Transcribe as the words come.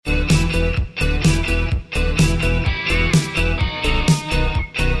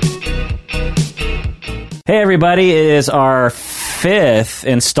Hey everybody, it is our 5th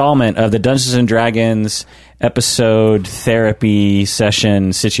installment of the Dungeons & Dragons episode therapy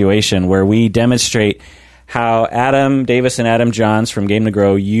session situation where we demonstrate how Adam Davis and Adam Johns from Game to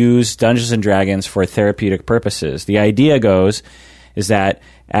Grow use Dungeons & Dragons for therapeutic purposes. The idea is that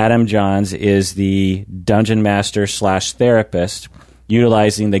Adam Johns is the dungeon master / therapist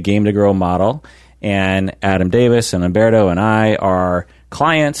utilizing the Game to Grow model, and Adam Davis and Umberto and I are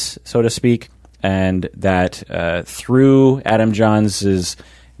clients, so to speak, and that through Adam Johns'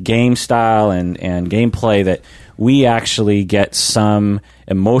 game style and gameplay that we actually get some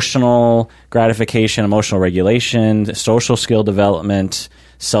emotional gratification, emotional regulation, social skill development,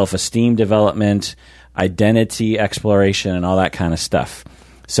 self-esteem development, identity exploration, and all that kind of stuff.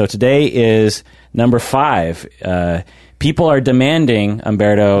 So today is number 5. People are demanding,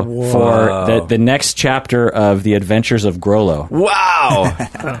 Umberto, for the next chapter of The Adventures of Grollo. Wow!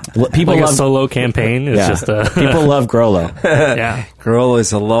 People like love a solo campaign. It's just people love Grollo. Yeah. Grollo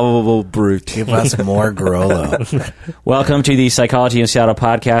is a lovable brute. Give us more Grollo. Welcome to the Psychology in Seattle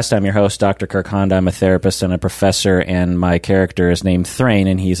podcast. I'm your host, Dr. Kirk Honda. I'm a therapist and a professor, and my character is named Thrain,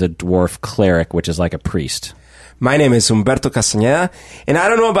 and he's a dwarf cleric, which is like a priest. My name is Humberto Castañeda, and I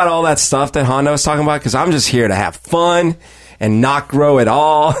don't know about all that stuff that Honda was talking about because I'm just here to have fun and not grow at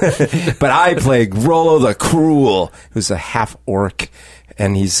all. But I play Grollo the Cruel, who's a half-orc,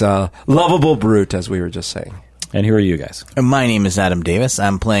 and he's a lovable brute, as we were just saying. And who are you guys? My name is Adam Davis.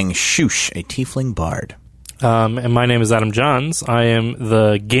 I'm playing Shoosh, a tiefling bard. And my name is Adam Johns. I am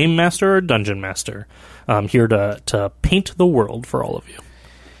the game master or dungeon master. I'm here to paint the world for all of you.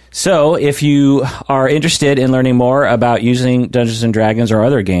 So, if you are interested in learning more about using Dungeons & Dragons or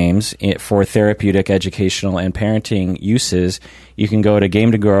other games for therapeutic, educational, and parenting uses, you can go to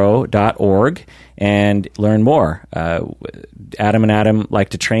gametogrow.org and learn more. Adam and Adam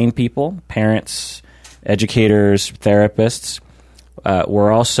like to train people, parents, educators, therapists.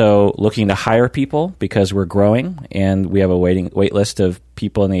 We're also looking to hire people because we're growing, and we have a wait list of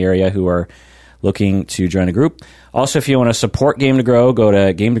people in the area who are looking to join a group. Also, if you want to support Game to Grow, go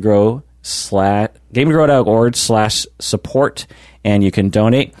to gametogrow.org/support, and you can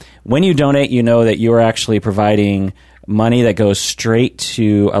donate. When you donate, you know that you are actually providing money that goes straight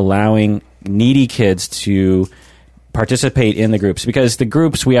to allowing needy kids to participate in the groups, because the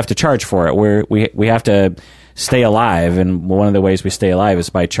groups, we have to charge for it. We have to stay alive, and one of the ways we stay alive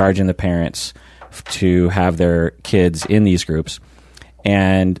is by charging the parents to have their kids in these groups.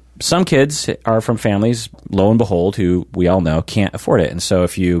 And some kids are from families, lo and behold, who we all know can't afford it. And so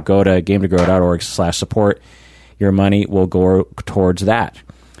if you go to gametogrow.org/support, your money will go towards that.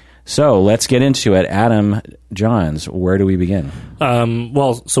 So let's get into it. Adam Johns, where do we begin?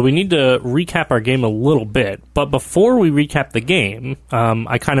 So we need to recap our game a little bit, but before we recap the game,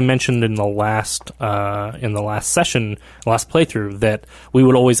 I kind of mentioned in the last session, last playthrough, that we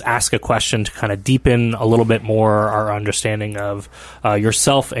would always ask a question to kind of deepen a little bit more our understanding of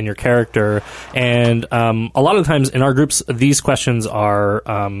yourself and your character. And a lot of the times in our groups, these questions are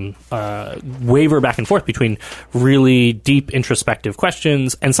waver back and forth between really deep introspective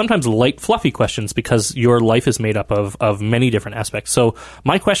questions and sometimes light, fluffy questions, because your life is made up of many different aspects. So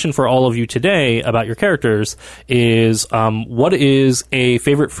my question for all of you today about your characters is, what is a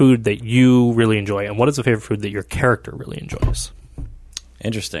favorite food that you really enjoy, and what is a favorite food that your character really enjoys?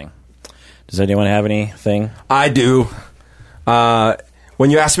 Interesting. Does anyone have anything? I do.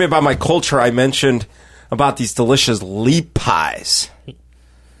 When you asked me about my culture, I mentioned about these delicious leap pies.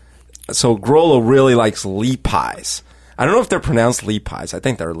 So Grollo really likes leap pies. I don't know if they're pronounced leap pies. I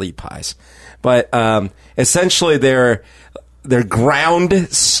think they're leap pies. But essentially they're ground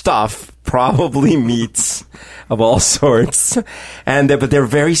stuff, probably meats of all sorts, but they're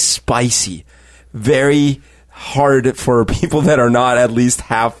very spicy, very hard for people that are not at least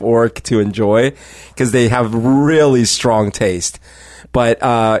half orc to enjoy, because they have really strong taste. But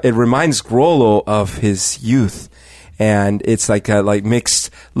it reminds Grollo of his youth, and it's like a mixed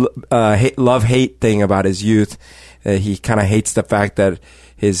love-hate thing about his youth. He kind of hates the fact that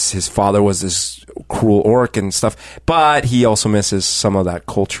his father was this cruel orc and stuff, but he also misses some of that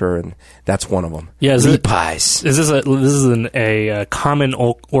culture, and that's one of them. Yeah, leap pies. This is a common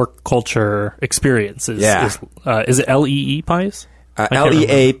orc culture experience? Is it LEE pies?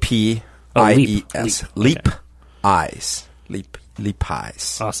 LEAPIES. Leap eyes. Leap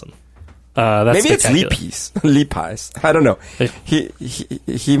pies. Awesome. Maybe it's leapies. Leap pies. I don't know.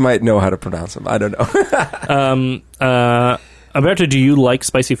 He might know how to pronounce them. I don't know. Umberto, do you like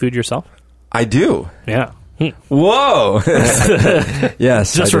spicy food yourself? I do. Yeah. Whoa.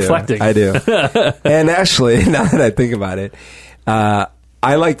 Yes. Just reflecting. I do. And actually, now that I think about it,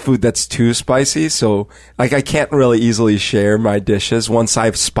 I like food that's too spicy, so like I can't really easily share my dishes once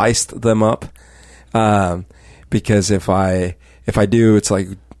I've spiced them up. Because if I do, it's like,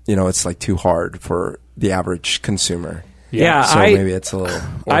 it's like too hard for the average consumer. Yeah, So maybe it's a little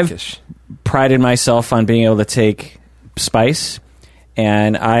orcish. I've prided myself on being able to take spice,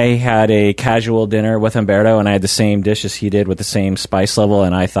 and I had a casual dinner with Humberto, and I had the same dish as he did with the same spice level,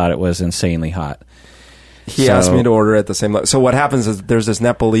 and I thought it was insanely hot. He asked me to order at the same level. So what happens is there's this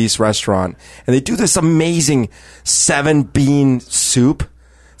Nepalese restaurant, and they do this amazing 7-bean soup.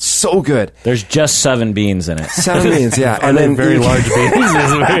 So good. There's just 7 beans in it. 7 beans, yeah. And then very large beans.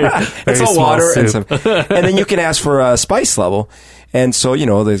 It's all water and some. And then you can ask for a spice level. And so,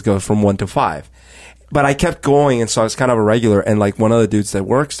 they go from 1 to 5. But I kept going, and so I was kind of a regular. And like one of the dudes that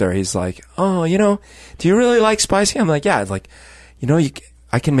works there, he's like, "Oh, do you really like spicy?" I'm like, "Yeah." It's like,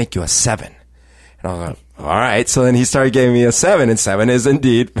 I can make you a 7. And I was like, all right. So then he started giving me a 7, and 7 is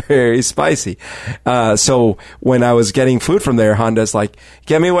indeed very spicy. So when I was getting food from there, Honda's like,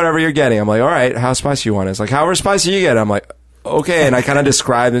 "Get me whatever you're getting." I'm like, all right, how spicy you want it? It's like, however spicy you get. I'm like, okay. And I kind of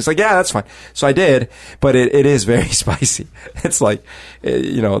described, and it's like, yeah, that's fine. So I did, but it is very spicy. It's like,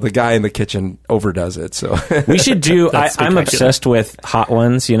 the guy in the kitchen overdoes it. So we should do, I'm obsessed with Hot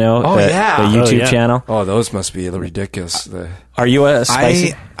Ones, the YouTube channel. Oh, those must be ridiculous. Are you a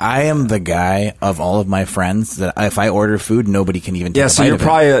spicy? I am the guy of all of my friends that if I order food, nobody can even take a so bite you're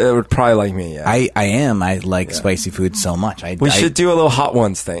of it. probably like me. Yeah. I am. I like spicy food so much. We should do a little Hot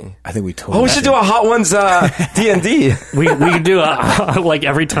Ones thing. I think we totally. We should do a Hot Ones D&D. We could do like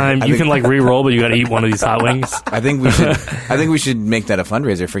every time you can like re-roll, but you got to eat one of these hot wings. I think we should make that a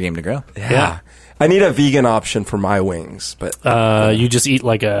fundraiser for Game to Grow. Yeah. I need a vegan option for my wings, but you just eat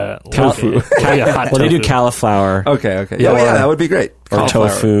like a tofu. Hot They do tofu. cauliflower. Okay. Yeah, that would be great. Or Cauliflower.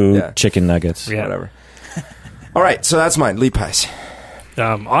 tofu chicken nuggets. Yeah. Whatever. All right, so that's mine. Leap pies.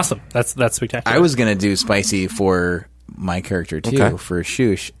 Awesome. That's spectacular. I was gonna do spicy for my character too, for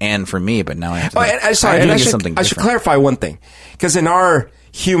Shush and for me, but now I have to. I should clarify one thing, because in our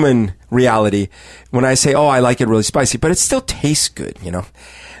human reality, when I say, I like it really spicy, but it still tastes good,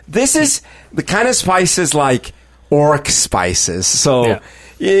 This is the kind of spices like orc spices. So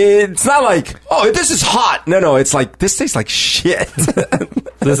it's not like, this is hot. No, it's like, this tastes like shit.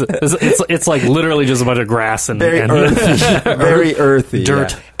 It's like literally just a bunch of grass and earthy. Very earthy.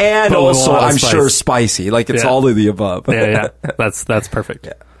 Dirt. Yeah. And also, I'm sure, spicy. Like, it's all of the above. Yeah. That's perfect.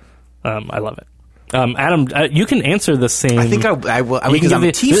 Yeah. I love it. Adam, you can answer the same. I think I will because I'm a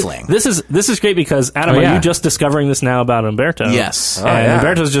tiefling. This is great because Adam, are you just discovering this now about Humberto? Yes, and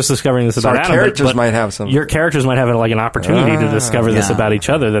Humberto's just discovering this about Adam. Characters might have some. Your characters might have an opportunity to discover this about each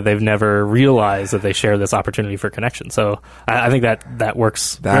other that they've never realized that they share this opportunity for connection. So I think that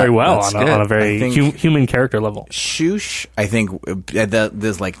works very well on a very human character level. Shush, I think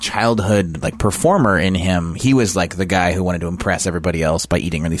this like childhood like performer in him, he was like the guy who wanted to impress everybody else by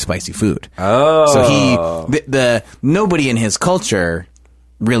eating really spicy food. So nobody in his culture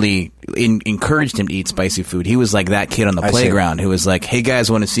really encouraged him to eat spicy food. He was like that kid on the playground who was like, "Hey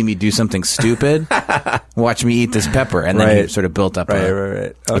guys, want to see me do something stupid? Watch me eat this pepper." And then he sort of built up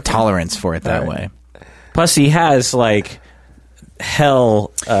a tolerance for it that way. Plus, he has like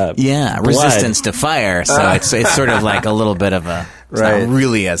hell. Resistance to fire. So it's sort of like a little bit of a. It's not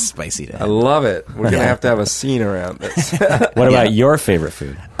really as spicy to him. I love it. We're gonna have to have a scene around this. What about your favorite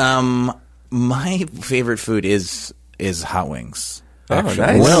food? My favorite food is hot wings. Nice.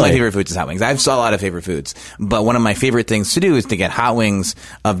 One of my favorite foods is hot wings. I have a lot of favorite foods, but one of my favorite things to do is to get hot wings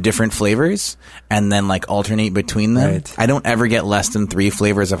of different flavors and then like alternate between them. Right. I don't ever get less than 3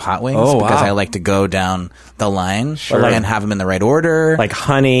 flavors of hot wings because I like to go down the line and have them in the right order. Like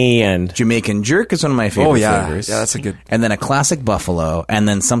honey and Jamaican jerk is one of my favorite flavors. Yeah, that's a good. And then a classic buffalo, and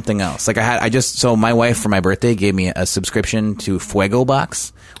then something else. Like so my wife for my birthday gave me a subscription to Fuego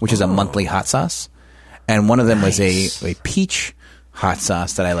Box, which is a monthly hot sauce, and one of them was a peach hot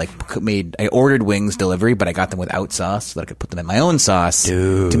sauce that I made. I ordered wings delivery, but I got them without sauce so that I could put them in my own sauce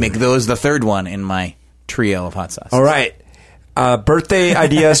to make those the third one in my trio of hot sauces. All right. Birthday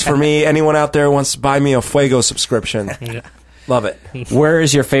ideas for me. Anyone out there wants to buy me a Fuego subscription? Yeah. Love it. Where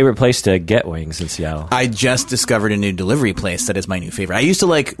is your favorite place to get wings in Seattle? I just discovered a new delivery place that is my new favorite. I used to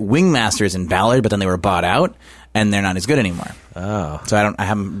like Wing Masters in Ballard, but then they were bought out and they're not as good anymore. Oh. So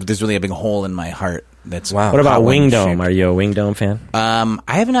there's really a big hole in my heart. That's wow. What about Wingdome? Are you a Wingdome fan? I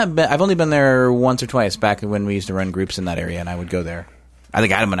have not been. I've only been there once or twice back when we used to run groups in that area, and I would go there. I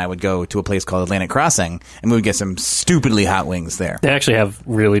think Adam and I would go to a place called Atlantic Crossing, and we would get some stupidly hot wings there. They actually have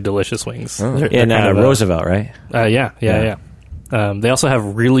really delicious wings. They're in Roosevelt, right? Yeah. They also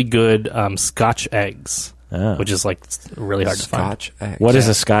have really good Scotch eggs. which is like really hard to find. Scotch egg. What is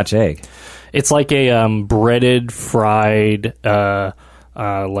a Scotch egg? It's like a breaded, fried,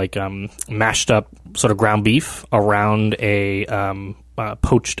 mashed up sort of ground beef around a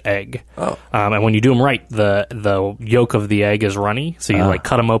poached egg. And when you do them right, the yolk of the egg is runny, so you like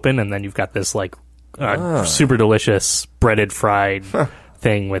cut them open, and then you've got this like super delicious breaded fried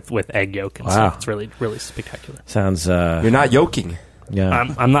thing with egg yolk, and so it's really really spectacular. Sounds. You're not yoking.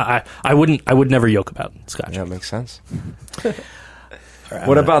 Yeah. I'm not. I would never yoke about Scotch. Yeah, that makes sense.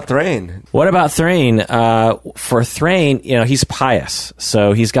 What about Thrain? What about Thrain? For Thrain, he's pious,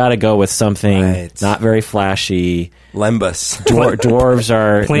 so he's got to go with something not very flashy. Lembas. Dwarves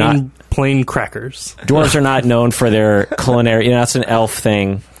are plain crackers. Dwarves are not known for their culinary. That's an elf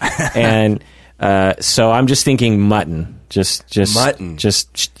thing, and so I'm just thinking mutton. Just mutton.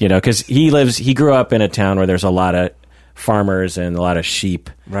 Because he grew up in a town where there's a lot of farmers and a lot of sheep,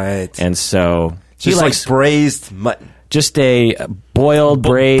 right? And so he likes braised mutton. Just a boiled,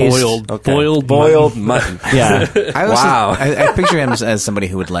 braised, boiled mutton. Yeah. I picture him as somebody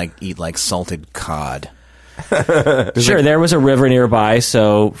who would eat salted cod. Sure, there was a river nearby,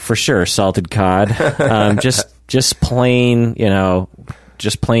 so for sure, salted cod. Just plain,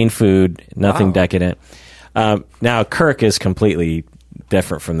 just plain food, nothing decadent. Now, Kirk is completely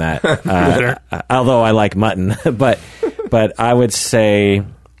different from that. Although I like mutton, but I would say,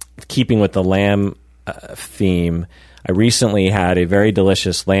 keeping with the lamb theme, I recently had a very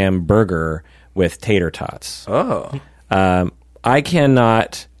delicious lamb burger with tater tots. I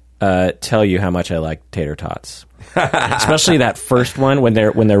cannot tell you how much I like tater tots, especially that first one when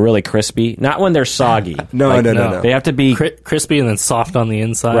they're really crispy, not when they're soggy. No. They have to be crispy and then soft on the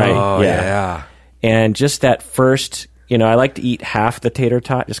inside. Right? Oh yeah. And just that first, I like to eat half the tater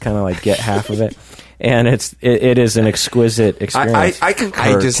tot, just kind of like get half of it. And it is an exquisite experience. I concur.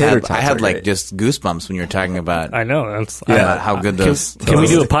 I had just goosebumps when you were talking about. I know. That's how good those. Can we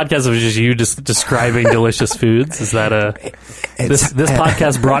do a podcast of just you just describing delicious foods? Is that this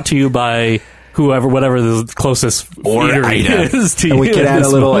podcast brought to you by whatever the closest eatery is to you? And we can add a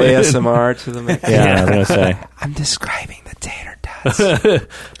little ASMR to the mix. Yeah, I was gonna say. I'm describing the tater tots.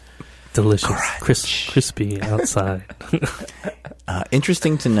 Delicious, crispy outside.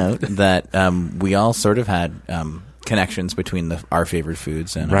 Interesting to note that we all sort of had connections between our favorite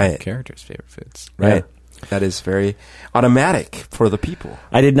foods and our characters' favorite foods. Right. Yeah. That is very automatic for the people.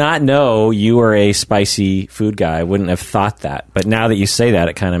 I did not know you were a spicy food guy. I wouldn't have thought that. But now that you say that,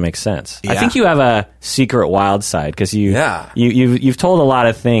 it kind of makes sense. Yeah. I think you have a secret wild side because you've told a lot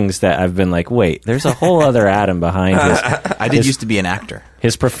of things that I've been like, wait, there's a whole other Adam behind this. I did used to be an actor.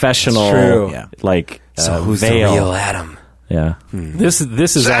 His professional, so who's veil. The real Adam? Yeah. This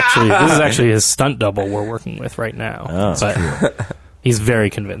is actually his stunt double we're working with right now. Oh, but he's very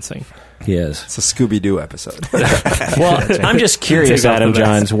convincing. He is. It's a Scooby-Doo episode. Well, I'm just curious, Adam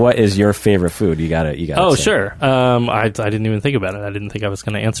Johns, what is your favorite food? You got to. Oh, sure. I didn't even think about it. I didn't think I was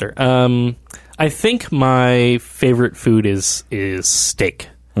going to answer. I think my favorite food is steak.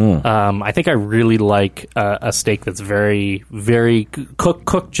 I think I really like a steak that's very, very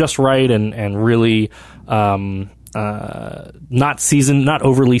cooked just right and really not seasoned, not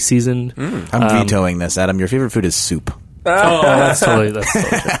overly seasoned. I'm vetoing this, Adam. Your favorite food is soup. Oh, that's totally true.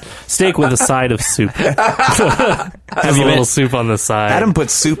 Steak with a side of soup. Has a little soup on the side. Adam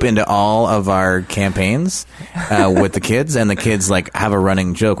puts soup into all of our campaigns with the kids, and the kids have a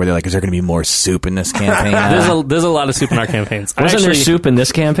running joke where they're like, "Is there going to be more soup in this campaign?" There's a lot of soup in our campaigns. Wasn't there soup in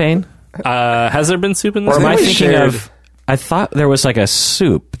this campaign? Has there been soup in this? Or am I campaign? thinking of? I thought there was a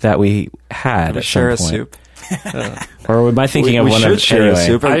soup that we had at some point. Soup. Or am I thinking of we one should of share anyway. a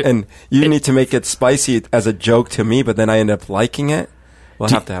soup, and you need to make it spicy as a joke to me, but then I end up liking it. We'll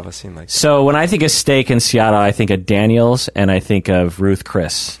have to have a scene like that. So when I think of steak in Seattle, I think of Daniel's and I think of Ruth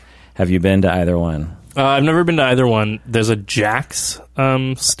Chris. Have you been to either one? I've never been to either one. There's a Jack's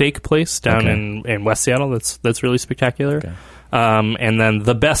steak place down in West Seattle that's really spectacular. Okay. And then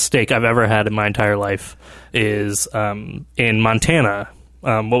the best steak I've ever had in my entire life is in Montana.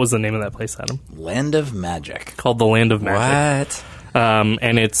 What was the name of that place, Adam? Land of Magic. Called the Land of Magic. What?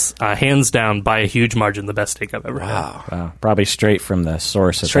 And it's hands down by a huge margin the best steak I've ever had. Wow. Probably straight from the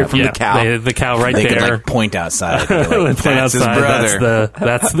source. Straight from the cow. The cow right they there. Could, point outside. That's his brother.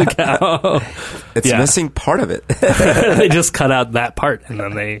 That's the cow. It's missing part of it. They just cut out that part and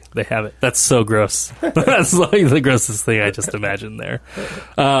then they have it. That's so gross. That's the grossest thing I just imagined there.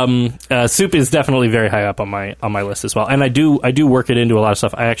 Soup is definitely very high up on my list as well. And I do work it into a lot of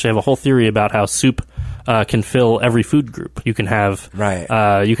stuff. I actually have a whole theory about how soup can fill every food group. You can have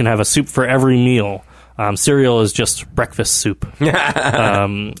you can have a soup for every meal. Cereal is just breakfast soup.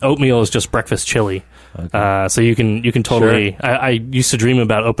 Oatmeal is just breakfast chili. Okay. So you can totally. Sure. I used to dream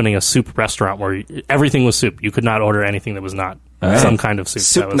about opening a soup restaurant where everything was soup. You could not order anything that was not some kind of soup.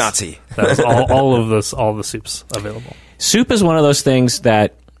 Soup Nazi. That was all the soups available. Soup is one of those things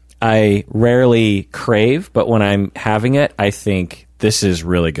that I rarely crave, but when I'm having it, I think this is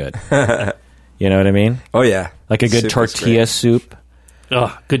really good. You know what I mean? Oh yeah, like a good tortilla soup.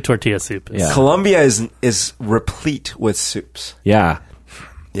 Oh, good tortilla soup. Yeah. Colombia is replete with soups. Yeah.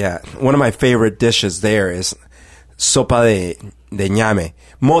 Yeah. One of my favorite dishes there is sopa de ñame.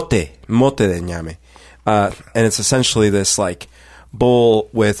 Mote de ñame. And it's essentially this like bowl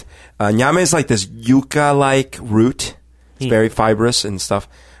with ñame is like this yuca-like root. It's very fibrous and stuff.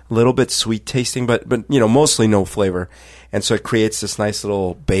 A little bit sweet tasting, but mostly no flavor. And so it creates this nice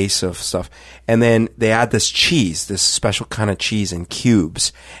little base of stuff. And then they add this cheese, this special kind of cheese in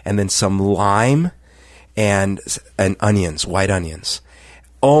cubes, and then some lime and onions, white onions.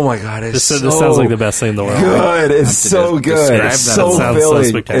 Oh my God, this sounds like the best thing in the world. Good. It's so good. It's so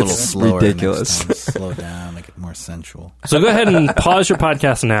filling. It's ridiculous. Slow down, make it more sensual. So go ahead and pause your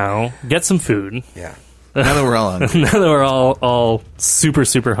podcast now, get some food. Yeah. Now that we're all hungry. Now that we're all super,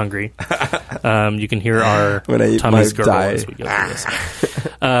 super hungry. You can hear our tummies gurgle as we go through this.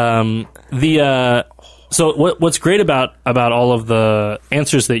 So what's great about all of the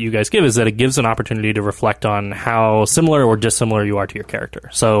answers that you guys give is that it gives an opportunity to reflect on how similar or dissimilar you are to your character.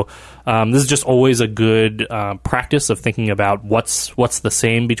 So this is just always a good practice of thinking about what's the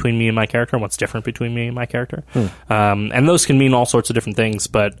same between me and my character and what's different between me and my character. And those can mean all sorts of different things,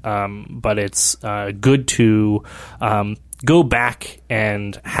 but it's good to go back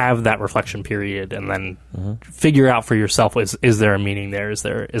and have that reflection period and then figure out for yourself, is there a meaning there? Is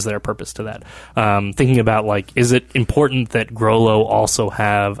there a purpose to that? Thinking about, like, is it important that Grollo also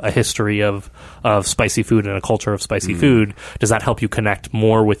have a history of spicy food and a culture of spicy food? Does that help you connect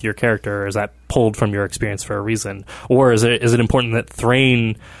more with your character? Or is that pulled from your experience for a reason? Or is it important that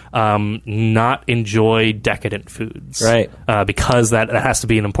Thrain not enjoy decadent foods? Right. Because that has to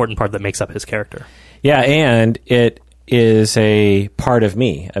be an important part that makes up his character. Yeah, and it is a part of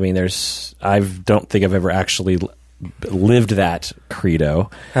me. I mean, I don't think I've ever actually lived that credo,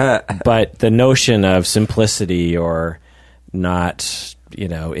 but the notion of simplicity or not,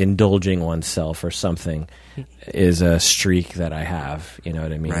 indulging oneself or something is a streak that I have, you know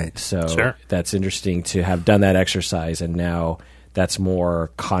what I mean? Right. So That's interesting to have done that exercise, and now that's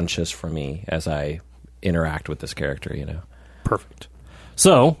more conscious for me as I interact with this character, Perfect.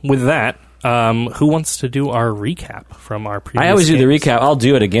 So, with that, who wants to do our recap from our previous I always games? do the recap. I'll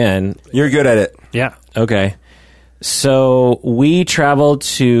do it again. You're good at it. Yeah. Okay. So we traveled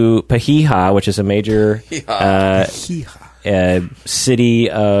to Pahija, which is a major city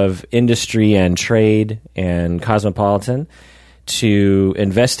of industry and trade and cosmopolitan, to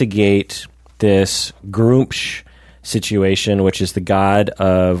investigate this Gruumsh situation, which is the god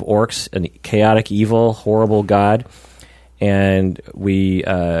of orcs, a chaotic, evil, horrible god. And we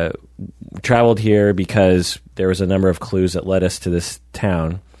traveled here because there was a number of clues that led us to this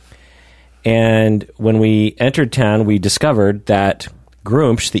town. And when we entered town, we discovered that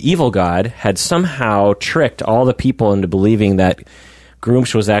Gruumsh, the evil god, had somehow tricked all the people into believing that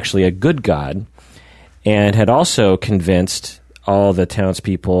Gruumsh was actually a good god, and had also convinced all the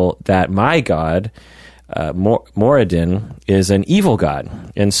townspeople that my god, Moradin, is an evil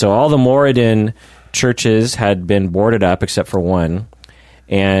god. And so all the Moradin churches had been boarded up except for one,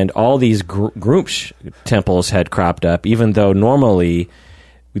 and all these Gruumsh temples had cropped up, even though normally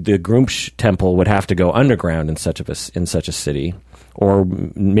the Gruumsh temple would have to go underground in such a city, or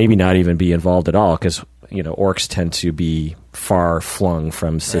maybe not even be involved at all, because orcs tend to be far flung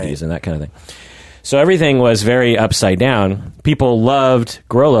from cities and that kind of thing. So everything was very upside down. People loved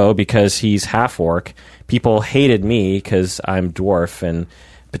Grollo because he's half orc. People hated me because I'm dwarf, and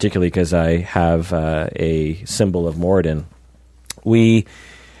particularly because I have a symbol of Moradin. We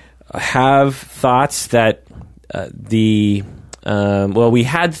have thoughts that we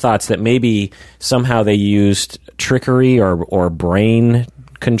had thoughts that maybe somehow they used trickery or brain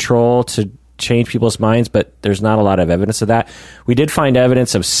control to change people's minds, but there's not a lot of evidence of that. We did find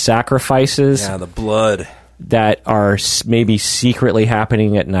evidence of sacrifices. Yeah, the blood that are maybe secretly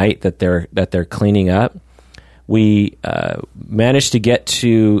happening at night that they're cleaning up. We managed to get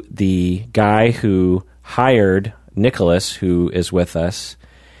to the guy who hired Nicholas, who is with us,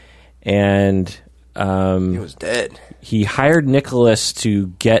 and he was dead. He hired Nicholas to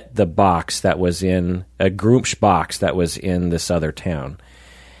get the box that was in a Gruumsh box that was in this other town.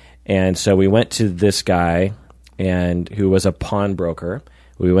 And so we went to this guy, and who was a pawnbroker.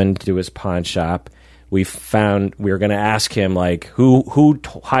 We went to his pawn shop. we were going to ask him, like, who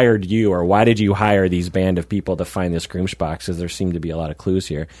hired you, or why did you hire these band of people to find this Scroomsbox? Because there seemed to be a lot of clues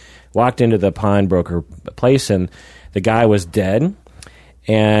here. Walked into the pawnbroker place, and the guy was dead.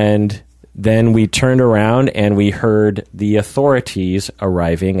 And then we turned around, and we heard the authorities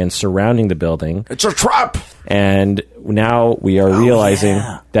arriving and surrounding the building. It's a trap! And now we are realizing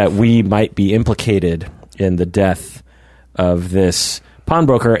that we might be implicated in the death of this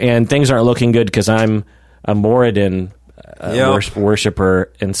pawnbroker, and things aren't looking good because I'm a Moradin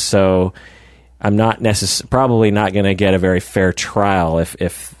worshiper, and so I'm not probably not going to get a very fair trial if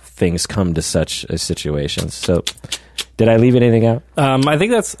things come to such a situation. So, did I leave anything out? I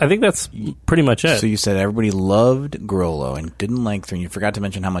think that's pretty much it. So you said everybody loved Grollo and didn't like Thrain. You forgot to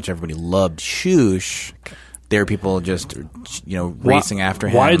mention how much everybody loved Shush. There were people just, racing after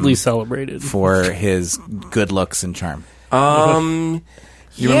him. Widely celebrated. For his good looks and charm.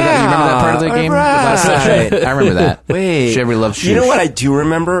 You remember that part of the game? Last session? I remember that. Wait. Everybody loved Shush. You know what I do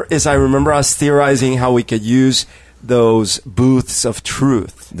remember? I remember us theorizing how we could use those booths of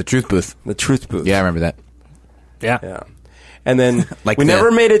truth. The truth booth. The truth booth. Yeah, I remember that. Yeah. And then we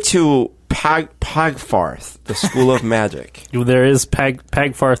never made it to Pagfarth, the School of Magic. There is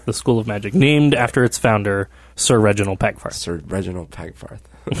Pagfarth, the School of Magic, named after its founder, Sir Reginald Pagfarth. Sir Reginald Pagfarth.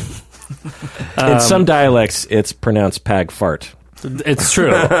 In some dialects, it's pronounced Pagfart. It's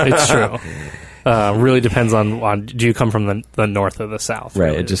true. It's true. Really depends on do you come from the north or the south?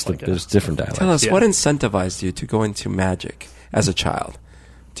 Right. Really, There's different dialects. Tell us, what incentivized you to go into magic as a child?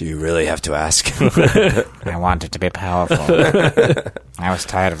 Do you really have to ask? I wanted to be powerful. I was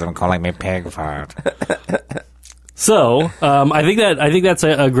tired of them calling me Pagfart. So, I think that's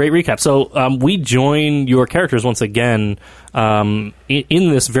a great recap. So, we join your characters once again in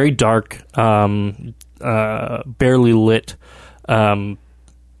this very dark, barely lit pawn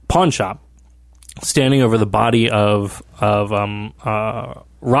shop, standing over the body of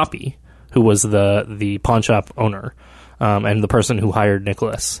Roppy, who was the pawn shop owner. And the person who hired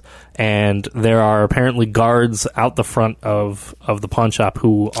Nicholas. And there are apparently guards out the front of the pawn shop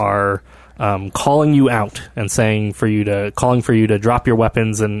who are calling you out and calling for you to drop your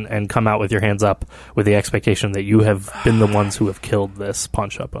weapons and come out with your hands up, with the expectation that you have been the ones who have killed this pawn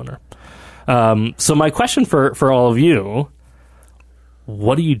shop owner. So my question for all of you,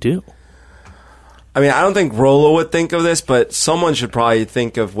 what do you do? I mean, I don't think Rollo would think of this, but someone should probably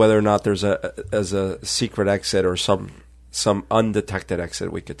think of whether or not there's a secret exit or some undetected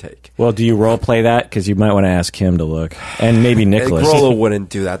exit we could take. Well, do you role play that? Because you might want to ask him to look, and maybe Nicholas. Grollo wouldn't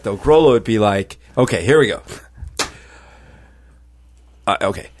do that though. Grollo would be like, "Okay, here we go.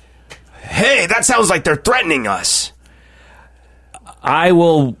 Okay, hey, that sounds like they're threatening us." I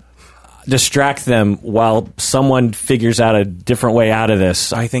will distract them while someone figures out a different way out of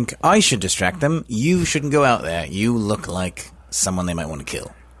this. I think I should distract them. You shouldn't go out there. You look like someone they might want to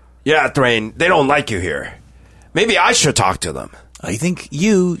kill. Yeah, Thrain, they don't like you here. Maybe I should talk to them. I think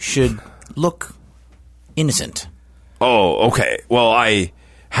you should look innocent. Oh, okay. Well, I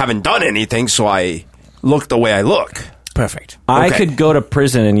haven't done anything, so I look the way I look. Perfect. I Okay. could go to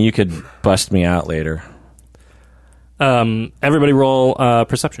prison and you could bust me out later. Everybody roll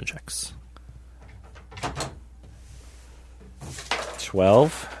perception checks.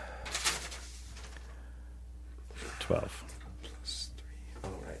 12.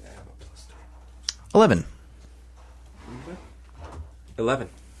 11. 11.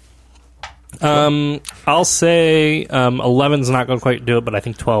 I'll say 11's not going to quite do it, but I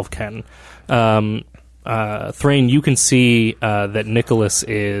think 12 can. Thrain, you can see that Nicholas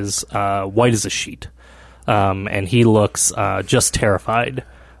is white as a sheet, and he looks just terrified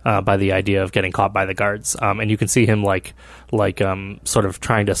by the idea of getting caught by the guards. And you can see him like sort of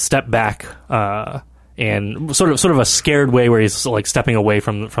trying to step back and sort of a scared way where he's like stepping away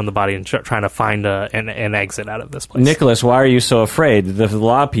from the body and trying to find an exit out of this place. Nicholas, why are you so afraid? The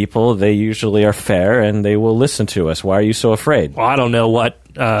law people, they usually are fair and they will listen to us. Why are you so afraid? Well, I don't know what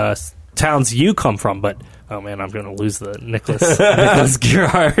towns you come from, but oh man, I'm going to lose the Nicholas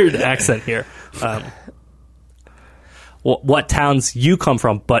Gerard accent here. What towns you come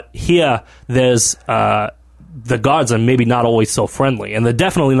from, but here there's the guards are maybe not always so friendly, and they're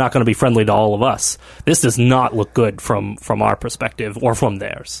definitely not going to be friendly to all of us. This does not look good from our perspective or from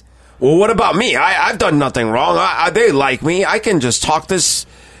theirs. Well, what about me? I've done nothing wrong. They like me. I can just talk this.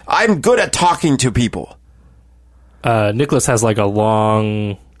 I'm good at talking to people. Nicholas has like a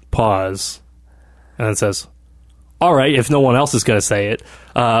long pause and then says, all right, if no one else is going to say it,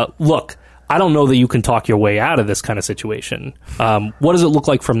 look, I don't know that you can talk your way out of this kind of situation. What does it look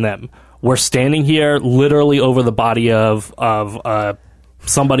like from them? We're standing here literally over the body of a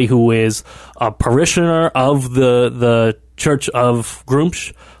somebody who is a parishioner of the Church of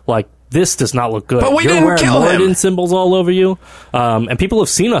Grumsh, like, this does not look good. But we You're didn't wearing kill him. Moradin symbols all over you, and people have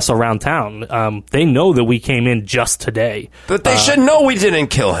seen us around town. They know that we came in just today. But they should know we didn't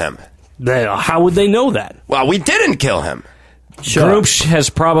kill him. How would they know that? Well, we didn't kill him. Grumsh has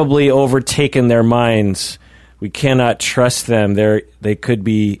probably overtaken their minds. We cannot trust them. They could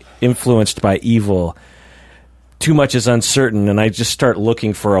be influenced by evil. Too much is uncertain, and I just start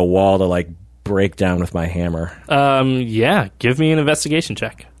looking for a wall to, like, break down with my hammer. Yeah, give me an investigation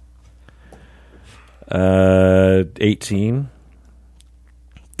check. 18.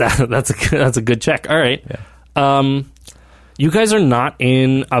 That's a good check. All right. Yeah. You guys are not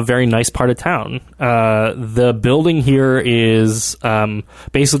in a very nice part of town. The building here is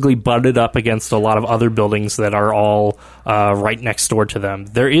basically butted up against a lot of other buildings that are all right next door to them.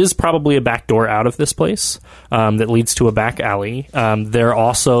 There is probably a back door out of this place that leads to a back alley. There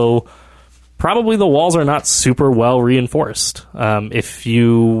also... Probably the walls are not super well reinforced. If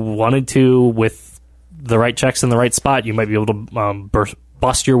you wanted to, with the right checks in the right spot, you might be able to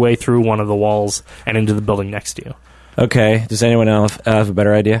bust your way through one of the walls and into the building next to you. Okay. Does anyone else have a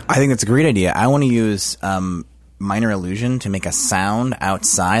better idea? I think that's a great idea. I want to use minor illusion to make a sound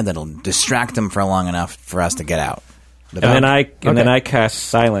outside that'll distract them for long enough for us to get out. And then I cast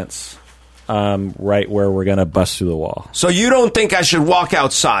silence right where we're going to bust through the wall. So you don't think I should walk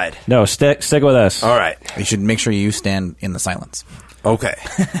outside? No, stick with us. All right. You should make sure you stand in the silence. Okay.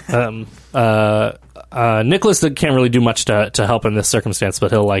 Nicholas can't really do much to help in this circumstance,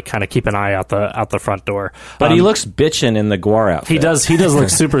 but he'll like kind of keep an eye out the front door. But he looks bitchin' in the Gwar outfit. He does look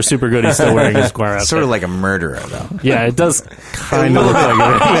super good. He's still wearing his Gwar outfit. Sort of like a murderer, though. Yeah, it does kind of look like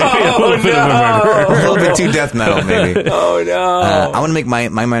a little bit of a murderer. A little bit too death metal, maybe. Oh, no. I want to make my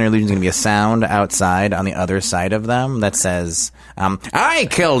minor illusion going to be a sound outside on the other side of them that says, I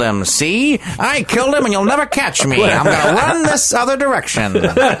killed him, see? I killed him and you'll never catch me. I'm going to run this other direction.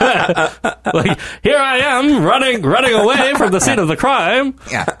 Like, here I am running away from the scene of the crime.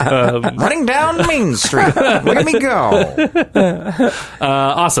 Yeah. Running down Main Street. Look at me go.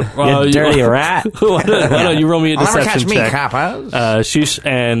 Awesome. You dirty rat. Why don't you roll me a I'll never deception catch me, check? coppers. Sheesh,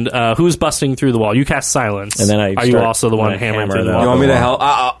 and who's busting through the wall? You cast silence. And then are you also the one hammering through the You wall? want me to help?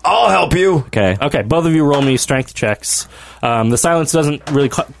 I'll help you. Okay. Okay, both of you roll me strength checks. The silence doesn't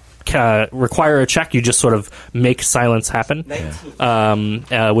really require a check. You just sort of make silence happen,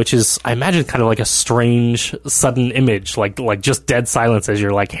 which is, I imagine, kind of like a strange sudden image, like just dead silence as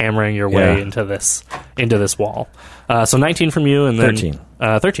you're like hammering your way into this wall. So 19 from you, and then 13.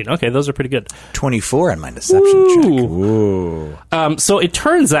 13. Okay, those are pretty good. 24 on my deception check. Ooh. So it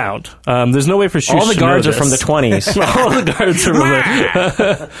turns out there's no way for Shush All the to know guards are this. from the 20s. All the guards are from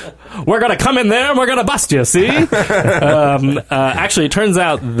the... We're going to come in there and we're going to bust you, see? Actually, it turns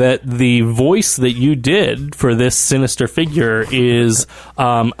out that the voice that you did for this sinister figure is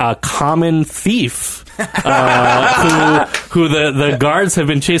a common thief who the guards have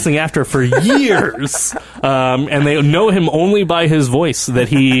been chasing after for years. And they know him only by his voice, that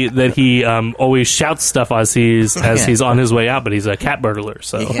he always shouts stuff as he's on his way out, but he's a cat burglar,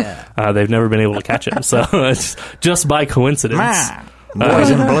 so they've never been able to catch him. So it's just by coincidence. Boys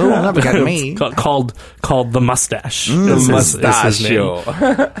in blue never got me. Called the Mustache. The is his name. Mustachio.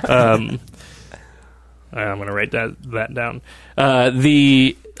 I'm going to write that down.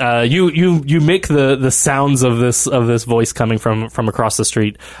 You make the sounds of this voice coming from across the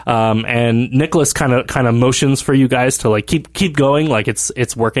street, and Nicholas kind of motions for you guys to like keep going, like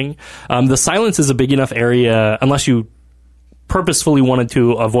it's working. The silence is a big enough area, unless you purposefully wanted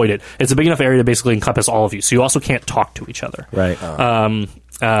to avoid it. It's a big enough area to basically encompass all of you, so you also can't talk to each other. Right.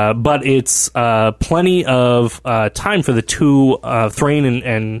 But it's plenty of time for the two Thrain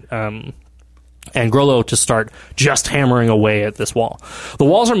and Grollo to start just hammering away at this wall. The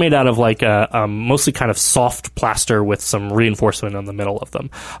walls are made out of like mostly kind of soft plaster with some reinforcement in the middle of them.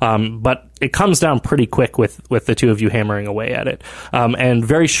 But it comes down pretty quick with the two of you hammering away at it. And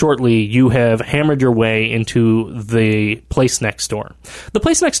very shortly, you have hammered your way into the place next door. The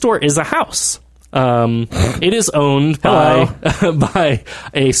place next door is a house. It is owned by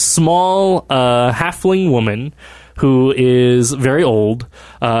a small halfling woman who is very old.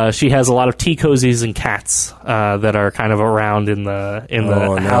 She has a lot of tea cozies and cats that are kind of around in the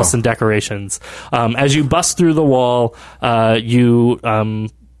house and decorations. As you bust through the wall, you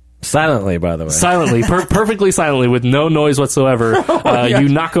Silently, by the way. silently, perfectly silently, with no noise whatsoever, you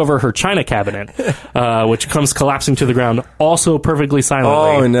knock over her china cabinet, which comes collapsing to the ground, also perfectly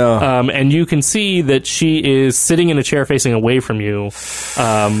silently. Oh, no. And you can see that she is sitting in a chair facing away from you,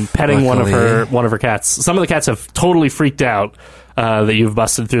 petting one of her cats. Some of the cats have totally freaked out. that you've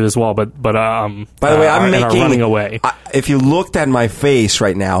busted through this wall, but By the way, I'm are running away. If you looked at my face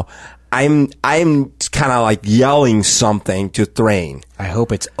right now, I'm kind of like yelling something to Thrain. I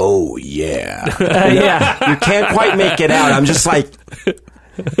hope it's, oh, yeah. Yeah. You can't quite make it out. I'm just like,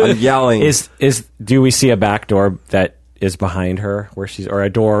 I'm yelling. Do we see a back door that is behind her where she's, or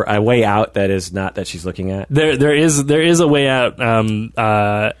a way out that is not that she's looking at? There is a way out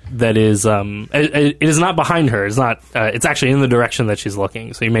that is it is not behind her. It's not. It's actually in the direction that she's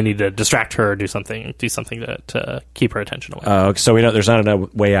looking. So you may need to distract her or do something to keep her attention away. So there's not a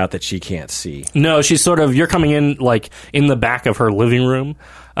way out that she can't see. No, she's sort of. You're coming in like in the back of her living room,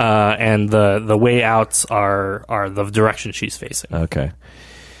 and the way outs are the direction she's facing. Okay.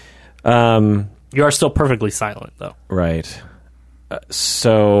 You are still perfectly silent, though. Right.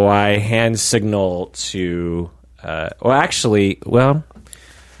 So I hand signal to. I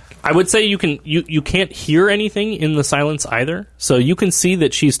would say you can't hear anything in the silence either. So you can see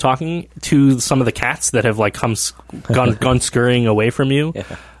that she's talking to some of the cats that have like gone scurrying away from you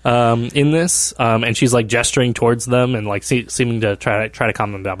in this, and she's like gesturing towards them and like seeming to try to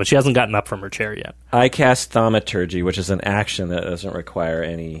calm them down. But she hasn't gotten up from her chair yet. I cast Thaumaturgy, which is an action that doesn't require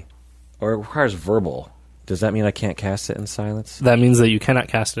any. Or it requires verbal. Does that mean I can't cast it in silence? That means that you cannot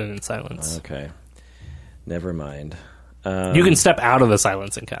cast it in silence. Okay. Never mind. You can step out of the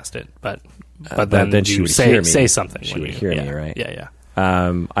silence and cast it, but then she you would hear me. say something. She would hear me, right? Yeah.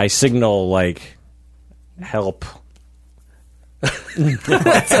 I signal, like, help.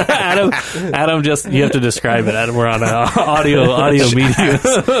 Adam, just you have to describe it. Adam, we're on an audio medium.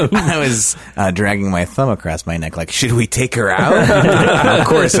 I was dragging my thumb across my neck, like, should we take her out? Of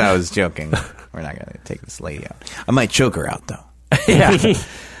course, I was joking. We're not going to take this lady out. I might choke her out, though. Yeah.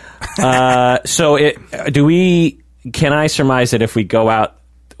 Can I surmise that if we go out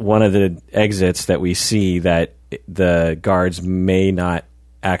one of the exits that we see, that the guards may not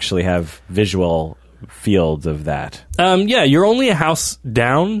actually have visual fields of that? Yeah, you're only a house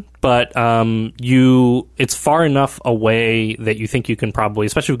down, but it's far enough away that you think you can probably,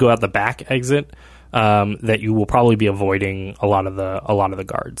 especially if you go out the back exit, that you will probably be avoiding a lot of the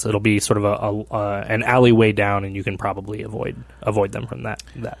guards. It'll be sort of an alleyway down, and you can probably avoid them from that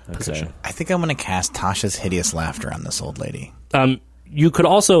position. I think I'm going to cast Tasha's Hideous Laughter on this old lady. You could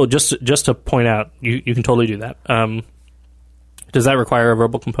also just to point out, you can totally do that. Does that require a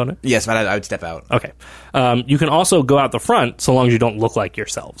verbal component? Yes, but I would step out. Okay. You can also go out the front, so long as you don't look like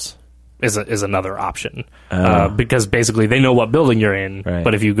yourselves. Is another option, because basically they know what building you're in. Right.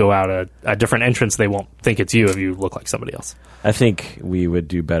 But if you go out a different entrance, they won't think it's you if you look like somebody else. I think we would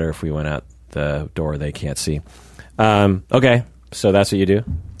do better if we went out the door they can't see. Okay, so that's what you do.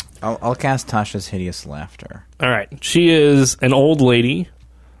 I'll cast Tasha's Hideous Laughter. All right. She is an old lady.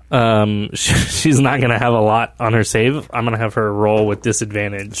 She's not going to have a lot on her save. I'm going to have her roll with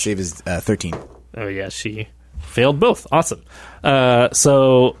disadvantage. Save is 13. Oh yeah, she failed both. Awesome.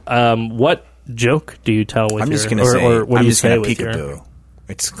 So what joke do you tell with I'm your... just going to say... or what I'm do you just say going with to your... peekaboo.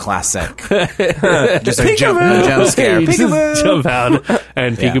 It's classic. Just a jump scare. You just Peekaboo! jump out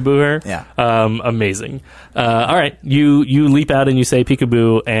and peekaboo her. Yeah. Amazing. All right, you leap out and you say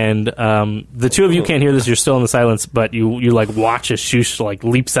peekaboo, and the two of you can't hear this. You're still in the silence, but you like watch as Shush like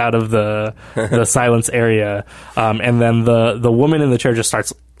leaps out of the silence area, and then the woman in the chair just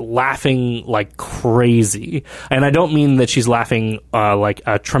starts laughing like crazy. And I don't mean that she's laughing like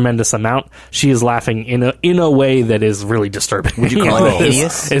a tremendous amount. She is laughing in a way that is really disturbing. Would you call it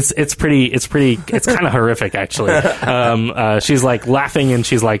hideous? It's kind of horrific, actually. She's like laughing and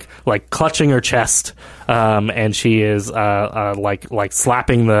she's like clutching her chest, and she is like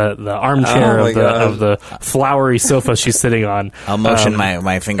slapping the armchair of the flowery sofa she's sitting on. I'll motion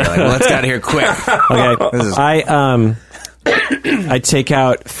my finger like, well, let's get out of here quick. Okay, I take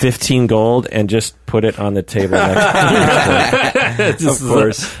out 15 gold and just put it on the table next to me. Of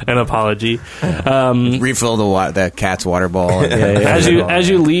course, an apology. Refill the cat's water ball. As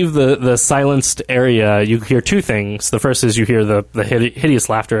you leave the silenced area, you hear two things. The first is you hear the hideous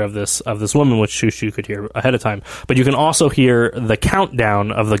laughter of this woman, which Shushu could hear ahead of time. But you can also hear the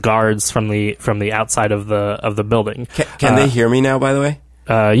countdown of the guards from the outside of the building. Can they hear me now? By the way.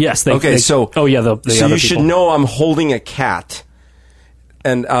 Yes. So you should know I'm holding a cat,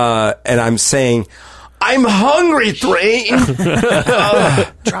 and I'm saying, "I'm hungry, Thrain."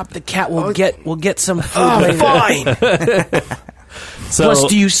 Drop the cat. We'll get some food later. Fine. Plus,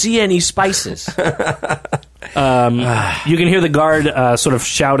 do you see any spices? You can hear the guard sort of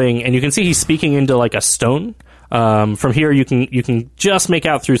shouting, and you can see he's speaking into like a stone. From here, you can just make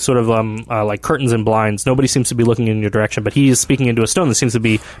out through sort of like curtains and blinds. Nobody seems to be looking in your direction, but he is speaking into a stone that seems to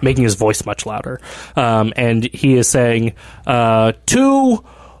be making his voice much louder. And he is saying, 2,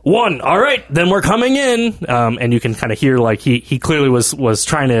 1. All right, then we're coming in. And you can kind of hear like he clearly was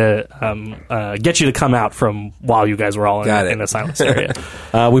trying to get you to come out from while you guys were all in the silence area.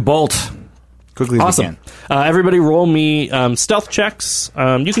 We bolt. Quickly as Awesome. we can. Everybody roll me stealth checks.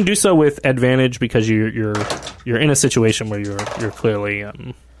 You can do so with advantage because you're in a situation where you're clearly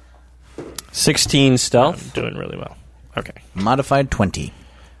 16 stealth. doing really well. Okay. Modified 20.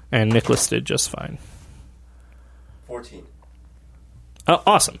 And Nicholas did just fine. 14.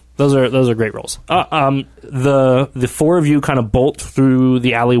 Awesome. Those are great rolls. The four of you kind of bolt through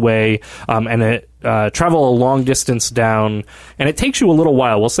the alleyway, and it travel a long distance down, and it takes you a little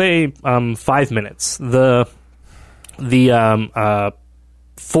while. We'll say 5 minutes. The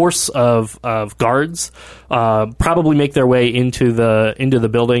force of guards probably make their way into the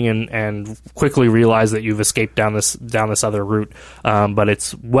building and quickly realize that you've escaped down this other route. But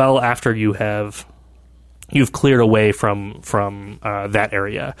it's well after you've cleared away from that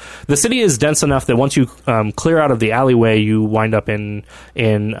area. The city is dense enough that once you clear out of the alleyway, you wind up in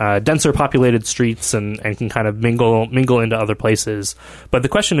denser populated streets and can kind of mingle into other places. But the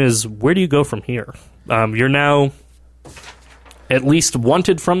question is, where do you go from here? You're now at least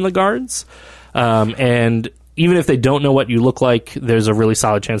wanted from the guards, and even if they don't know what you look like, there's a really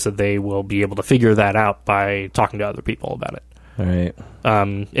solid chance that they will be able to figure that out by talking to other people about it. All right.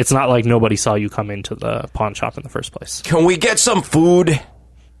 It's not like nobody saw you come into the pawn shop in the first place. Can we get some food?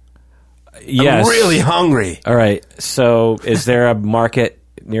 Yes. I'm really hungry. All right. So, is there a market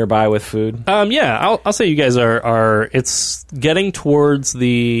nearby with food? Yeah, I'll say you guys are. It's getting towards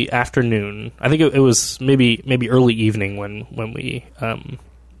the afternoon. I think it was maybe early evening when we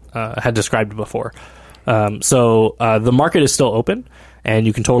had described it before. So the market is still open, and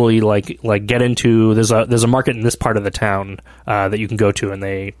you can totally like get into. There's a market in this part of the town that you can go to, and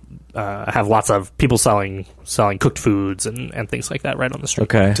they have lots of people selling cooked foods and things like that right on the street.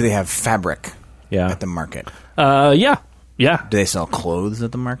 Okay. Do they have fabric at the market? Yeah. Do they sell clothes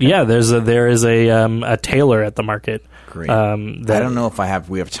at the market? Yeah, there is a tailor at the market. Great. I don't know if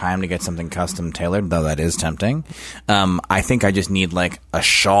we have time to get something custom tailored, though that is tempting. I think I just need like a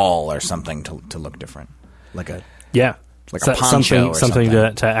shawl or something to look different, like a poncho something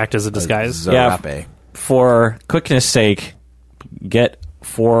to act as a disguise. Zarape. For quickness' sake, get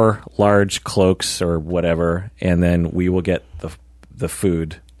 4 large cloaks or whatever, and then we will get the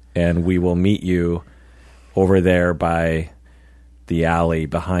food, and we will meet you over there by the alley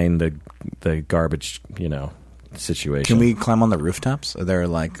behind the garbage, situation. Can we climb on the rooftops? Are there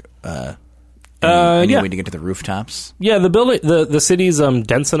like any way to get to the rooftops? Yeah, the city's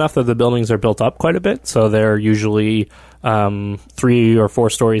dense enough that the buildings are built up quite a bit, so they're usually 3 or 4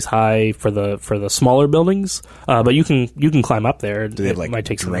 stories high for the smaller buildings. But you can climb up there. Do they have like might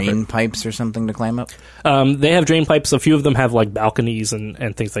take drain pipes or something to climb up? They have drain pipes. A few of them have like balconies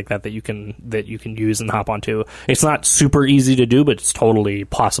and things like that you can use and hop onto. It's not super easy to do, but it's totally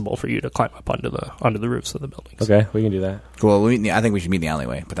possible for you to climb up onto the roofs of the buildings. Okay, we can do that. Cool. I think we should meet in the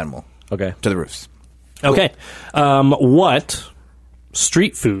alleyway, but then we'll to the roofs. Okay. What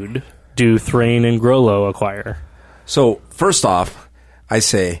street food do Thrain and Grollo acquire? So, first off, I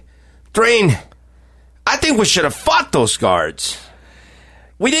say, Thrain, I think we should have fought those guards.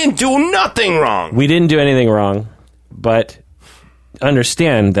 We didn't do nothing wrong. We didn't do anything wrong, but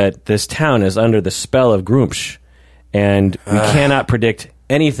understand that this town is under the spell of Grumpsh, and we cannot predict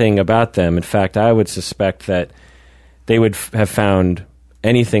anything about them. In fact, I would suspect that they would have found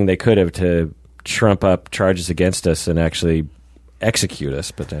anything they could have to trump up charges against us and actually execute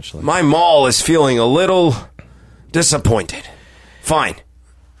us, potentially. My mall is feeling a little disappointed. Fine.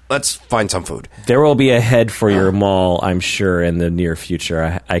 Let's find some food. There will be a head for your mall, I'm sure, in the near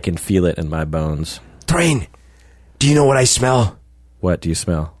future. I can feel it in my bones. Thrain, do you know what I smell? What do you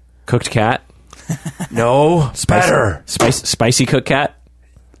smell? Cooked cat? No, better. Spicy cooked cat?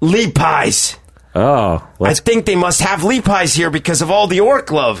 Leap pies. Oh. I think they must have leap pies here because of all the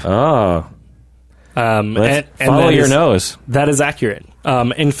orc love. Oh. And follow your nose. That is accurate.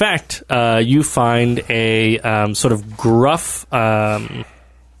 In fact, you find a sort of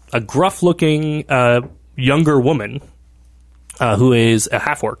gruff-looking younger woman who is a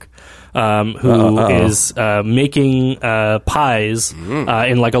half-orc, who is making pies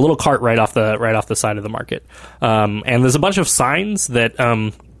in like a little cart right off the side of the market. And there's a bunch of signs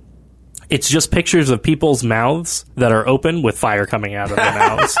that. It's just pictures of people's mouths that are open with fire coming out of their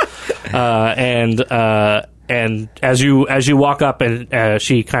mouths, and as you walk up, and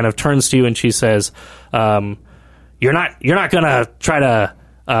she kind of turns to you and she says, You're not gonna try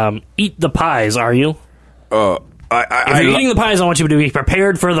to eat the pies, are you? If you're eating the pies, I want you to be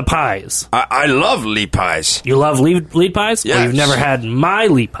prepared for the pies. I love lead pies. You love lead pies? Yes. Well, you've never had my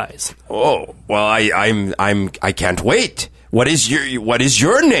lead pies. Oh, well, I can't wait. What is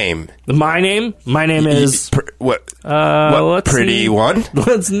your name? My name is what let's pretty see. one?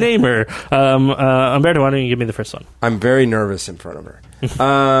 Let's name her. Umberto, why don't you give me the first one? I'm very nervous in front of her.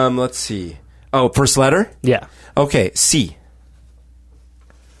 Let's see. Oh, first letter? Yeah. Okay, C.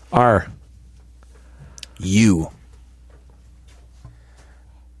 R. U.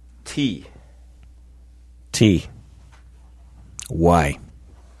 T. T. Y.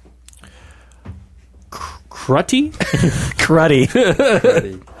 Crutty? Cruddy.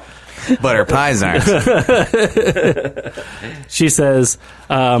 But her pies aren't. She says,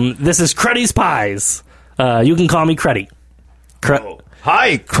 this is Cruddy's Pies. You can call me Cruddy.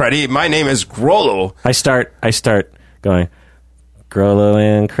 Hi, Cruddy. My name is Grollo. I start going, Grollo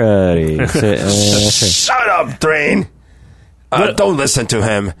and Cruddy. Shut up, Thrain. Don't listen to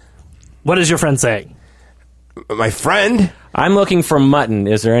him. What is your friend saying? My friend? I'm looking for mutton.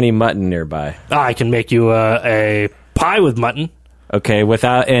 Is there any mutton nearby? I can make you a pie with mutton. Okay,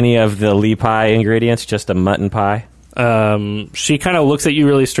 without any of the Lee pie ingredients, just a mutton pie. She kind of looks at you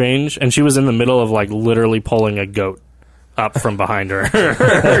really strange, and she was in the middle of like literally pulling a goat up from behind her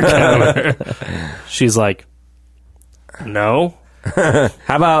counter. She's like, no. How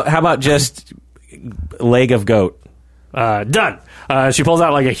about just leg of goat? Done. She pulls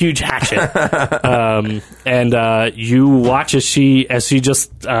out like a huge hatchet, and you watch as she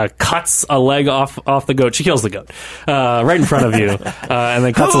just cuts a leg off the goat. She kills the goat right in front of you, and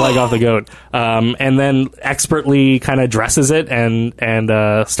then cuts a leg off the goat, and then expertly kind of dresses it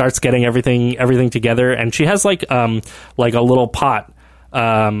and starts getting everything together. And she has like a little pot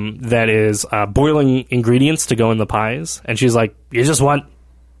that is boiling ingredients to go in the pies. And she's like, "You just want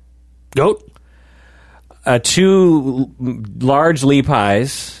goat?" 2 large Lee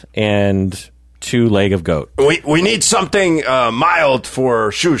pies and 2 leg of goat. We need something mild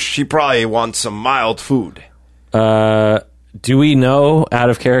for Shush. She probably wants some mild food. Do we know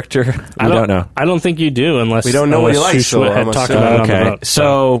out of character? We don't know. I don't think you do unless We don't know what he likes, so had I'm talked assuming- about it on the Okay, boat.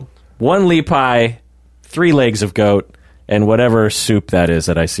 so 1 Lee pie, 3 legs of goat, and whatever soup that is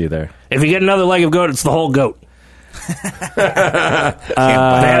that I see there. If you get another leg of goat, it's the whole goat. They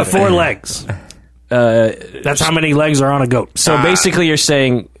have 4 legs. That's how many legs are on a goat. So basically you're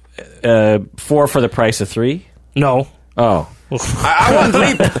saying 4 for the price of 3? No. Oh.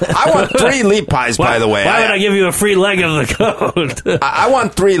 I want 3 leap pies, by the way. Why would I give you a free leg of the goat? I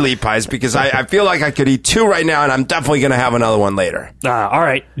want 3 leap pies because I feel like I could eat 2 right now, and I'm definitely going to have another one later. All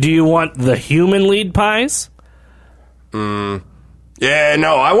right. Do you want the human lead pies? Yeah,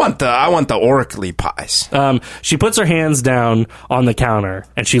 no, I want the orc leap pies. She puts her hands down on the counter,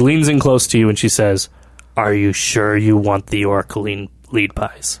 and she leans in close to you, and she says, "Are you sure you want the orc lead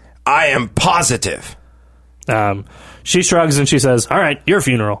pies?" I am positive. She shrugs and she says, "All right, your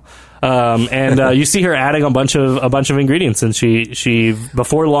funeral." And you see her adding a bunch of ingredients, and she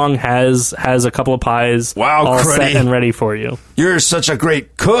before long has a couple of pies all Cruddy. set and ready for you. You're such a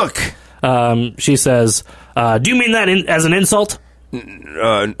great cook. She says, "Do you mean that as an insult?"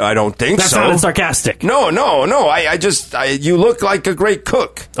 I don't think That so. sounded sarcastic. No. You look like a great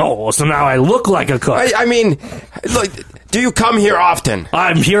cook. Oh, so now I look like a cook. I mean, look, do you come here often?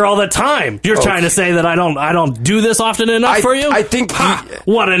 I'm here all the time. You're trying to say that I don't do this often enough for you? I think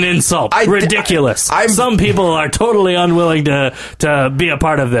what an insult! Ridiculous. Some people are totally unwilling to be a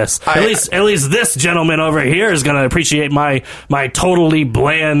part of this. At least this gentleman over here is going to appreciate my totally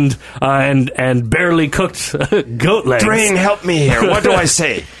bland and barely cooked goat legs. Thrain, help me here. What do I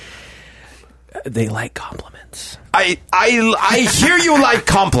say? They like compliments. I hear you like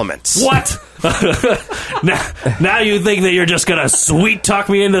compliments. What? now you think that you're just gonna sweet talk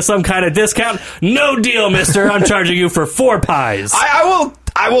me into some kind of discount? No deal, mister. I'm charging you for 4 pies.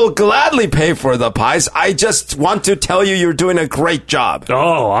 I will gladly pay for the pies. I just want to tell you you're doing a great job.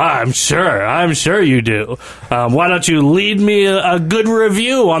 Oh, I'm sure you do. Why don't you lead me a good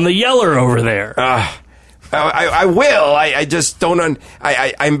review on the Yeller over there? I will. I just don't.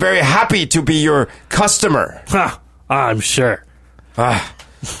 I'm very happy to be your customer. I'm sure.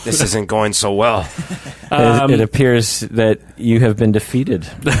 This isn't going so well. It appears that you have been defeated.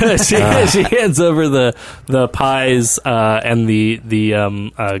 She hands over the pies and the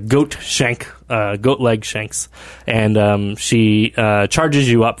goat leg shanks, and she charges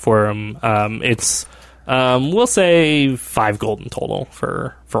you up for them. It's we'll say 5 gold in total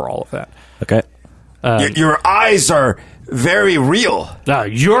for all of that. Okay. Your eyes are very real.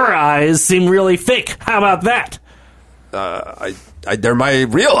 Your eyes seem really fake. How about that? they're my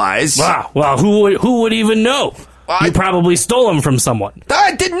real eyes. Wow. Well, who would even know? You probably stole them from someone.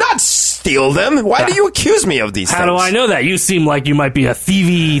 I did not steal them. Why do you accuse me of these things? How do I know that? You seem like you might be a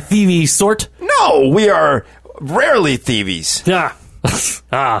thievy sort. No, we are rarely thieves. Yeah.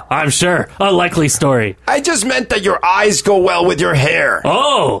 I'm sure. A likely story. I just meant that your eyes go well with your hair.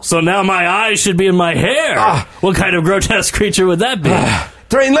 Oh, so now my eyes should be in my hair. What kind of grotesque creature would that be?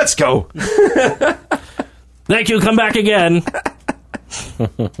 Thrain, let's go. Thank you. Come back again.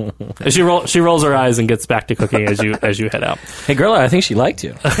 She rolls her eyes and gets back to cooking as you head out. Hey, girl, I think she liked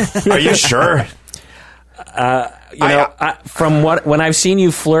you. Are you sure? From when I've seen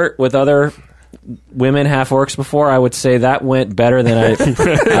you flirt with other women half-orcs before, I would say that went better than I've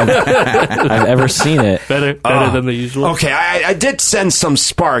ever seen it. Better than the usual. Okay, I did sense some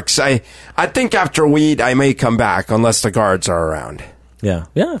sparks. I think after we eat, I may come back unless the guards are around. Yeah.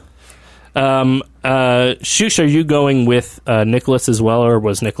 Shush, are you going with Nicholas as well, or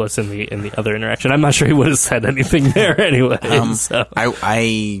was Nicholas in the other interaction? I'm not sure he would have said anything there anyway. So.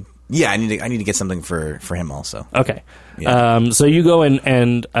 I need to get something for him also. Okay. Yeah. So you go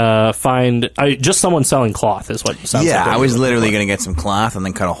and find just someone selling cloth is what sounds like. Yeah, I was literally going to get some cloth and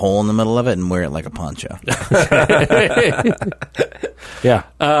then cut a hole in the middle of it and wear it like a poncho. Yeah.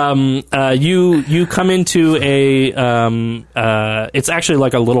 You come into a it's actually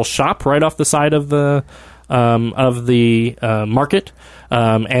like a little shop right off the side of the market.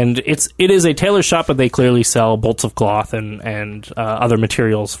 And it is a tailor shop, but they clearly sell bolts of cloth and other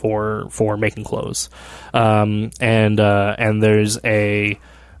materials for making clothes. And there's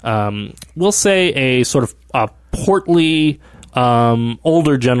we'll say a sort of a portly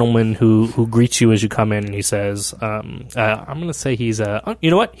older gentleman who greets you as you come in, and he says, I'm going to say he's you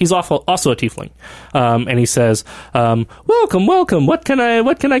know what? He's also a tiefling. And he says, welcome. What can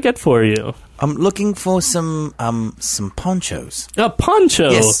I get for you? I'm looking for some ponchos. A poncho?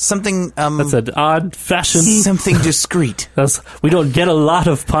 Yes, something... that's an odd fashion. Something discreet. We don't get a lot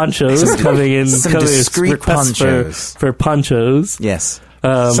of ponchos coming in. Some discreet ponchos. For ponchos. Yes.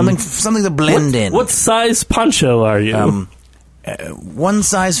 Something to blend in. What size poncho are you? One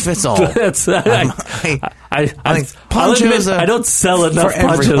size fits all. That's, I think ponchos I don't sell enough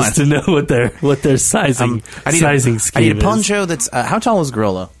ponchos to know what their sizing sizing scheme is. I need a poncho that's... how tall is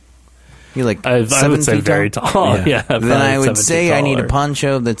Grollo? You like I would say very tall. Yeah. Then I would say I need a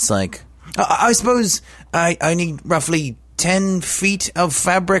poncho that's like... I suppose I need roughly 10 feet of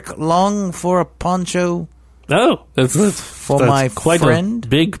fabric long for a poncho. Oh, that's my quite friend. A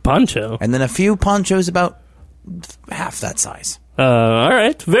big poncho. And then a few ponchos about half that size. All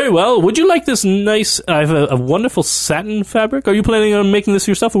right, very well. Would you like this nice... I have a wonderful satin fabric. Are you planning on making this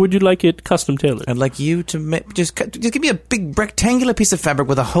yourself, or would you like it custom tailored? I'd like you to just give me a big rectangular piece of fabric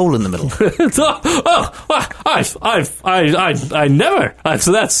with a hole in the middle. I never.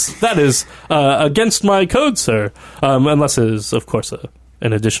 So that is against my code, sir. Unless it is, of course,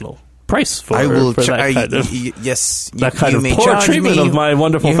 an additional price for I will for that kind of yes. That kind of poor treatment of my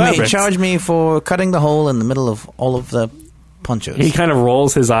wonderful fabric. You may charge me for cutting the hole in the middle of all of the ponchos. He kind of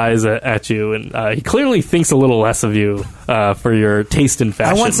rolls his eyes at you, and he clearly thinks a little less of you for your taste in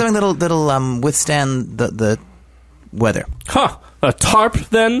fashion. I want something that'll withstand the weather. Huh? A tarp,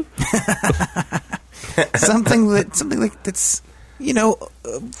 then? something like that's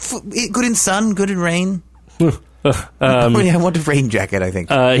good in sun, good in rain. I want a rain jacket, I think.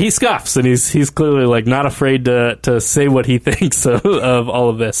 He scoffs, and he's clearly like not afraid to say what he thinks of all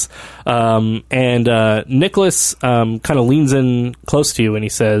of this. And Nicholas kind of leans in close to you, and he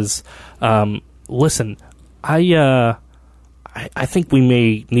says, "Listen, I think we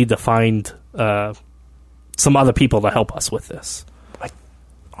may need to find some other people to help us with this."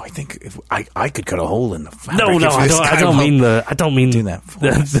 I think if I could cut a hole in the fabric. No, I don't mean do that.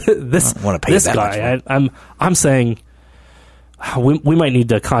 This I want to pay this that guy. much. I'm saying we might need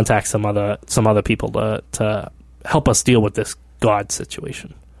to contact some other people to help us deal with this god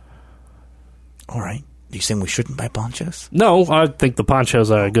situation. All right. Are you saying we shouldn't buy ponchos? No, I think the ponchos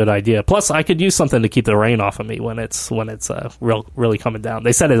are a good idea. Plus, I could use something to keep the rain off of me when it's really coming down.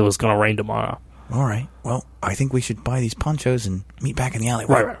 They said it was going to rain tomorrow. All right. Well, I think we should buy these ponchos and meet back in the alley.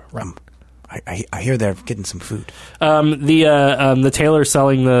 Right. I hear they're getting some food. The tailor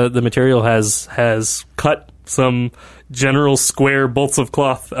selling the material has cut some general square bolts of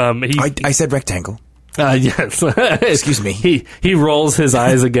cloth. I said rectangle. Yes. Excuse me. He rolls his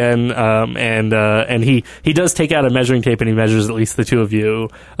eyes again, and he does take out a measuring tape and he measures at least the two of you,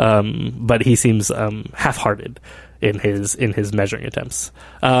 but he seems half-hearted in his measuring attempts.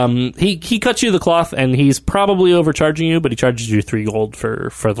 He cuts you the cloth, and he's probably overcharging you, but he charges you 3 gold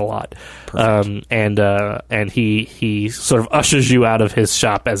for the lot. And he sort of ushers you out of his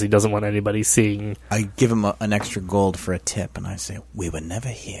shop as he doesn't want anybody seeing. I give him an extra gold for a tip, and I say, "We were never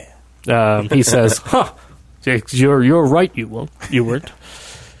here." He says, "Huh, you're right. You weren't."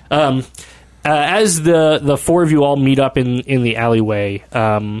 As the 4 of you all meet up in the alleyway,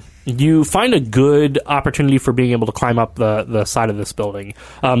 you find a good opportunity for being able to climb up the side of this building.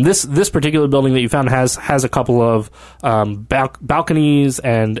 This particular building that you found has a couple of balconies,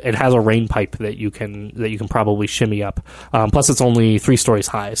 and it has a rain pipe that you can probably shimmy up. Plus, it's only 3 stories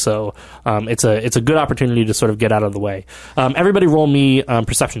high, so it's a good opportunity to sort of get out of the way. Everybody, roll me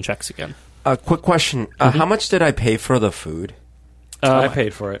perception checks again. A quick question: how much did I pay for the food? I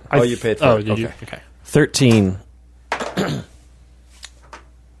paid for it. You paid for it. Did you? Okay. 13.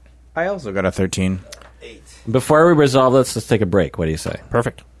 I also got a 13. 8. Before we resolve this, let's take a break. What do you say?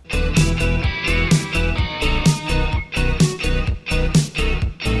 Perfect.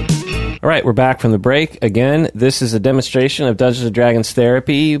 All right, we're back from the break. Again, this is a demonstration of Dungeons & Dragons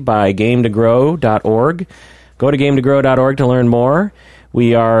Therapy by GameToGrow.org. Go to GameToGrow.org to learn more.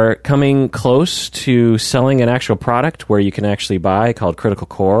 We are coming close to selling an actual product where you can actually buy called Critical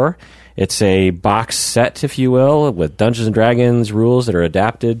Core. It's a box set, if you will, with Dungeons & Dragons rules that are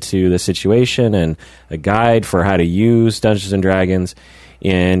adapted to the situation and a guide for how to use Dungeons & Dragons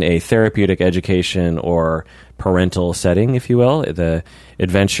in a therapeutic education or parental setting, if you will. The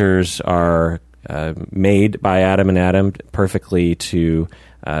adventures are made by Adam and Adam perfectly to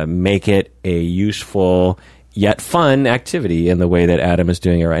make it a useful yet fun activity in the way that Adam is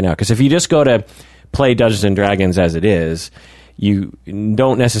doing it right now. Because if you just go to play Dungeons & Dragons as it is, you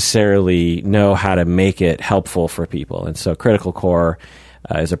don't necessarily know how to make it helpful for people. And so Critical Core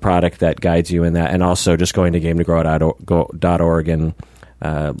is a product that guides you in that, and also just going to GameToGrow.org and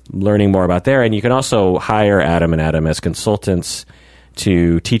learning more about there. And you can also hire Adam and Adam as consultants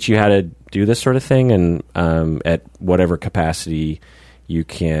to teach you how to do this sort of thing, and at whatever capacity you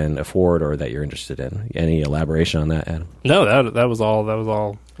can afford or that you're interested in. Any elaboration on that, Adam? No, that was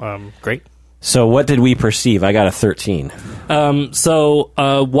all great. So what did we perceive? I got a 13. So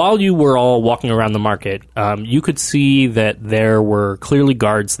while you were all walking around the market, you could see that there were clearly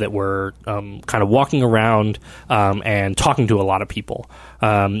guards that were kind of walking around and talking to a lot of people.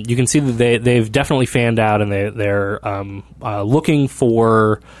 You can see that they've definitely fanned out, and they're looking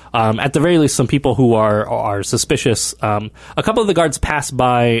for, at the very least, some people who are suspicious. A couple of the guards pass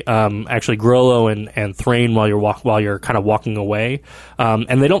by, actually, Grollo and Thrain while you're kind of walking away,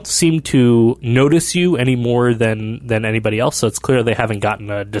 and they don't seem to notice you any more than anybody else. So it's clear they haven't gotten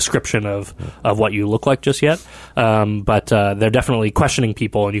a description of what you look like just yet. But they're definitely questioning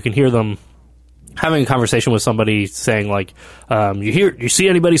people, and you can hear them having a conversation with somebody saying, like, you see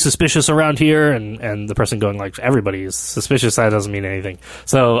anybody suspicious around here? And the person going, like, everybody is suspicious. That doesn't mean anything.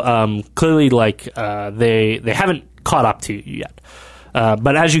 So clearly, like, they haven't caught up to you yet.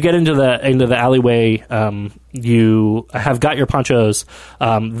 But as you get into the alleyway, you have got your ponchos.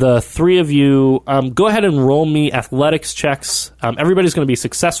 The 3 of you, go ahead and roll me athletics checks. Everybody's going to be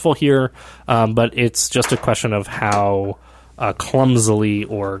successful here, but it's just a question of how clumsily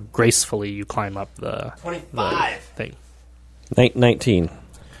or gracefully you climb up the 25 thing. 19.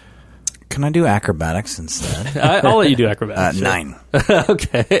 Can I do acrobatics instead? I'll let you do acrobatics. 9.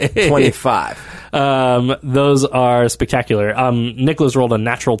 Okay. 25. Those are spectacular. Nicholas rolled a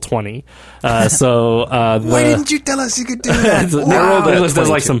natural 20. Why didn't you tell us you could do that? Nicholas does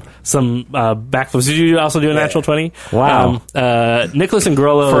like some backflips. Did you also do a natural 20? Wow. Nicholas and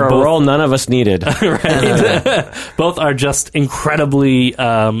Grollo For a both, roll none of us needed. right? Both are just incredibly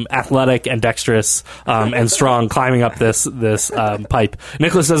athletic and dexterous and strong climbing up this pipe.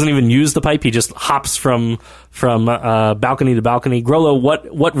 Nicholas doesn't even use the pipe. He just hops from balcony to balcony. Grollo,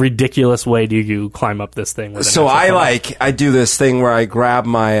 what ridiculous way do you climb up this thing? So I do this thing where I grab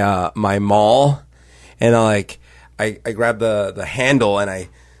my my maul, and I grab the handle and I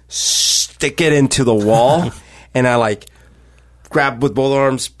stick it into the wall, and I grab with both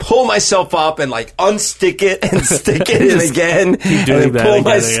arms, pull myself up, and unstick it and stick it in again, and then pull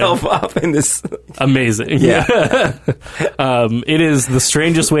myself up in this. Amazing. Yeah. It is the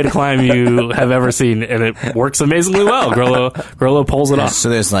strangest way to climb you have ever seen, and it works amazingly well. Grollo pulls it off. So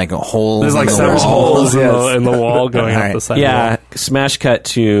there's a hole. There's several holes in the wall going up the side. Yeah, smash cut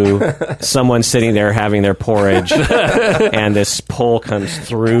to someone sitting there having their porridge, and this pole comes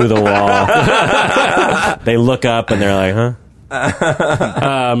through the wall. They look up and they're like, huh?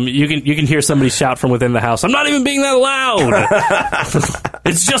 You can hear somebody shout from within the house, "I'm not even being that loud."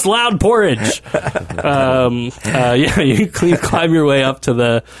 It's just loud porridge. You climb your way up to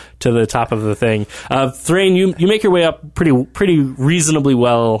the top of the thing. Thrain, you make your way up pretty reasonably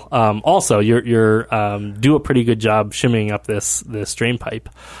well. Also, you're do a pretty good job shimmying up this drain pipe.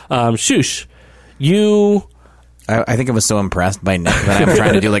 Shush, you. I think I was so impressed by Nick that I'm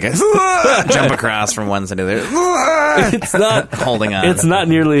trying to do like a jump across from one side to the other. It's not holding on. It's not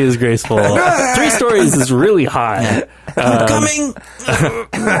nearly as graceful. 3 stories is really high. Coming.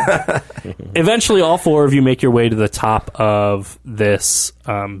 Eventually, all 4 of you make your way to the top of this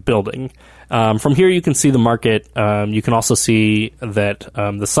building. From here, you can see the market. You can also see that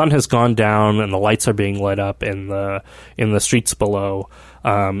the sun has gone down and the lights are being lit up in the streets below.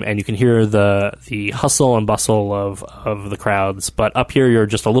 And you can hear the hustle and bustle of the crowds. But up here, you're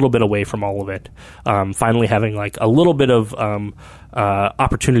just a little bit away from all of it. Finally having like a little bit of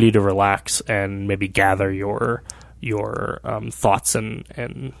opportunity to relax and maybe gather your thoughts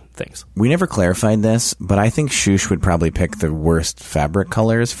and things. We never clarified this, but I think Shush would probably pick the worst fabric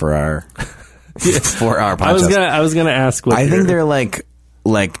colors for our for our ponchos. I was gonna ask. I think they're like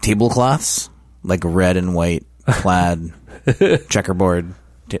tablecloths, like red and white plaid checkerboard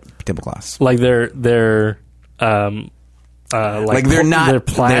tablecloths. Like they're they're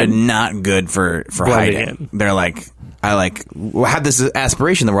not good for hiding. In. They're like I had this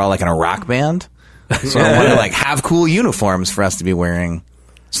aspiration that we're all like in a rock band. So I want to like have cool uniforms for us to be wearing.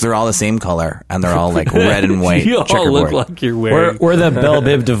 So they're all the same color, and they're all like red and white. You all checkerboard. look like you're wearing. We're the Belle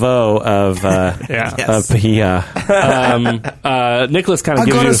Biv DeVoe of Bahia. Nicholas kind of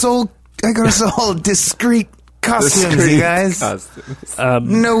gives you. I got us all discreet costumes, you guys.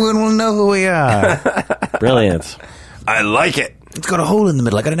 No one will know who we are. Brilliant. I like it. It's got a hole in the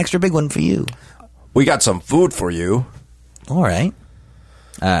middle. I got an extra big one for you. We got some food for you. All right.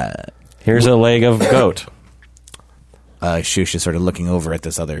 Here's a leg of goat. Shush is sort of looking over at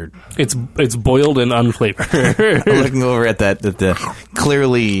this other. It's boiled and unflavored. Looking over at the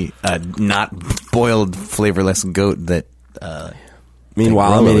clearly not boiled, flavorless goat that.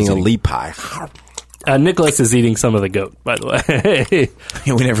 Meanwhile, I'm eating a leap pie. Nicholas is eating some of the goat, by the way.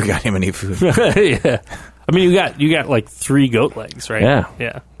 We never got him any food. Yeah. I mean, you got like 3 goat legs, right?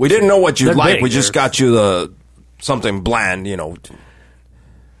 Yeah. We didn't know what you'd They're like. big. We just got you something bland, you know.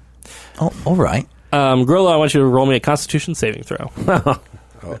 Oh, all right. Grollo, I want you to roll me a Constitution saving throw.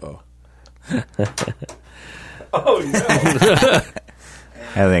 Uh-oh. Oh, no.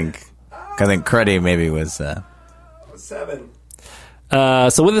 I think Cruddy maybe was 7.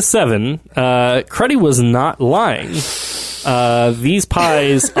 So with a 7, Cruddy was not lying. These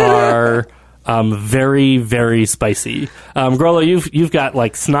pies are very, very spicy. Grollo, you've got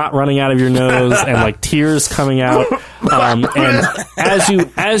like snot running out of your nose and like tears coming out. And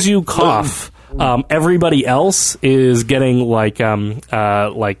as you cough, everybody else is getting like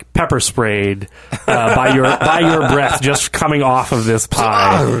pepper sprayed by your breath just coming off of this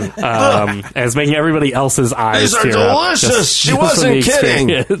pie, as making everybody else's eyes These are tear up. delicious. She Just from wasn't the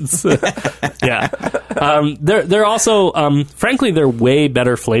experience. Yeah. They're also frankly they're way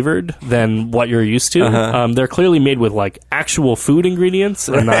better flavored than what you're used to. They're clearly made with like actual food ingredients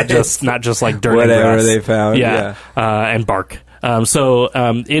and not just like dirty Whatever grass. they found, And bark.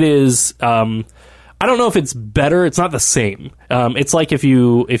 It is. I don't know if it's better. It's not the same. It's like if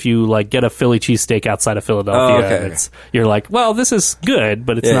you like get a Philly cheesesteak outside of Philadelphia. Oh, okay. You're like, well, this is good,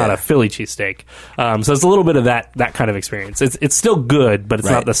 but it's not a Philly cheesesteak. So it's a little bit of that kind of experience. It's still good, but it's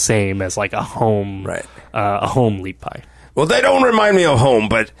not the same as like a home leap pie. Well, they don't remind me of home,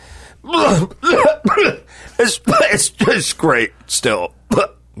 but it's great still.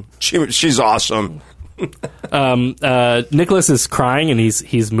 She's awesome. Nicholas is crying and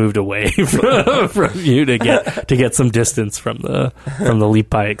he's moved away from you to get some distance from the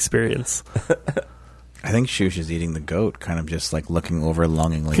leap pie experience. I think Shush is eating the goat, kind of just like looking over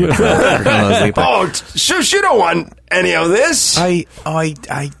longingly. At Shush, you don't want any of this. I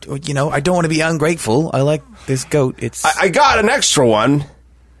don't want to be ungrateful. I like this goat. I got an extra one.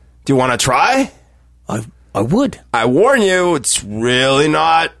 Do you want to try? I would. I warn you, it's really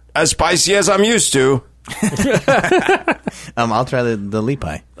not as spicy as I'm used to. I'll try the leap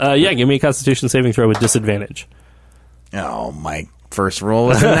pie. Give me a Constitution saving throw with disadvantage. Oh, my first roll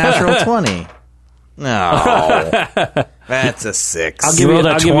was a natural 20. No, that's a 6. I'll give you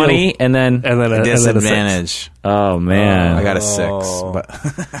a 20 and then a disadvantage. Oh man, I got a 6. But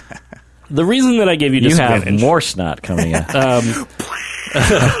the reason that I gave you you disadvantage, have more snot coming in.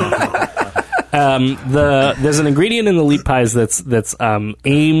 There's an ingredient in the leap pies that's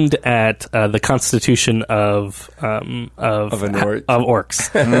aimed at the constitution of orcs.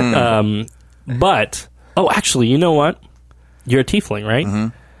 But actually, you know what? You're a tiefling,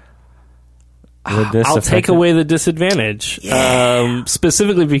 right? Would this I'll affect take it? away the disadvantage,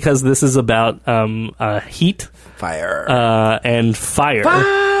 specifically because this is about heat Fire. and fire.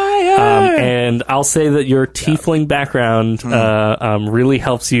 And I'll say that your tiefling background really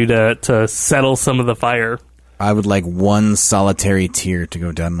helps you to settle some of the fire. I would like one solitary tear to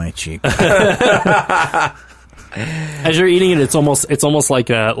go down my cheek. As you're eating it, it's almost like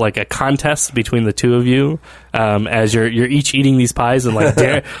a contest between the two of you. As you're each eating these pies and like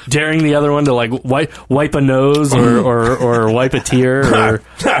daring the other one to like wipe a nose or wipe a tear. Or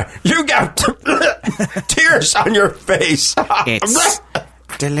You got tears on your face. It's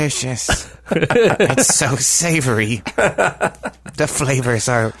delicious. It's so savory. The flavors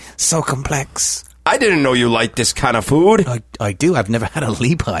are so complex. I didn't know you liked this kind of food. I do. I've never had a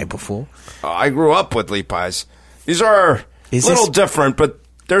Lee pie before. I grew up with Lee pies. These are a little different, but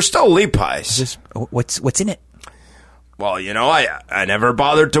they're still Lee pies. What's in it? Well, I never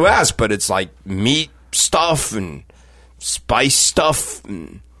bothered to ask, but it's like meat stuff and spice stuff.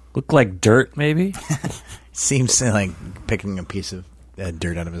 And Look like dirt, maybe? Seems like picking a piece of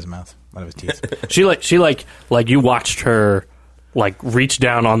dirt out of his mouth, out of his teeth. she you watched her like reach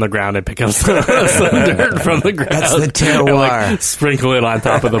down on the ground and pick up some dirt from the ground. That's the terroir. And, like, sprinkle it on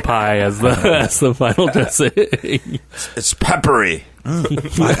top of the pie as the final dressing. it's peppery.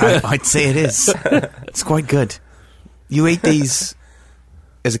 I'd say it is. It's quite good. You ate these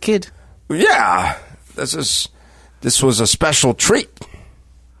as a kid? Yeah, this was a special treat.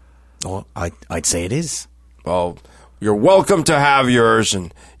 Oh, I'd say it is. Well, you're welcome to have yours,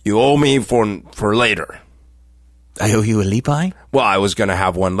 and you owe me for later. I owe you a Lee pie? Well, I was going to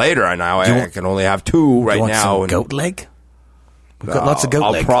have one later, and now I can only have two right you want now. Some goat leg? We've got lots of goat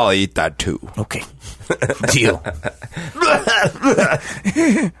I'll leg. probably eat that too. Okay. Deal.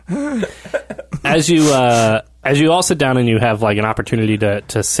 As you all sit down and you have like an opportunity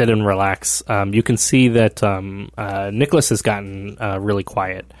to sit and relax, you can see that Nicholas has gotten really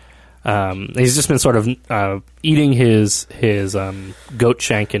quiet. He's just been sort of eating his goat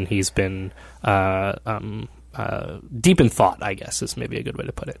shank, and he's been deep in thought, I guess, is maybe a good way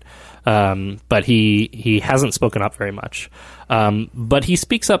to put it. But he hasn't spoken up very much. But he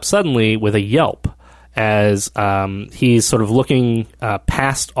speaks up suddenly with a yelp as he's sort of looking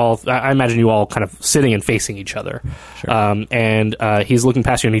past all. I imagine you all kind of sitting and facing each other. Sure. And he's looking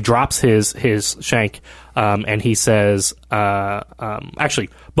past you, and he drops his shank, and he says, actually,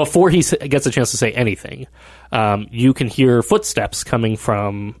 before he gets a chance to say anything, you can hear footsteps coming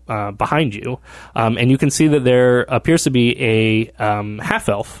from behind you, and you can see that there appears to be a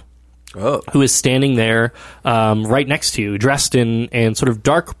half-elf who is standing there right next to you, dressed in sort of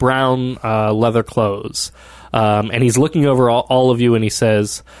dark brown leather clothes. And he's looking over all of you, and he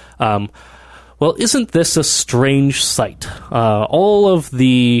says, well, isn't this a strange sight? All of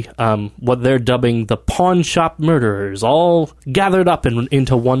the, what they're dubbing the pawn shop murderers, all gathered up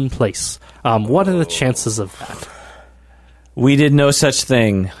into one place. What are the chances of that? We did no such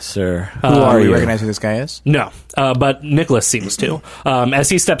thing, sir. Who Do are you you? recognize who this guy is? No, but Nicholas seems to. As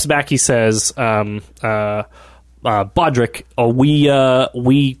he steps back, he says, Bodrick, we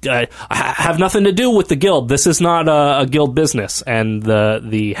have nothing to do with the guild. This is not a guild business. And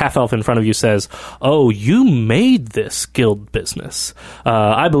the half-elf in front of you says, oh, you made this guild business.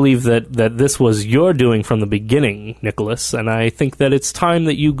 I believe that this was your doing from the beginning, Nicholas, and I think that it's time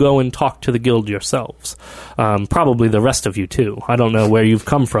that you go and talk to the guild yourselves. Probably the rest of you, too. I don't know where you've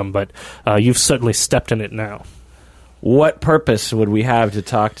come from, but you've certainly stepped in it now. What purpose would we have to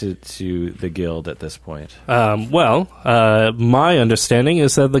talk to the guild at this point? My understanding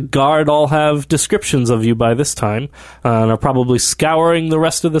is that the guard all have descriptions of you by this time, and are probably scouring the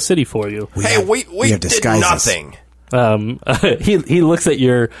rest of the city for you. We have did disguises. nothing. He looks at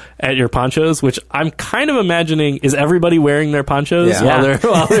your ponchos, which I'm kind of imagining is everybody wearing their ponchos Yeah.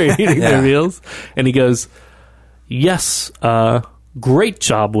 while they're eating Yeah. their meals, and he goes, "Yes, great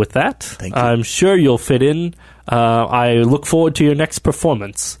job with that. Thank you. I'm sure you'll fit in. I look forward to your next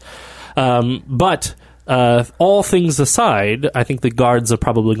performance. But all things aside, I think the guards are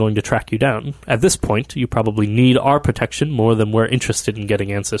probably going to track you down. At this point, you probably need our protection more than we're interested in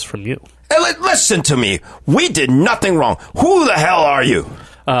getting answers from you." Hey, listen to me. We did nothing wrong. Who the hell are you?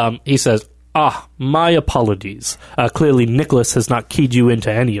 He says, my apologies. Clearly, Nicholas has not keyed you into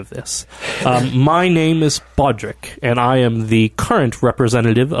any of this. My name is Bodrick, and I am the current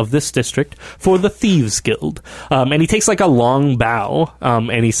representative of this district for the Thieves Guild. And he takes like a long bow,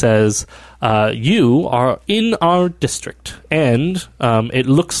 and he says, you are in our district, and it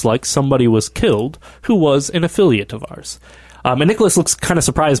looks like somebody was killed who was an affiliate of ours. And Nicholas looks kind of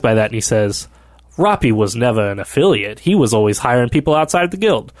surprised by that, and he says, Roppy was never an affiliate. He was always hiring people outside the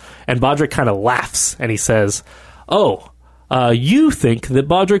guild. And Bodrick kind of laughs, and he says, you think that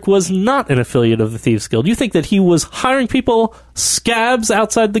Bodrick was not an affiliate of the Thieves Guild. You think that he was hiring people, scabs,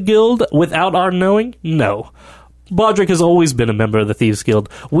 outside the guild without our knowing? No. Bodrick has always been a member of the Thieves Guild.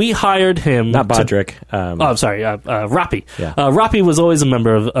 We hired him... Not Bodrick. I'm sorry, Roppy. Yeah. Roppy was always a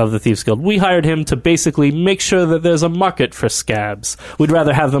member of the Thieves Guild. We hired him to basically make sure that there's a market for scabs. We'd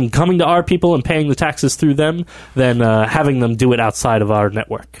rather have them coming to our people and paying the taxes through them than having them do it outside of our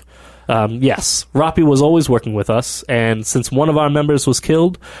network. Yes, Roppy was always working with us, and since one of our members was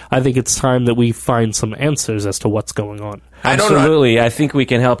killed, I think it's time that we find some answers as to what's going on. Absolutely. I think we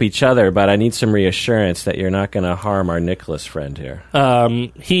can help each other, but I need some reassurance that you're not going to harm our Nicholas friend here.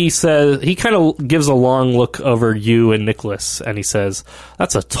 He says, he kind of gives a long look over you and Nicholas, and he says,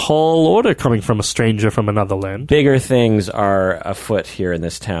 that's a tall order coming from a stranger from another land. Bigger things are afoot here in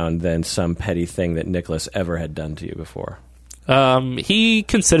this town than some petty thing that Nicholas ever had done to you before. He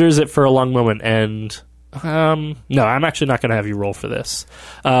considers it for a long moment, and no, I'm actually not going to have you roll for this.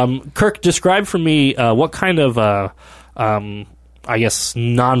 Kirk, describe for me what kind of I guess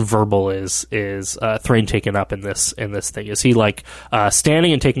nonverbal is Thrain taken up in this thing. Is he like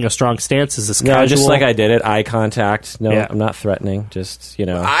standing and taking a strong stance? Is this casual? No, just like I did it, eye contact. No, Yeah. I'm not threatening. Just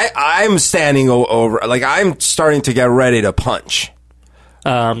I'm standing over, like I'm starting to get ready to punch.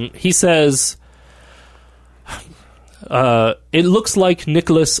 He says, it looks like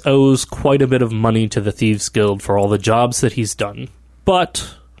Nicholas owes quite a bit of money to the Thieves Guild for all the jobs that he's done.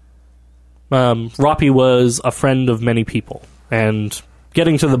 But Roppy was a friend of many people, and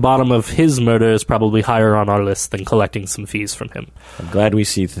getting to the bottom of his murder is probably higher on our list than collecting some fees from him. I'm glad we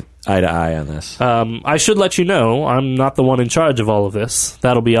see eye to eye on this. I should let you know, I'm not the one in charge of all of this.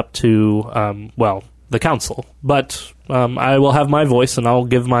 That'll be up to, the council. But I will have my voice, and I'll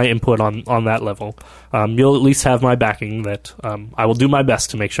give my input on that level. You'll at least have my backing that I will do my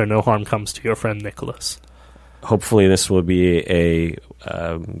best to make sure no harm comes to your friend Nicholas. Hopefully this will be a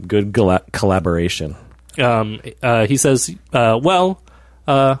good collaboration. He says,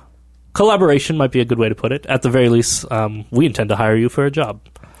 collaboration might be a good way to put it. At the very least, we intend to hire you for a job.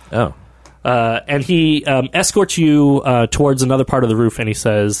 Oh. And he escorts you towards another part of the roof, and he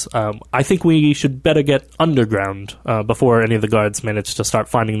says, I think we should better get underground before any of the guards manage to start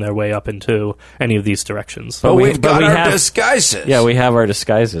finding their way up into any of these directions. But we've got our disguises. Yeah, we have our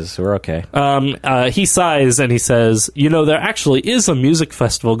disguises. So we're okay. He sighs, and he says, there actually is a music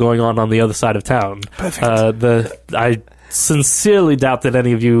festival going on the other side of town. Perfect. I sincerely doubt that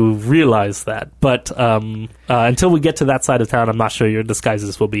any of you realize that, but until we get to that side of town, I'm not sure your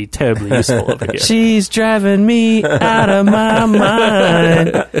disguises will be terribly useful over here. She's driving me out of my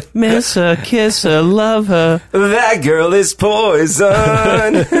mind. Miss her, kiss her, love her. That girl is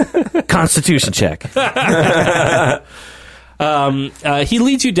poison. Constitution check. He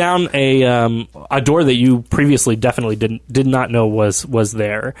leads you down a door that you previously definitely did not know was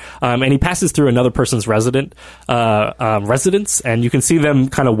there, and he passes through another person's residence, and you can see them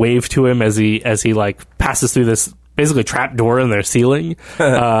kind of wave to him as he like passes through this basically trap door in their ceiling,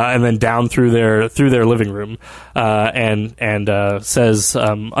 and then down through their living room, and says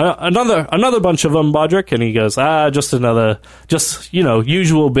another bunch of them, Bodrick, and he goes, just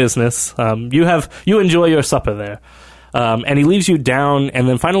usual business. You enjoy your supper there. And he leaves you down, and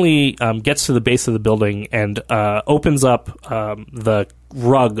then finally gets to the base of the building and opens up the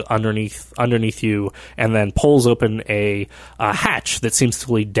rug underneath you, and then pulls open a hatch that seems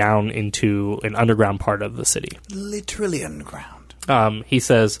to lead down into an underground part of the city. Literally underground. He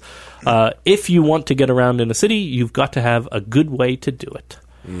says, if you want to get around in a city, you've got to have a good way to do it.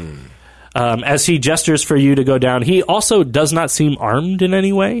 As he gestures for you to go down, he also does not seem armed in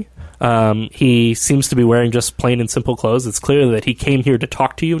any way. He seems to be wearing just plain and simple clothes. It's clear that he came here to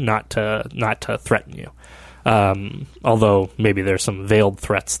talk to you, not to threaten you. Although maybe there's some veiled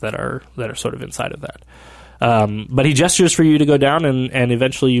threats that are sort of inside of that. But he gestures for you to go down, and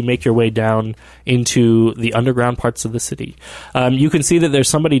eventually you make your way down into the underground parts of the city. You can see that there's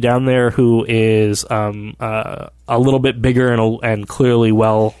somebody down there who is a little bit bigger and clearly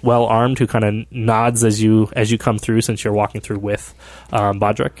well armed, who kind of nods as you come through, since you're walking through with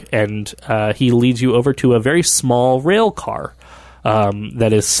Bodrick, and he leads you over to a very small rail car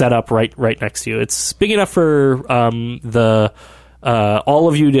that is set up right next to you. It's big enough for all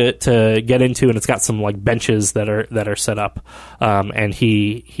of you to get into, and it's got some like benches that are set up. And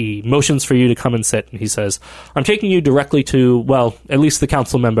he motions for you to come and sit, and he says, "I'm taking you directly to, at least the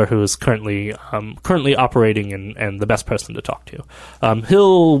council member who is currently operating and the best person to talk to.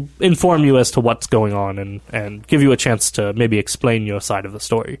 He'll inform you as to what's going on and give you a chance to maybe explain your side of the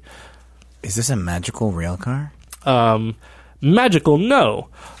story." Is this a magical rail car? Magical, no.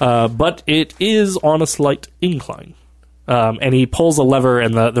 But it is on a slight incline. And he pulls a lever,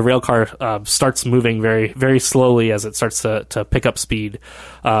 and the rail car starts moving very, very slowly as it starts to pick up speed.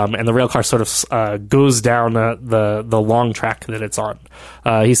 And the rail car sort of goes down the long track that it's on.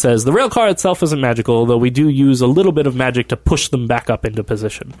 He says, the rail car itself isn't magical, though we do use a little bit of magic to push them back up into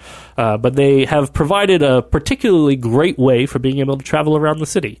position. But they have provided a particularly great way for being able to travel around the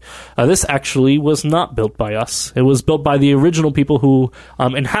city. This actually was not built by us. It was built by the original people who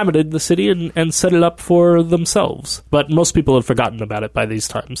inhabited the city and set it up for themselves. But most people have forgotten about it by these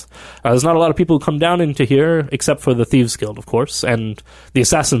times. There's not a lot of people who come down into here, except for the Thieves Guild, of course, and the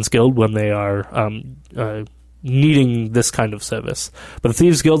Assassins Guild when they are needing this kind of service. But the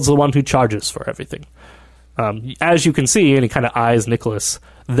Thieves Guild's the one who charges for everything. As you can see, and he kind of eyes Nicholas,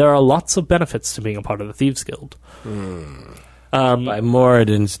 there are lots of benefits to being a part of the Thieves Guild. By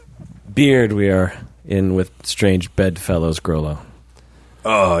Moradin's beard, we are in with strange bedfellows, Grollo.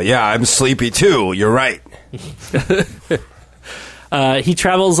 Oh, yeah, I'm sleepy too. You're right. He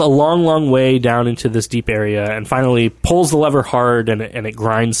travels a long, long way down into this deep area and finally pulls the lever hard, and it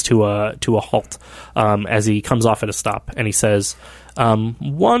grinds to a halt as he comes off at a stop. And he says,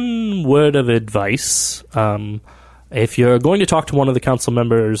 one word of advice. If you're going to talk to one of the council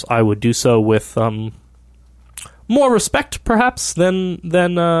members, I would do so with more respect, perhaps, than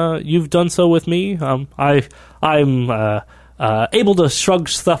you've done so with me. I'm able to shrug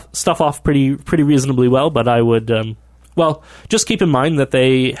stuff off pretty reasonably well, but I would, just keep in mind that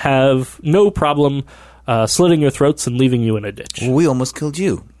they have no problem slitting your throats and leaving you in a ditch. We almost killed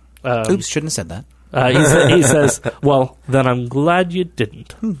you. Oops, shouldn't have said that. He says, well, then I'm glad you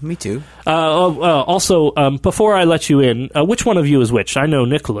didn't. Me too. Also, before I let you in, which one of you is which? I know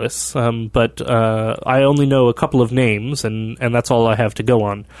Nicholas, but I only know a couple of names, and that's all I have to go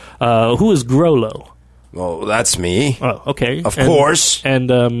on. Who is Grollo? Well, that's me. Oh, okay. Of course. And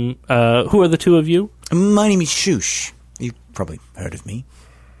who are the two of you? My name is Shush. You've probably heard of me.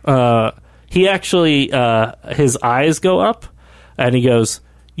 He actually, his eyes go up, and he goes,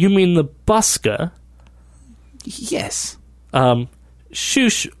 you mean the busker? Yes.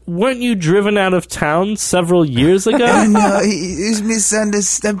 Shush, weren't you driven out of town several years ago? No, he's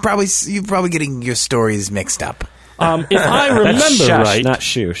misunderstood. You're probably getting your stories mixed up. If I remember Shush, right, not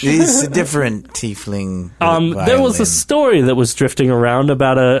Shush. He's a different tiefling. there was a story that was drifting around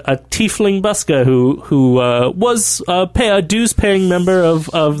about a tiefling busker who was a dues-paying member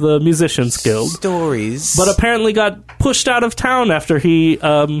of the Musicians Guild. Stories, but apparently got pushed out of town after he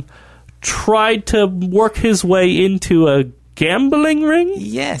tried to work his way into a gambling ring.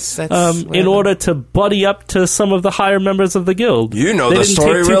 Yes, that's in order to buddy up to some of the higher members of the guild. You know They the didn't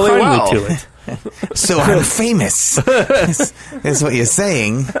story take too really kindly well. to it. So I'm famous. That's what you're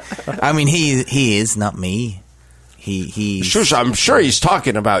saying. I mean, he is not me. He Shush, I'm sure he's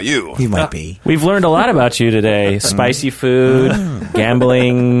talking about you. He might be. We've learned a lot about you today. Spicy food,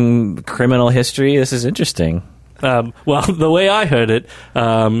 gambling, criminal history. This is interesting. Well, the way I heard it,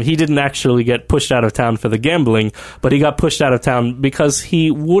 he didn't actually get pushed out of town for the gambling, but he got pushed out of town because he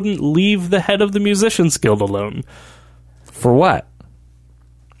wouldn't leave the head of the Musicians Guild alone. For what?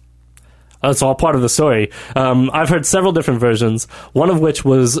 That's all part of the story. I've heard several different versions, one of which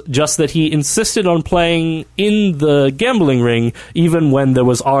was just that he insisted on playing in the gambling ring even when there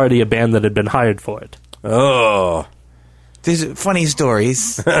was already a band that had been hired for it. Oh. There's funny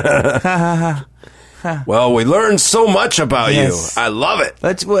stories. Well, we learned so much about Yes. you. I love it.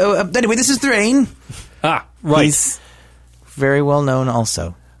 Anyway, this is Thrain. Ah, right. He's very well known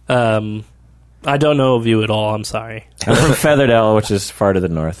also. I don't know of you at all, I'm sorry. I'm from Featherdale, which is far to the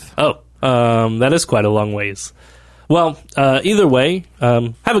north. Oh, that is quite a long ways. Well, either way,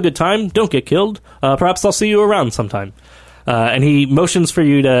 have a good time. Don't get killed. Perhaps I'll see you around sometime. And he motions for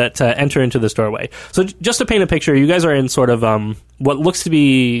you to enter into this doorway. So just to paint a picture, you guys are in sort of what looks to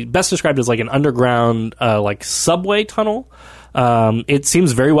be best described as like an underground like subway tunnel. It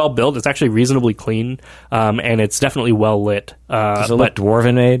seems very well built. It's actually reasonably clean, and it's definitely well lit. Does it look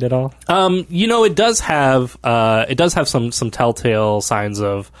dwarven made at all? It does have some telltale signs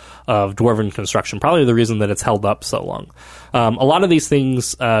of dwarven construction. Probably the reason that it's held up so long. A lot of these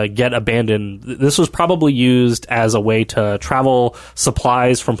things get abandoned. This was probably used as a way to travel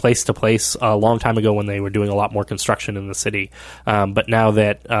supplies from place to place a long time ago when they were doing a lot more construction in the city. But now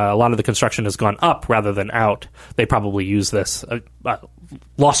that a lot of the construction has gone up rather than out, they probably use this.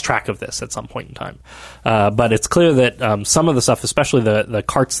 Lost track of this at some point in time. But it's clear that some of the stuff, especially the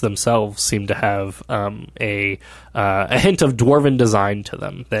carts themselves, seem to have a hint of dwarven design to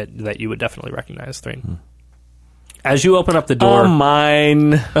them that you would definitely recognize, Thrain. As you open up the door,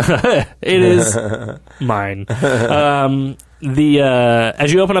 mine. it is mine. As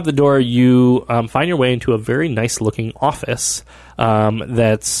you open up the door, you find your way into a very nice-looking office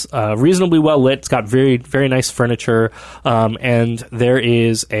that's reasonably well lit. It's got very, very nice furniture, and there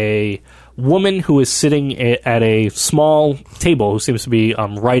is a woman who is sitting at a small table who seems to be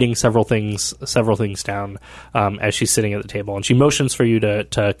writing several things down as she's sitting at the table, and she motions for you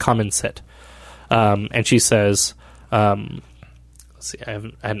to come and sit. And she says, "Let's see, I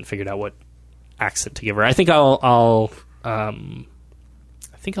hadn't figured out what accent to give her. I think I'll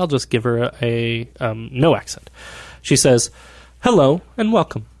just give her a no accent." She says, "Hello and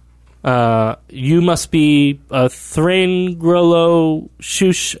welcome. You must be Thrain, Grollo,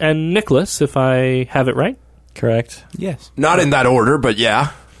 Shush, and Nicholas, if I have it right." Correct. Yes. Not in that order, but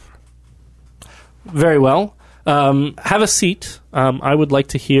yeah. Very well. Have a seat. I would like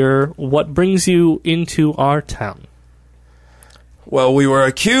to hear what brings you into our town. Well, we were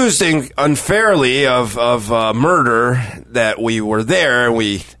accused unfairly of murder. That we were there,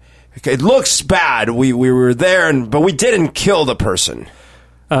 and it looks bad. We were there, but we didn't kill the person.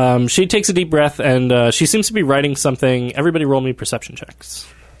 She takes a deep breath, and she seems to be writing something. Everybody roll me perception checks.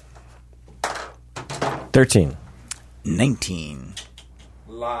 13. 19.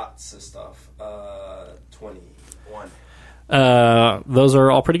 Lots of stuff. 21. Those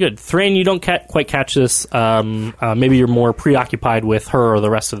are all pretty good. Thrain, you don't quite catch this. Maybe you're more preoccupied with her or the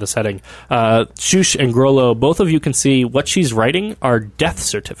rest of the setting. Shush and Grollo, both of you can see what she's writing are death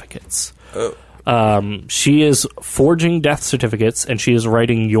certificates. She is forging death certificates, and she is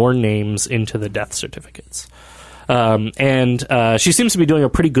writing your names into the death certificates. And she seems to be doing a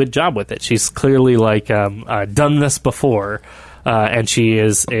pretty good job with it. She's clearly done this before. And she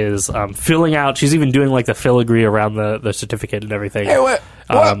is filling out. She's even doing the filigree around the certificate and everything. Hey, what?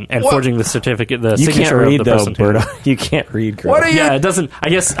 Forging the certificate, the You signature can't read, of the though, person. Berto. You can't read. Girl. What are you? Yeah, it doesn't. I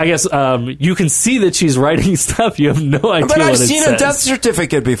guess. You can see that she's writing stuff. You have no idea. But what I've it seen says. a death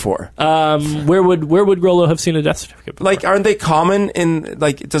certificate before. Where would Grollo have seen a death certificate before? Aren't they common in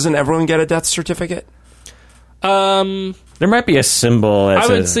doesn't everyone get a death certificate? There might be a symbol. I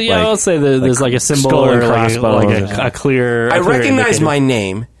would say that there's a symbol skull or and crossbones. a clear. I clear recognize indicator. my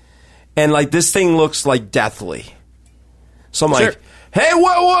name, and this thing looks deathly. So I'm Sure. like, hey,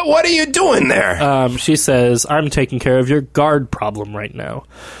 what are you doing there? She says, "I'm taking care of your guard problem right now."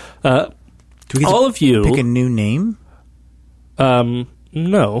 Do we get All to of you. pick a new name?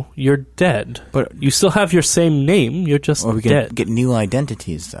 No, you're dead. But- you still have your same name. You're just Or we can dead. get new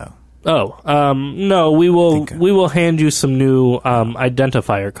identities, though. No. We will. Think, We will hand you some new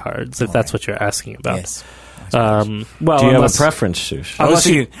identifier cards if that's what you're asking about. Yes. Well, Do you have a unless, preference, Shush? unless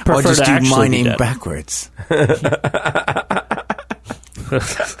you I'll prefer just to do actually my be name dead. backwards.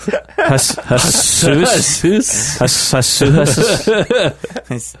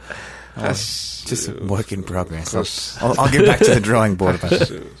 It's just a work in progress. I'll get back to the drawing board about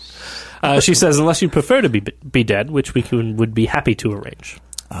it. She says, unless you prefer to be dead, which we would be happy to arrange.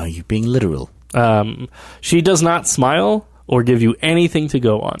 Are you being literal? She does not smile or give you anything to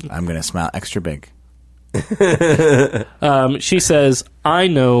go on. I'm going to smile extra big. She says, I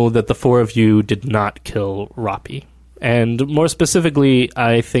know that the four of you did not kill Roppy. And more specifically,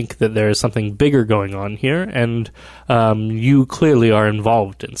 I think that there is something bigger going on here, and you clearly are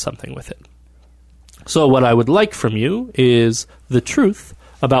involved in something with it. So what I would like from you is the truth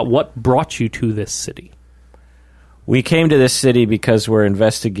about what brought you to this city. We came to this city because we're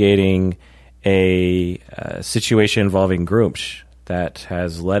investigating a situation involving Groomsh that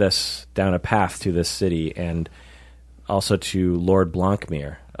has led us down a path to this city, and also to Lord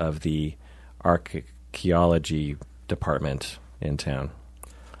Blancmere of the archaeology department in town.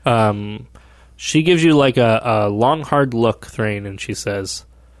 She gives you like a long, hard look, Thrain, and she says,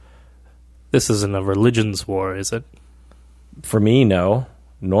 "This isn't a religions war, is it?" For me, no.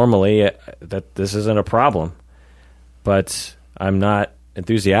 Normally, that this isn't a problem. But I'm not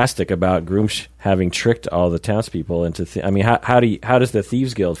enthusiastic about Groomsh having tricked all the townspeople into... how does the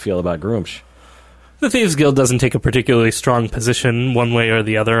Thieves Guild feel about Groomsh? The Thieves Guild doesn't take a particularly strong position one way or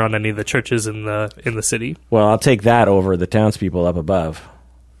the other on any of the churches in the city. Well, I'll take that over the townspeople up above.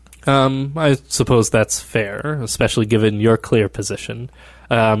 I suppose that's fair, especially given your clear position.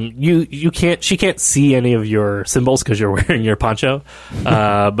 She can't see any of your symbols because you're wearing your poncho,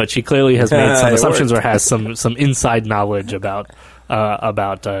 but she clearly has made some assumptions or has some inside knowledge about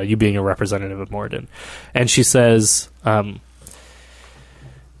you being a representative of Moradin. And she says,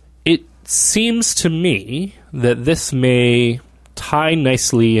 it seems to me that this may tie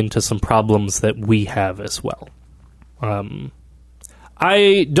nicely into some problems that we have as well.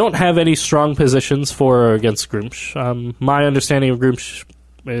 I don't have any strong positions for or against Grumsh. My understanding of Grumsh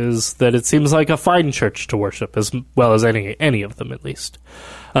is that it seems like a fine church to worship, as well as any of them, at least.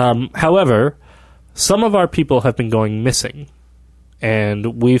 However, some of our people have been going missing,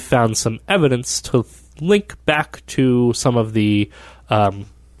 and we've found some evidence to link back to some of the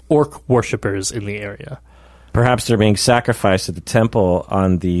orc worshippers in the area. Perhaps they're being sacrificed at the temple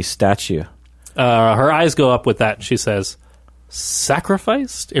on the statue. Her eyes go up with that, and she says,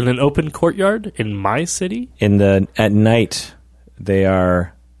 "Sacrificed in an open courtyard in my city?" At night, they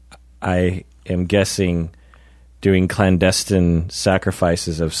are, I am guessing, doing clandestine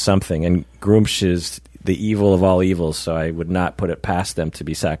sacrifices of something. And Grumsh is the evil of all evils, so I would not put it past them to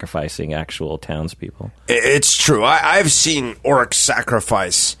be sacrificing actual townspeople. It's true. I've seen orcs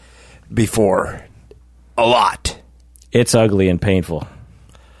sacrifice before. A lot. It's ugly and painful.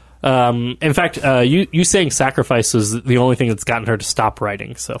 In fact, you saying sacrifice is the only thing that's gotten her to stop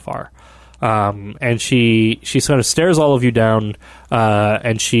writing so far. And she sort of stares all of you down,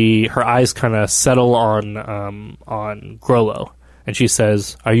 and her eyes kind of settle on Grollo, and she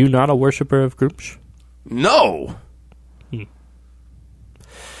says, "Are you not a worshiper of Grumsh?" No.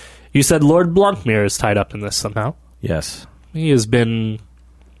 You said Lord Blancmere is tied up in this somehow. Yes. He has been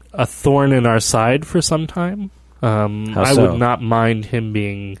a thorn in our side for some time. How I so? would not mind him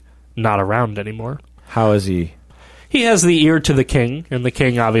being not around anymore. How is he? He has the ear to the king, and the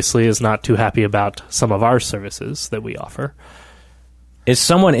king obviously is not too happy about some of our services that we offer. Is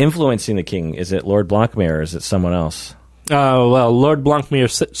someone influencing the king? Is it Lord Blancmere or is it someone else? Well, Lord Blancmere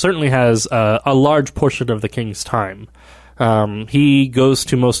certainly has a large portion of the king's time. He goes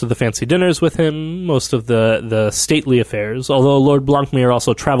to most of the fancy dinners with him, most of the stately affairs, although Lord Blancmere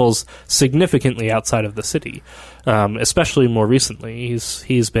also travels significantly outside of the city, especially more recently.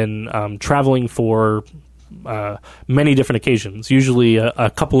 He's been traveling for many different occasions, usually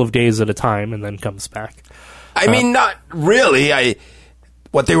a couple of days at a time, and then comes back. I mean, not really.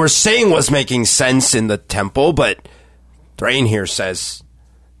 What they were saying was making sense in the temple, but Thrain here says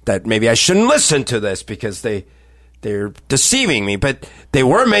that maybe I shouldn't listen to this because they're deceiving me, but they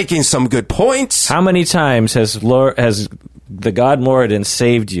were making some good points. How many times has the god Moradin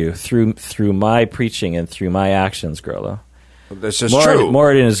saved you through my preaching and through my actions, Grollo? This is true.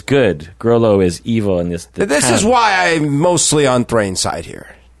 Moradin is good. Grollo is evil in this. This is why I'm mostly on Thrain's side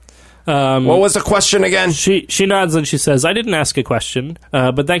here. What was the question again? She nods and she says, "I didn't ask a question,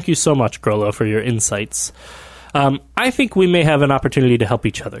 but thank you so much, Grollo, for your insights. I think we may have an opportunity to help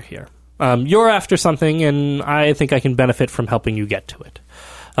each other here. You're after something, and I think I can benefit from helping you get to it.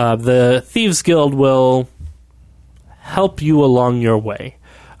 The Thieves Guild will help you along your way.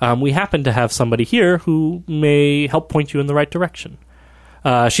 We happen to have somebody here who may help point you in the right direction."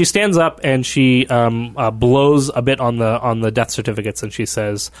 She stands up and she blows a bit on the death certificates, and she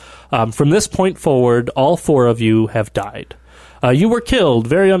says, "From this point forward, all 4 of you have died. You were killed,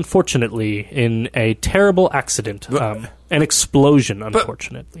 very unfortunately, in a terrible accident, an explosion,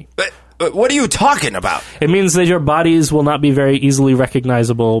 unfortunately." But what are you talking about? It means that your bodies will not be very easily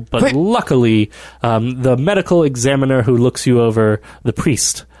recognizable, but luckily, the medical examiner who looks you over, the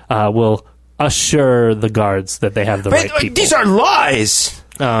priest, will assure the guards that they have the right people. These are lies.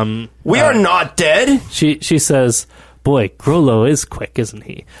 We are not dead. She says, "Boy, Grollo is quick, isn't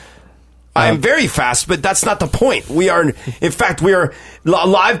he?" I'm very fast, but that's not the point. We are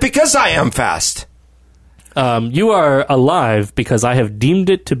alive because I am fast. You are alive because I have deemed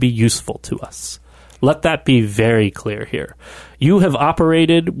it to be useful to us. Let that be very clear here. You have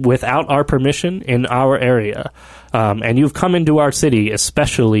operated without our permission in our area, and you've come into our city,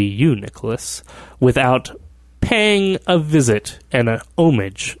 especially you, Nicholas, without paying a visit and an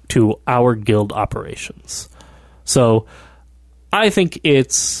homage to our guild operations. So I think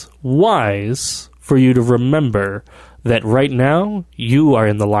it's wise for you to remember that right now you are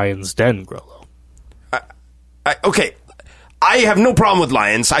in the lion's den, Grollo. Okay, I have no problem with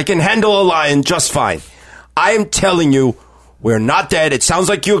lions. I can handle a lion just fine. I am telling you, we're not dead. It sounds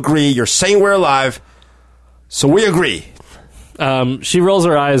like you agree. You're saying we're alive, so we agree. She rolls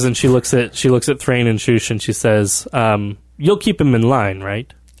her eyes and she looks at Thrain and Shush and she says, "You'll keep him in line,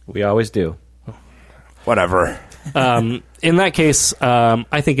 right?" We always do. Whatever. In that case,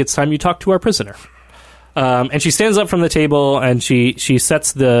 I think it's time you talk to our prisoner. And she stands up from the table and she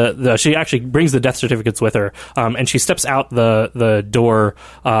sets she actually brings the death certificates with her, and she steps out the door,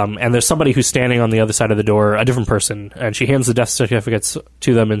 and there's somebody who's standing on the other side of the door, a different person, and she hands the death certificates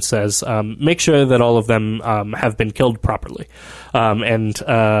to them and says, "Make sure that all of them have been killed properly," and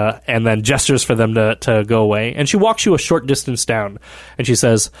then gestures for them to go away. And she walks you a short distance down, and she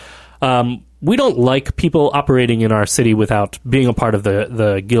says, we don't like people operating in our city without being a part of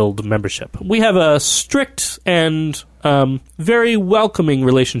the guild membership. We have a strict and very welcoming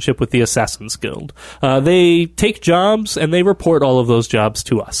relationship with the Assassins Guild. They take jobs and they report all of those jobs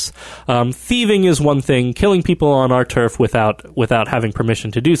to us. Thieving is one thing. Killing people on our turf without having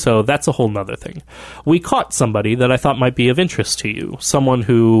permission to do so, that's a whole nother thing. We caught somebody that I thought might be of interest to you. Someone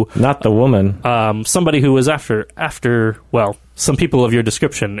who... Not the woman. Somebody who was after well, some people of your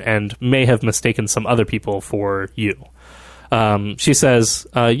description and may have mistaken some other people for you. She says,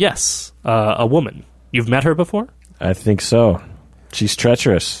 yes, a woman. You've met her before? I think so. She's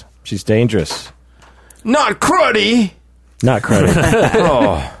treacherous. She's dangerous. Not cruddy. Not cruddy.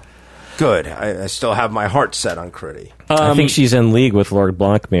 Oh, good. I still have my heart set on cruddy. I think she's in league with Lord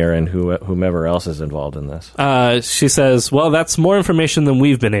Blancmere and whomever else is involved in this. She says, well, that's more information than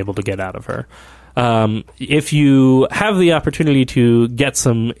we've been able to get out of her. If you have the opportunity to get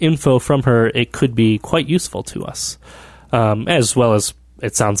some info from her, it could be quite useful to us, as well as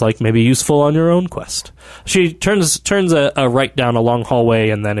it sounds like maybe useful on your own quest. She turns a right down a long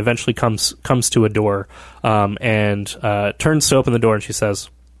hallway and then eventually comes to a door and turns to open the door, and she says,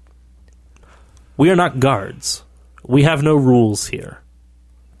 we are not guards. We have no rules here.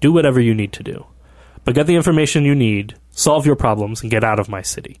 Do whatever you need to do. But get the information you need, solve your problems, and get out of my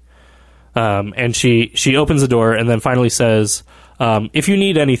city. And she opens the door and then finally says, if you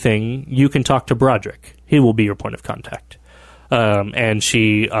need anything, you can talk to Broderick. He will be your point of contact. And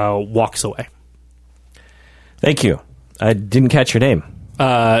she walks away. Thank you. I didn't catch your name.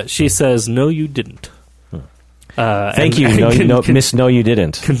 She says, no, you didn't. Thank you. Miss, no, you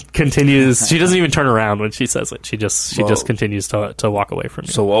didn't. Continues. She doesn't even turn around when she says it. She just continues to walk away from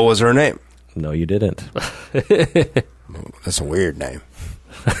you. So what was her name? No, you didn't. That's a weird name.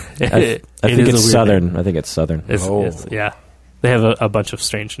 I think it's Southern. I think it's Southern. Yeah. They have a bunch of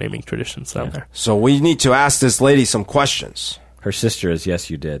strange naming traditions down there. So we need to ask this lady some questions. Her sister is yes,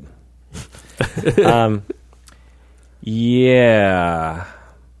 you did. Yeah.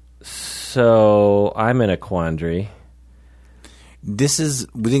 So I'm in a quandary. We think this is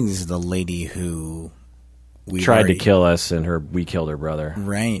the lady who we tried to kill us, and we killed her brother.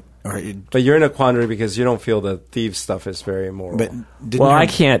 Right. But you're in a quandary because you don't feel the thief stuff is very immoral. But I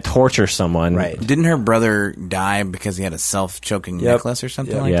can't torture someone. Right. Didn't her brother die because he had a self-choking necklace or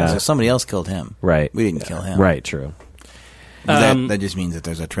something like that? So somebody else killed him. Right. We didn't kill him. Right, true. That just means that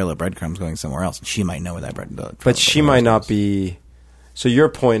there's a trail of breadcrumbs going somewhere else, and she might know where that bread. But she might not be. So your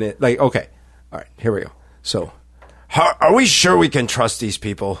point is okay. All right, here we go. So, are we sure we can trust these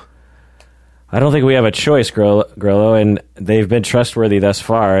people? I don't think we have a choice, Grillo, and they've been trustworthy thus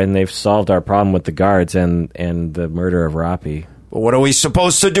far, and they've solved our problem with the guards and the murder of Rapi. Well, what are we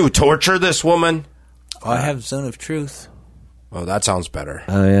supposed to do? Torture this woman? I have Zone of Truth. Well, that sounds better.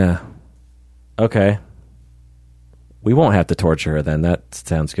 Oh, yeah. Okay. We won't have to torture her then. That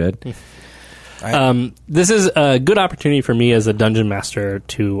sounds good. This is a good opportunity for me as a dungeon master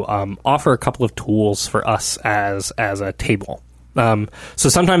to offer a couple of tools for us as a table. So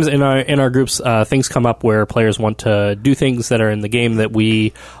sometimes in our groups, things come up where players want to do things that are in the game that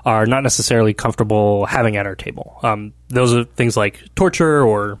we are not necessarily comfortable having at our table. Those are things like torture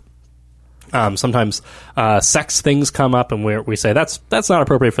or sometimes sex things come up, and we say that's not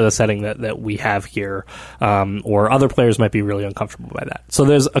appropriate for the setting that we have here, or other players might be really uncomfortable by that. So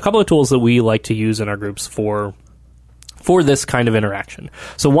there's a couple of tools that we like to use in our groups for this kind of interaction.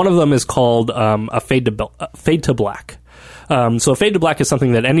 So one of them is called a fade to black. So a fade to black is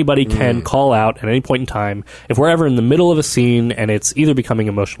something that anybody can call out at any point in time. If we're ever in the middle of a scene and it's either becoming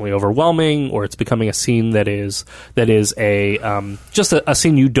emotionally overwhelming or it's becoming a scene that is just a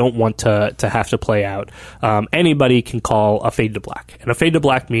scene you don't want to have to play out, anybody can call a fade to black. And a fade to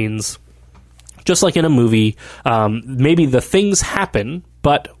black means, just like in a movie, maybe the things happen,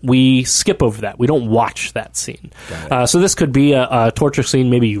 but we skip over that. We don't watch that scene. So this could be a torture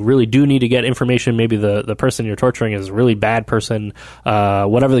scene. Maybe you really do need to get information. Maybe the person you're torturing is a really bad person.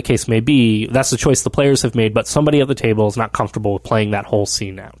 Whatever the case may be, that's the choice the players have made, but somebody at the table is not comfortable with playing that whole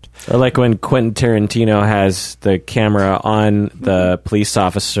scene out. Or like when Quentin Tarantino has the camera on the police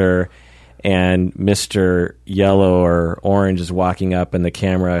officer and Mr. Yellow or Orange is walking up and the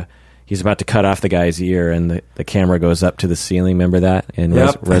camera... He's about to cut off the guy's ear, and the camera goes up to the ceiling. Remember that in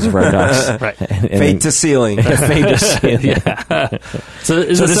Reservoir Dogs? Right. Fade to ceiling. Fade to ceiling. Yeah. So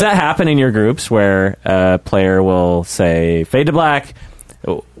does that happen in your groups where a player will say, fade to black,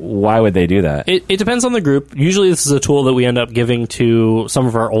 Why would they do that? It depends on the group. Usually this is a tool that we end up giving to some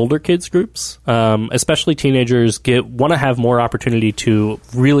of our older kids groups, especially teenagers want to have more opportunity to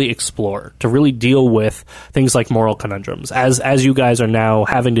really explore, to really deal with things like moral conundrums, as you guys are now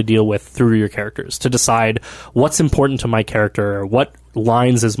having to deal with through your characters, to decide what's important to my character, or what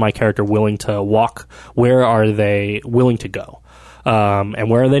lines is my character willing to walk, where are they willing to go,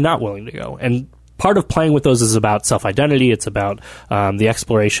 and where are they not willing to go. And part of playing with those is about self-identity. It's about the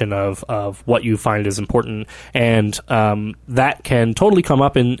exploration of what you find is important, and that can totally come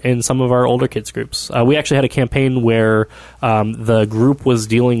up in some of our older kids groups. We actually had a campaign where the group was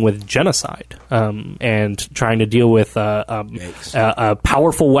dealing with genocide and trying to deal with a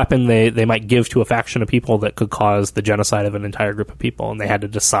powerful weapon they might give to a faction of people that could cause the genocide of an entire group of people, and they had to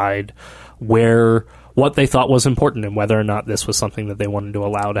decide what they thought was important and whether or not this was something that they wanted to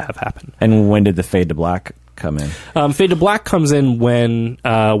allow to have happen. And when did the fade to black come in? Fade to black comes in when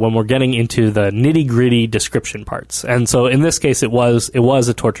we're getting into the nitty gritty description parts. And so in this case, it was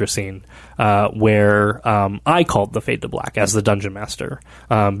a torture scene where I called the fade to black as the dungeon master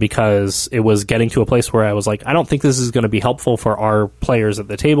because it was getting to a place where I was like, I don't think this is going to be helpful for our players at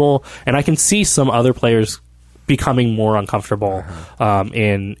the table, and I can see some other players becoming more uncomfortable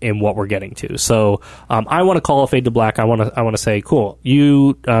in what we're getting to. So I want to call a fade to black. I want to say, cool,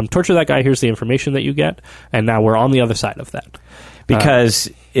 you torture that guy. Here's the information that you get, and now we're on the other side of that. Because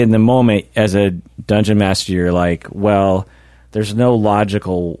in the moment, as a dungeon master, you're like, well, there's no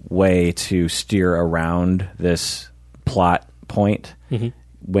logical way to steer around this plot point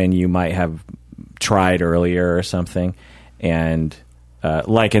when you might have tried earlier or something, and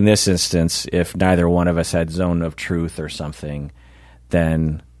like in this instance, if neither one of us had zone of truth or something,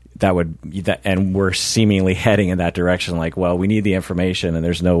 then and we're seemingly heading in that direction. Like, well, we need the information, and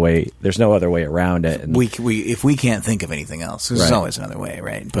there's no other way around it. And if we can't think of anything else, there's always another way,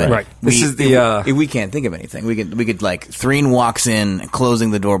 right? But right. If we can't think of anything, we could like Threen walks in,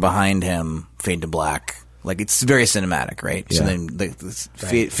 closing the door behind him, fade to black. Like, it's very cinematic, right? Yeah. So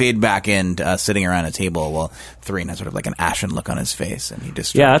then fade back in, sitting around a table while Threen has sort of like an ashen look on his face, and he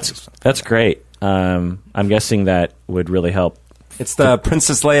just that's great. I'm guessing that would really help. It's the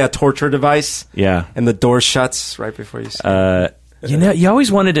Princess Leia torture device. Yeah, and the door shuts right before you see. You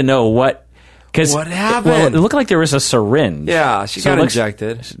always wanted to know what happened. Well, it looked like there was a syringe. Yeah, she got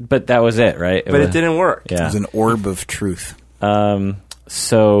injected, but that was it, right? It didn't work. Yeah. It was an orb of truth.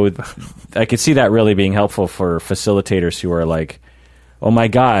 So I could see that really being helpful for facilitators who are like, oh my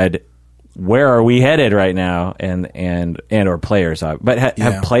God, where are we headed right now? And or players. But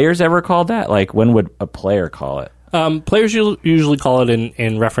have players ever called that? Like, when would a player call it? Players usually call it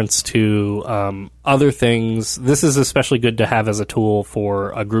in reference to other things. This is especially good to have as a tool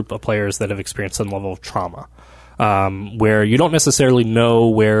for a group of players that have experienced some level of trauma, where you don't necessarily know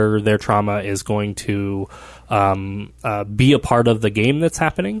where their trauma is going to be a part of the game that's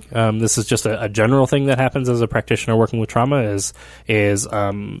happening. This is just a general thing that happens as a practitioner working with trauma is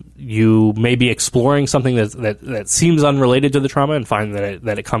you may be exploring something that seems unrelated to the trauma and find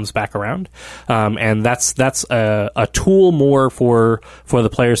that it comes back around. And that's a tool more for the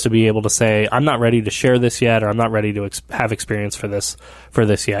players to be able to say, I'm not ready to share this yet, or I'm not ready to have experience for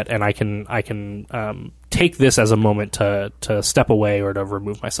this yet, and I can take this as a moment to step away or to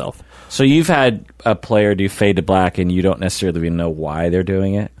remove myself. So you've had a player do fade to black, and you don't necessarily know why they're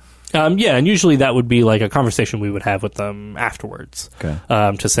doing it? Yeah, and usually that would be like a conversation we would have with them afterwards. Okay.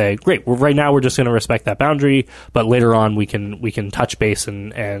 To say, great, right now we're just going to respect that boundary, but later on we can touch base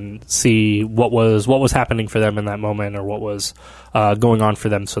and see what was happening for them in that moment, or what was going on for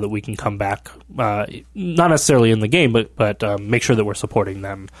them, so that we can come back, not necessarily in the game, but make sure that we're supporting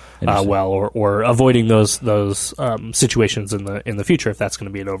them well, or avoiding those situations in the future if that's going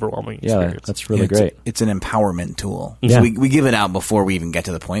to be an overwhelming experience. Yeah, that's really great. It's an empowerment tool. Yeah. So we give it out before we even get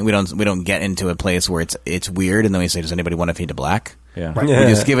to the point. We don't get into a place where it's weird, and then we say, does anybody want to fade to black? Yeah. Right. We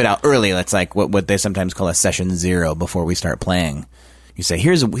just give it out early. That's like what they sometimes call a session 0 before we start playing. You say,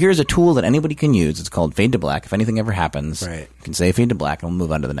 here's a tool that anybody can use. It's called fade to black. If anything ever happens, you can say fade to black, and we'll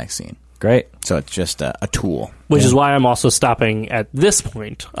move on to the next scene. Great. So it's just a tool. Which is why I'm also stopping at this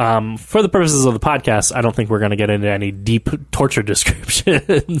point. For the purposes of the podcast, I don't think we're going to get into any deep torture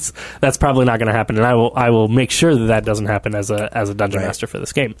descriptions. That's probably not going to happen, and I will make sure that doesn't happen as a dungeon master for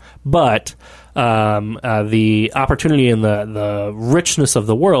this game. But the opportunity and the richness of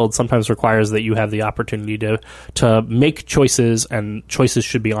the world sometimes requires that you have the opportunity to make choices, and choices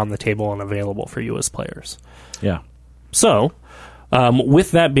should be on the table and available for you as players. Yeah. So,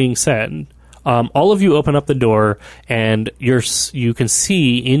 with that being said, all of you open up the door, and you can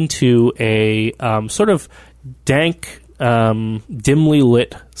see into a sort of dank dimly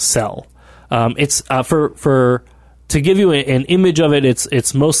lit cell. It's for to give you an image of it,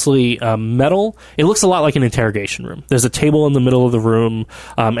 it's mostly metal. It looks a lot like an interrogation room. There's a table in the middle of the room,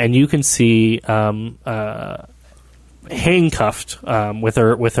 and you can see handcuffed with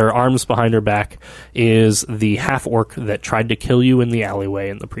her arms behind her back is the half orc that tried to kill you in the alleyway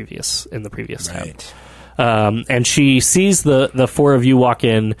in the previous tab. And she sees the four of you walk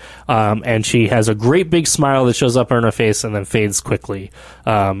in, and she has a great big smile that shows up on her face and then fades quickly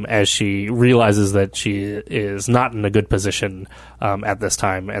as she realizes that she is not in a good position at this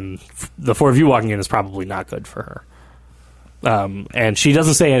time, and the four of you walking in is probably not good for her. And she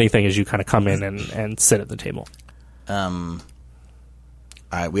doesn't say anything as you kind of come in and sit at the table.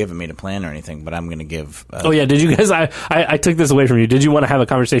 We haven't made a plan or anything, but I'm going to give... oh, yeah. Did you guys... I took this away from you. Did you want to have a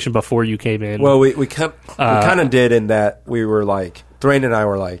conversation before you came in? Well, we kind of did in that we were like... Thrain and I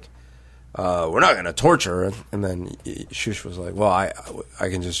were like, we're not going to torture her. And then Shush was like, well, I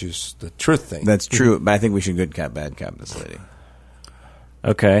can just use the truth thing. That's true, but I think we should good cop, bad cop this lady.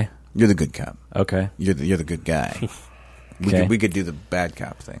 Okay. You're the good cop. Okay. You're the good guy. Okay. We could do the bad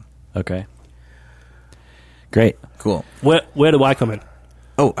cop thing. Okay. Great. Cool. Where do I come in?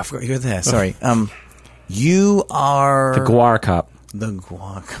 Oh, I forgot you're there. Sorry. You are... The Guar cop. The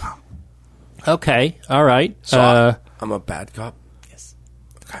Guar cop. Okay. All right. So I'm a bad cop? Yes.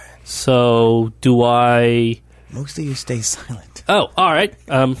 Okay. So do I... Most of you stay silent. Oh, all right.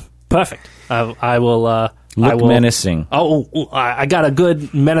 Perfect. I will... Look menacing. I got a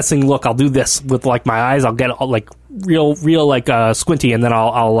good menacing look. I'll do this with like my eyes. I'll get all, like real like squinty, and then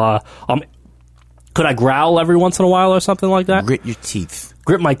I'll could I growl every once in a while or something like that? Grit your teeth.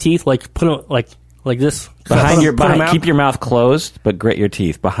 Grit my teeth, like put it like this Behind keep your mouth closed, but grit your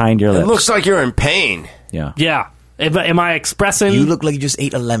teeth behind your lips. It looks like you're in pain. Yeah. Yeah. Am I expressing? You look like you just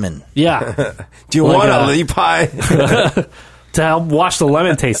ate a lemon. Yeah. Do you want a leaf pie? To help wash the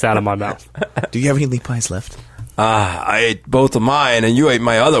lemon taste out of my mouth. Do you have any leaf pies left? I ate both of mine, and you ate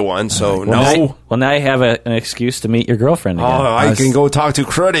my other one, so no. Now you have an excuse to meet your girlfriend again. Oh, I can go talk to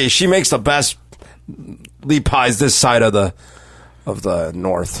Cruddy. She makes the best leaf pies this side of the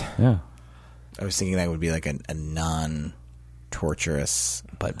north. Yeah. I was thinking that would be like a non-torturous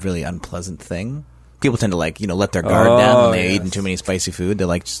but really unpleasant thing. People tend to let their guard down when they're eating too many spicy food. They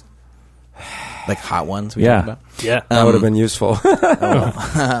like just like hot ones. We talked about. Yeah, that would have been useful.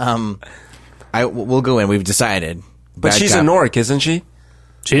 We'll go in. We've decided. But she's an orc, isn't she?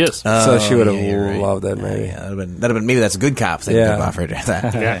 She is. So she would have loved that, maybe. Yeah, that'd have been maybe that's a good cop thing to have offered her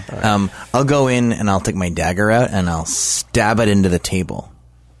that. Yeah. I'll go in and I'll take my dagger out and I'll stab it into the table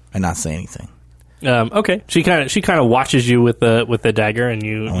and not say anything. Okay. She kind of watches you with the dagger, and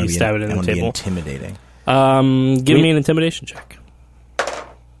you stab it in the table. Be intimidating. Give me an intimidation check.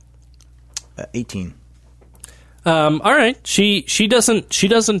 18. All right. She doesn't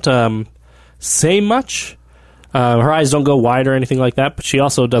say much. Her eyes don't go wide or anything like that, but she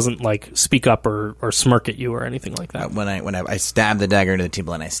also doesn't like speak up or smirk at you or anything like that. When I stab the dagger into the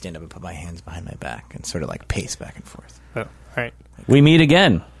table and I stand up and put my hands behind my back and sort of like pace back and forth. Oh, all right. We meet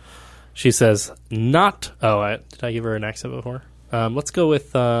again. She says, not... Oh, did I give her an accent before? Let's go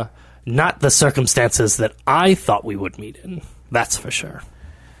with not the circumstances that I thought we would meet in. That's for sure.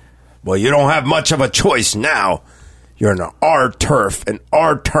 Well, you don't have much of a choice now. You're on our turf and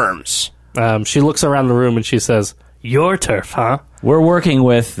our terms. She looks around the room and she says, your turf, huh? We're working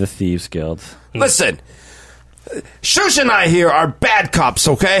with the Thieves Guild. Listen, Shush and I here are bad cops,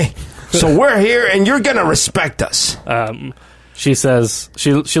 okay? So we're here and you're going to respect us. She says,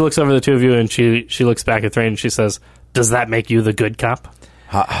 she looks over the two of you and she looks back at Thrain and she says, does that make you the good cop?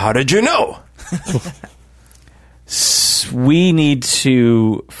 How did you know? We need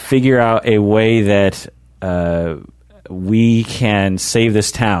to figure out a way that we can save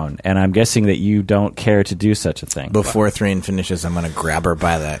this town, and I'm guessing that you don't care to do such a thing. Before Thrain finishes, I'm going to grab her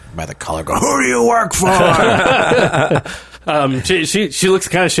by the collar. Go, who do you work for? She looks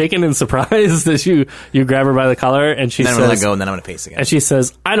kind of shaken and surprised as you grab her by the collar, and she then says, I'm going to let go, and then I'm going to pace again. And she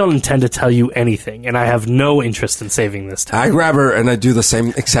says, I don't intend to tell you anything, and I have no interest in saving this town. I grab her and I do the same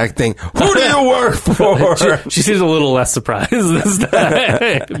exact thing. Who do you work for? She seems a little less surprised this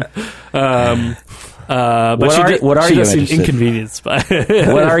time. But what are she you does seem interested in? inconvenienced by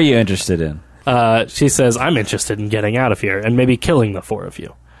What are you interested in? She says, I'm interested in getting out of here and maybe killing the four of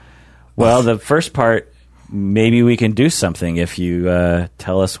you. Well, the first part, maybe we can do something if you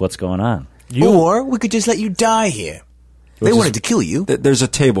tell us what's going on. Or we could just let you die here. They wanted to kill you. There's a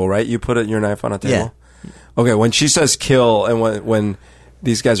table, right? You put your knife on a table? Yeah. Okay, when she says kill and when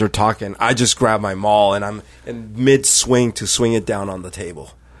these guys are talking, I just grab my maul and I'm in mid-swing to swing it down on the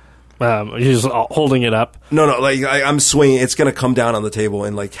table. You're just holding it up. No, like I'm swinging. It's going to come down on the table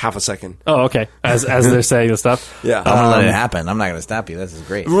in like half a second. Oh, okay. As they're saying the stuff. Yeah. I'm gonna let it happen. I'm not gonna stop you. This is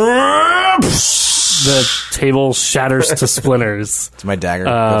great. The table shatters to splinters. It's my dagger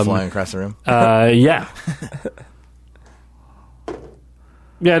go flying across the room. Yeah.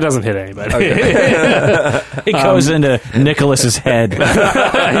 Yeah, it doesn't hit anybody. It goes into Nicholas's head.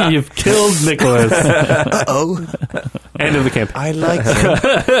 You've killed Nicholas. Uh-oh. End of the campaign. I like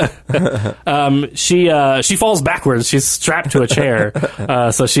it. She falls backwards. She's strapped to a chair,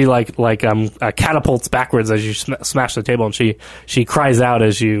 so she catapults backwards as you smash the table, and she cries out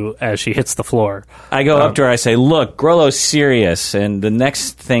as she hits the floor. I go up to her. I say, "Look, Grollo's serious, and the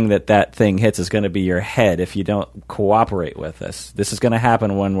next thing that thing hits is going to be your head if you don't cooperate with us. This is going to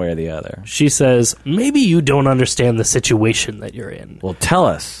happen one way or the other." She says, "Maybe you don't understand the situation that you're in. Well, tell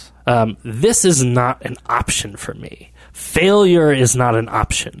us." This is not an option for me. Failure is not an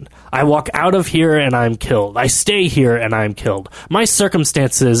option. I walk out of here and I'm killed. I stay here and I'm killed. My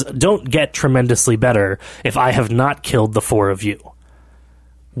circumstances don't get tremendously better if I have not killed the four of you.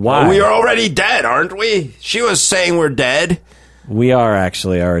 Why? Oh, we are already dead, aren't we? She was saying we're dead. We are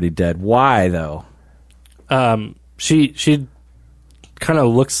actually already dead. Why, though? She kind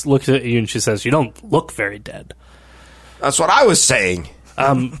of looks at you and she says, "You don't look very dead." That's what I was saying.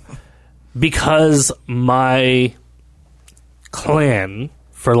 Because my clan,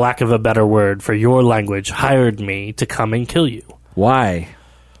 for lack of a better word, for your language, hired me to come and kill you. Why?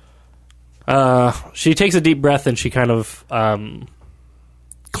 She takes a deep breath and she kind of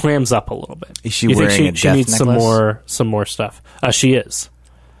clams up a little bit. Is she You think wearing a she death needs necklace? some more stuff. She is.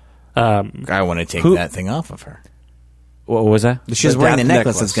 I want to take that thing off of her. What was that? She's wearing the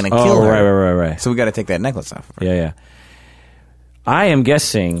necklace that's going to kill Oh, her. right. So we got to take that necklace off of her. Yeah. I am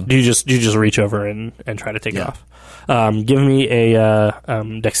guessing. Do you just reach over and try to take it off? Give me a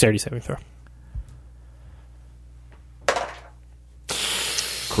dexterity saving throw.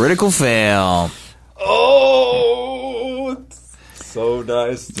 Critical fail. Oh, so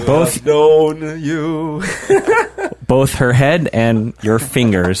nice to have known you. Both her head and your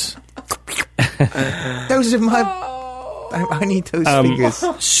fingers. Those are my... I need those fingers.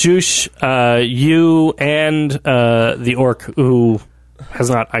 Shush, you and the orc who has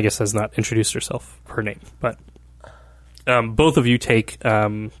not introduced her name, but both of you take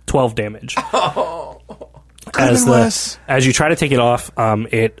 12 damage. As you try to take it off,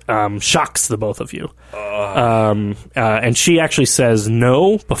 it shocks the both of you. And she actually says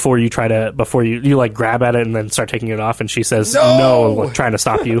no before you like grab at it and then start taking it off, and she says no trying to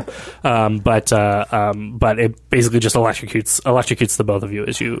stop you. But it basically just electrocutes the both of you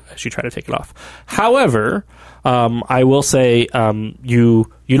as you try to take it off. However, I will say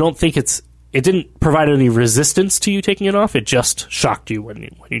you don't think it didn't provide any resistance to you taking it off. It just shocked you when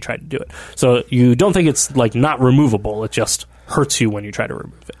you tried to do it. So you don't think it's like not removable. It just hurts you when you try to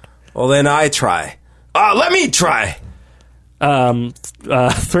remove it. Well, then I try. Let me try.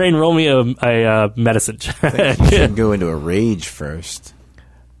 Thrain, roll me a medicine check. You should go into a rage first.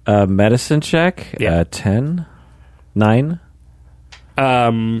 Medicine check. Yeah. 10, 9.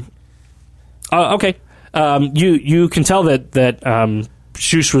 Okay. You can tell that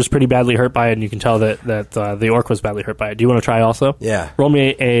Shush was pretty badly hurt by it, and you can tell that the orc was badly hurt by it. Do you want to try also? Yeah. Roll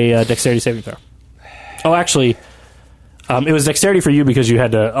me a dexterity saving throw. Oh, actually, it was dexterity for you because you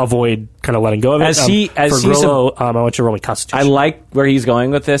had to avoid kind of letting go of it. For Grollo, I want you to roll me Constitution. I like where he's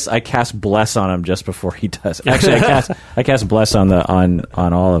going with this. I cast Bless on him just before he does. Actually, I cast Bless on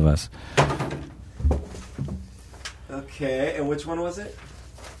all of us. Okay, and which one was it?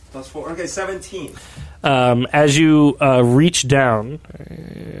 +4. Okay, 17. As you reach down,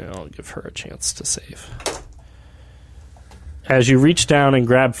 I'll give her a chance to save. As you reach down and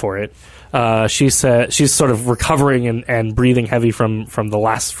grab for it, she's sort of recovering and breathing heavy from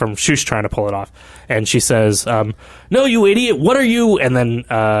Shush trying to pull it off, and she says, "No, you idiot! What are you?" And then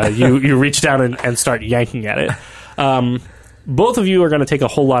you reach down and start yanking at it. Both of you are going to take a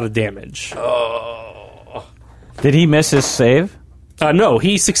whole lot of damage. Did he miss his save? No,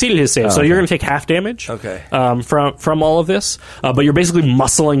 he succeeded his save, so you're going to take half damage. Okay. From all of this, but you're basically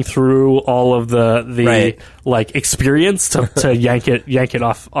muscling through all of the like experience to yank it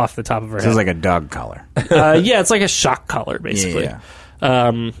off the top of her head. It's like a dog collar. Yeah, it's like a shock collar basically. Yeah.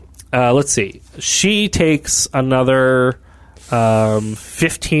 Let's see. She takes another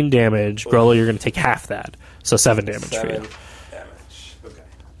 15 damage. Grollo, you're going to take half that, so 7 damage for you. 7 damage. Okay.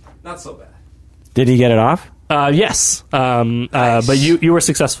 Not so bad. Did he get it off? Yes, nice. But you were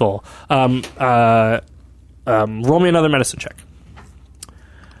successful. Roll me another medicine check.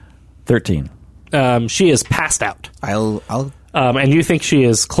 13. She is passed out. I'll And you think she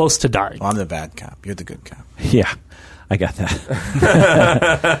is close to dying. Well, I'm the bad cop. You're the good cop. Yeah, I got that.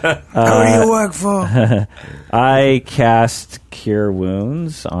 Who do you work for? I cast Cure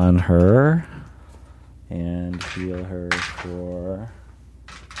Wounds on her and heal her for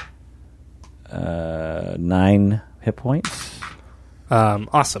 9 hit points.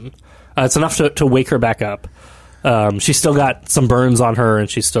 Awesome. It's enough to wake her back up. She's still got some burns on her, and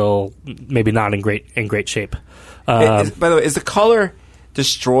she's still maybe not in great shape. By the way, is the color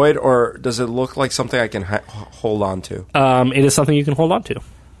destroyed, or does it look like something I can hold on to? It is something you can hold on to.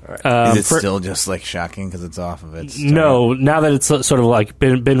 Is it still just like shocking because it's off of it? No, now that it's sort of like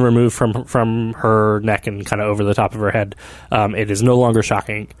been removed from her neck and kind of over the top of her head, it is no longer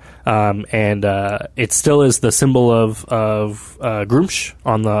shocking, and it still is the symbol of Groomsh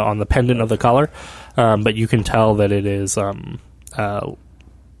on the pendant of the collar, but you can tell that it is not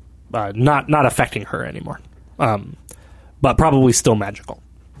affecting her anymore, but probably still magical.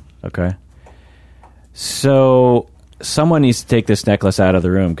 Okay. So someone needs to take this necklace out of the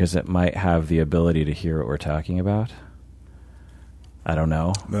room because it might have the ability to hear what we're talking about. I don't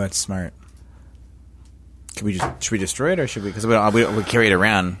know. Well, that's smart. Should we destroy it, or should we? Because we carry it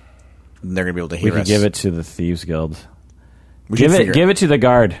around, and they're going to be able to hear us. We could give it to the Thieves Guild. Give it to the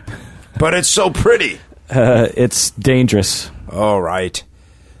guard. But it's so pretty. It's dangerous. All right.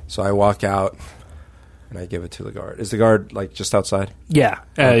 So I walk out and I give it to the guard. Is the guard like just outside? Yeah,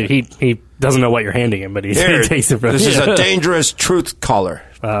 he doesn't know what you're handing him, but he takes it from This is a dangerous truth collar.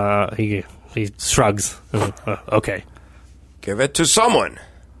 He shrugs. Okay. Give it to someone.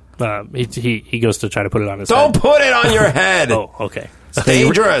 He goes to try to put it on his head. Don't put it on your head. Oh, okay. It's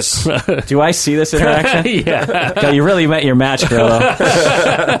dangerous. Do I see this interaction? Yeah. God, you really met your match, Grillo.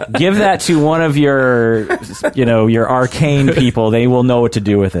 Give that to one of your arcane people. They will know what to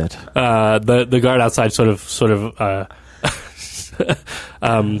do with it. The guard outside sort of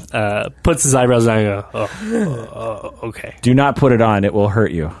puts his eyebrows down and goes, okay. Do not put it on. It will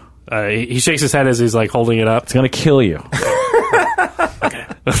hurt you. He shakes his head as he's like holding it up. It's going to kill you. Okay.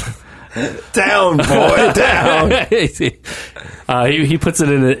 Down, boy, down. He puts it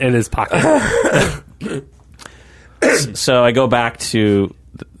in his pocket. So I go back to,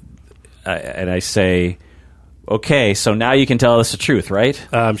 and I say, okay, so now you can tell us the truth, right?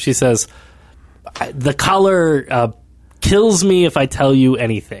 She says, the collar kills me if I tell you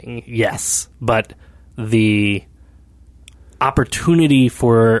anything, yes, but the opportunity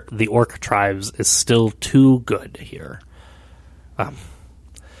for the orc tribes is still too good here.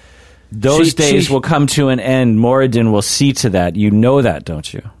 Those days will come to an end. Moradin will see to that. You know that,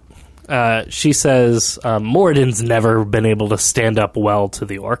 don't you? She says, Moradin's never been able to stand up well to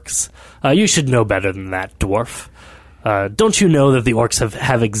the orcs. You should know better than that, dwarf. Don't you know that the orcs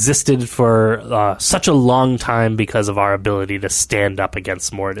have existed for such a long time because of our ability to stand up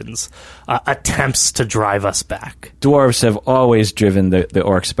against Moradin's attempts to drive us back? Dwarves have always driven the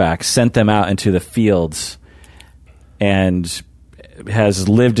orcs back, sent them out into the fields, and has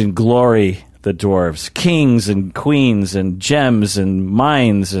lived in glory, the dwarves. Kings and queens and gems and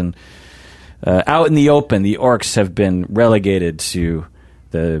mines, and out in the open, the orcs have been relegated to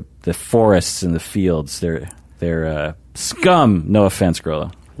the forests and the fields. They're scum, no offense,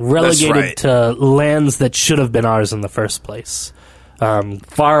 Grillo. Relegated to lands that should have been ours in the first place.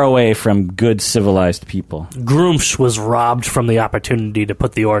 Far away from good civilized people. Groomsh was robbed from the opportunity to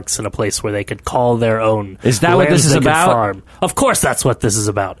put the orcs in a place where they could call their own. Is that what this is about? Farm. Of course that's what this is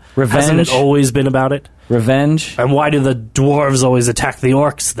about. Revenge? Hasn't it always been about it? Revenge? And why do the dwarves always attack the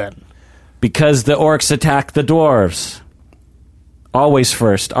orcs then? Because the orcs attack the dwarves. Always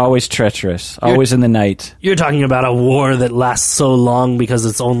first, always treacherous, always in the night. You're talking about a war that lasts so long because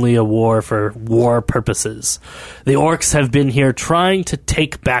it's only a war for war purposes. The orcs have been here trying to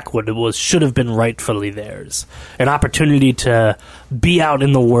take back what should have been rightfully theirs. An opportunity to be out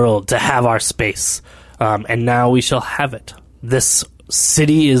in the world, to have our space. And now we shall have it. This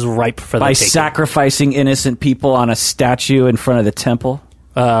city is ripe for the taking. By sacrificing innocent people on a statue in front of the temple?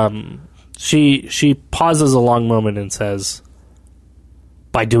 She pauses a long moment and says,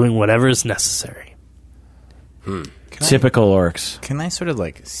 by doing whatever is necessary. Typical orcs. Can I sort of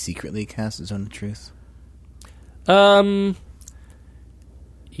like secretly cast Zone of Truth?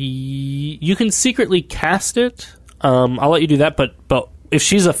 You can secretly cast it. I'll let you do that, but if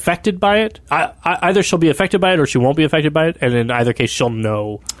she's affected by it, either she'll be affected by it or she won't be affected by it, and in either case she'll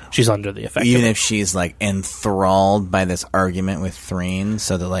know she's under the effect. Even if she's like enthralled by this argument with Threen,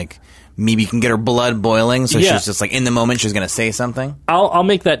 so that like maybe you can get her blood boiling, so Yeah. she's just like in the moment she's going to say something. I'll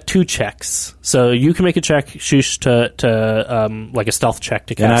make that 2 checks. So you can make a check, Shush, to like a stealth check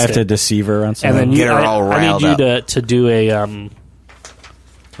to cast And I have it. to deceive her on and something? then Get her all I need riled you up. to do a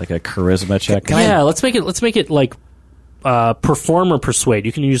Like a charisma check? let's make it like perform or persuade.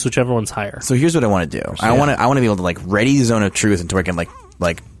 You can use whichever one's higher. So here's what I want to do. I want to be able to like ready zone of truth until I can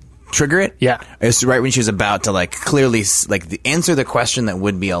like trigger it. Yeah. It's right when she's about to like clearly answer the question that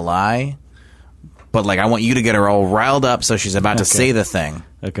would be a lie. But like I want you to get her all riled up so she's about to say the thing.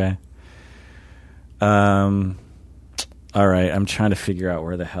 Okay. All right. I'm trying to figure out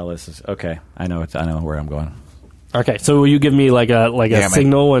where the hell this is. Okay. I know where I'm going. Okay, so will you give me like a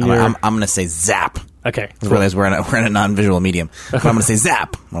signal when you're... I'm going to say zap. Okay, I realize we're in a non-visual medium. But I'm going to say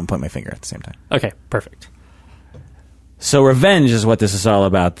zap. I'm going to point my finger at the same time. Okay, perfect. So revenge is what this is all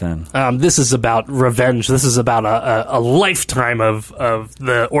about then. This is about revenge. This is about a lifetime of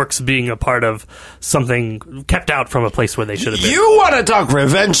the orcs being a part of something kept out from a place where they should have been. You want to talk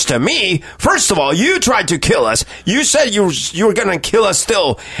revenge to me? First of all, you tried to kill us. You said you were going to kill us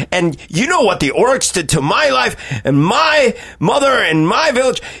still. And you know what the orcs did to my life and my mother and my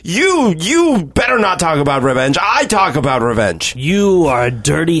village? You better not talk about revenge. I talk about revenge. You are a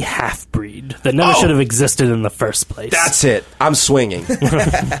dirty half-breed that never should have existed in the first place. That's it. I'm swinging.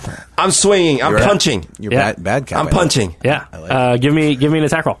 I'm swinging. I'm punching. You're Yeah. bad guy. I'm punching. Yeah. Give me an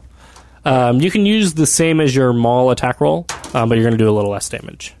attack roll. You can use the same as your Maul attack roll, but you're going to do a little less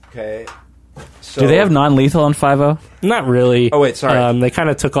damage. Okay. So, Do they have non-lethal on 5.0? Not really. Oh, wait, sorry. They kind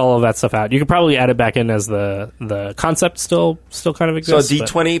of took all of that stuff out. You could probably add it back in as the concept still kind of so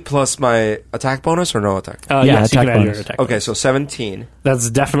exists. D20 plus my attack bonus or no attack? Yes, Yeah, you attack can add your bonus. attack. Okay, so 17. That's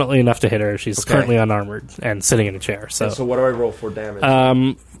definitely enough to hit her. She's Okay. currently unarmored and sitting in a chair. So, So what do I roll for damage?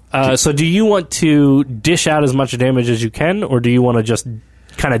 so do you want to dish out as much damage as you can, or do you want to just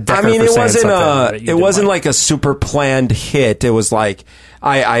kind of? I mean, it wasn't like a super planned hit. It was like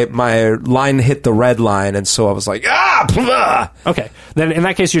my line hit the red line, and so I was like, blah! Okay, then in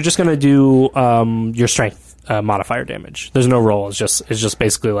that case, you're just going to do your strength modifier damage. There's no roll. It's just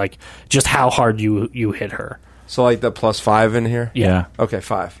basically like just how hard you hit her. So like the +5 in here. Yeah. Okay,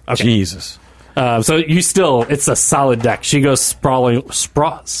 5. Okay. Jesus. So you still, it's a solid deck. She goes spiraling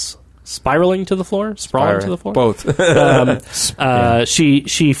to the floor. Sprawling to the floor. Both.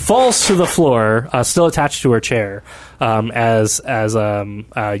 She falls to the floor, still attached to her chair, as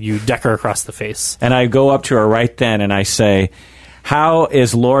you deck her across the face. And I go up to her right then and I say, how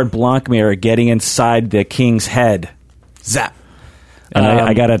is Lord Blancmere getting inside the king's head? Zap. And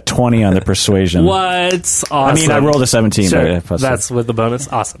I got a 20 on the persuasion. What's awesome? I mean, I rolled a 17. Sure, but that's with the bonus.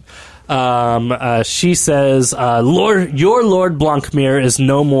 Awesome. She says, your Lord Blancmere is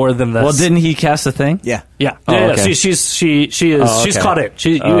no more than this. Well, didn't he cast the thing? Yeah. Yeah, Oh, yeah, okay. she is. Oh, She's okay. caught it.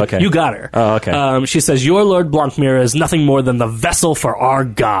 Okay. You got her. Oh, okay. She says, "Your Lord Blancmere is nothing more than the vessel for our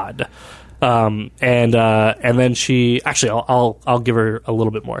God." And then she actually, I'll give her a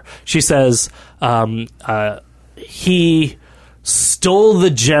little bit more. She says, he stole the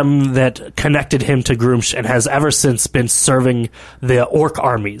gem that connected him to Grumsh and has ever since been serving the orc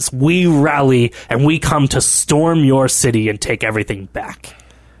armies. We rally and we come to storm your city and take everything back.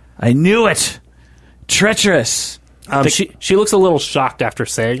 I knew it. Treacherous. She looks a little shocked after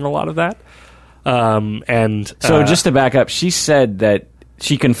saying a lot of that. So just to back up, she said that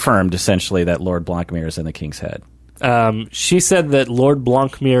she confirmed essentially that Lord Blancmere is in the king's head. She said that Lord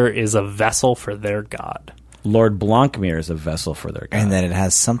Blancmere is a vessel for their god. Lord Blancmere is a vessel for their god. And that it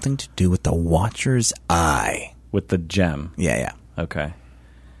has something to do with the Watcher's Eye. With the gem. Yeah. Okay.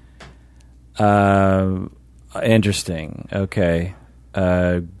 Interesting. Okay.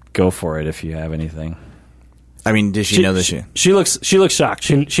 Go for it if you have anything. I mean, does she know that she looks shocked.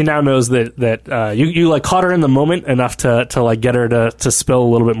 She now knows that you like caught her in the moment enough to like get her to spill a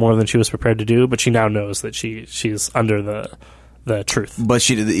little bit more than she was prepared to do, but she now knows that she's under the truth. But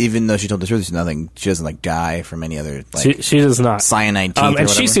even though she told the truth, she doesn't like die from any other like she does not cyanide teeth or and whatever.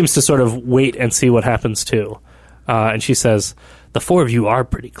 she seems to sort of wait and see what happens too. And she says, "The four of you are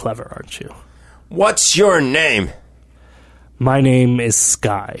pretty clever, aren't you?" What's your name? My name is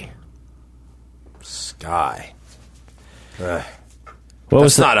Sky. Sky. What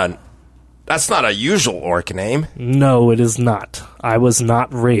That's not a usual orc name. No, it is not. I was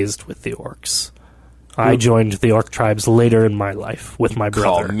not raised with the orcs. I joined the orc tribes later in my life with my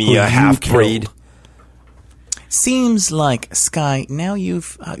brother. Call me who a you half-breed. killed. Seems like Sky. Now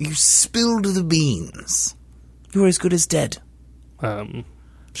you've spilled the beans. You're as good as dead. By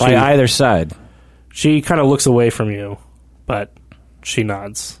either side. She kind of looks away from you, but she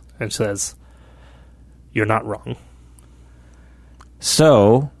nods and says, "You're not wrong."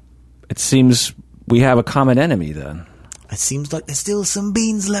 So, It seems we have a common enemy then. It seems like there's still some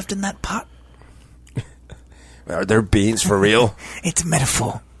beans left in that pot. Are there beans for real? It's a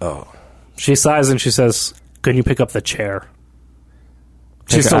metaphor. Oh. She sighs and she says, "Can you pick up the chair?"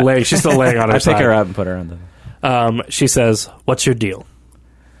 She's still laying on her I side. pick her up and put her on the... She says, "What's your deal?"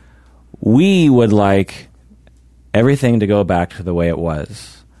 We would like everything to go back to the way it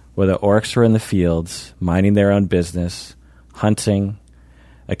was, where the orcs were in the fields, minding their own business, hunting,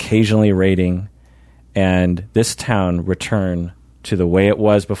 occasionally raiding, and this town return to the way it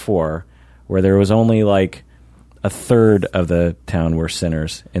was before, where there was only like a third of the town were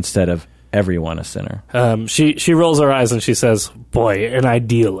sinners instead of everyone a sinner. She rolls her eyes and she says, "Boy, an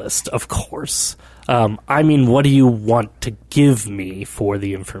idealist, of course. I mean, what do you want to give me for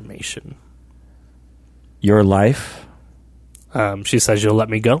the information?" Your life, She says, "You'll let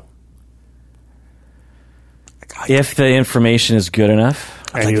me go?" if the information is good enough.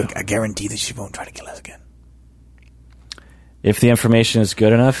 I guarantee that she won't try to kill us again. If the information is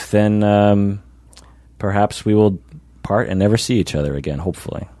good enough, then perhaps we will part and never see each other again,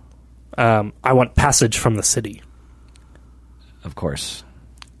 hopefully. I want passage from the city. Of course.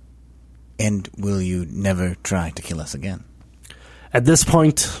 And will you never try to kill us again? At this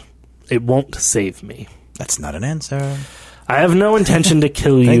point, it won't save me. That's not an answer. I have no intention to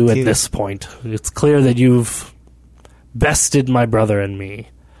kill you Thank at you. this point. It's clear that you've bested my brother and me,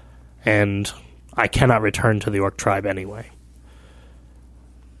 and I cannot return to the Orc tribe anyway.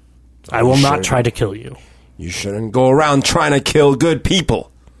 I will not try to kill you. You shouldn't go around trying to kill good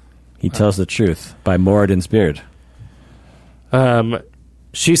people. He tells the truth by Moradin's beard.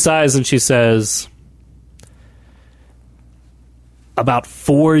 She sighs and she says, "About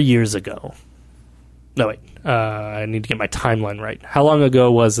 4 years ago." No, wait. I need to get my timeline right. How long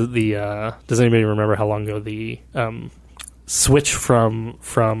ago was the... does anybody remember how long ago the switch from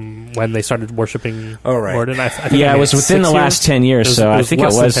when they started worshiping Moradin? I think Yeah, it was maybe within the 6 last years? 10 years, so I think it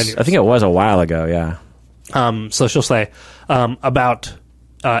less than was 10 years. I think it was a while ago, yeah. So she'll say, about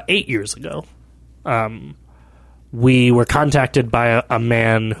 8 years ago, we were contacted by a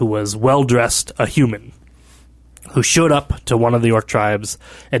man who was well-dressed, a human, who showed up to one of the orc tribes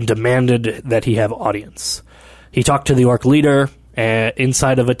and demanded that he have audience. He talked to the orc leader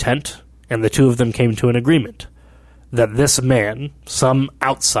inside of a tent, and the two of them came to an agreement that this man, some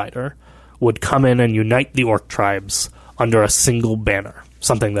outsider, would come in and unite the orc tribes under a single banner,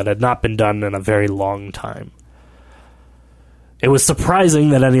 something that had not been done in a very long time. It was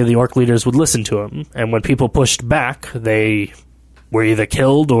surprising that any of the orc leaders would listen to him, and when people pushed back, they were either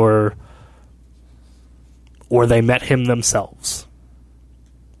killed or they met him themselves.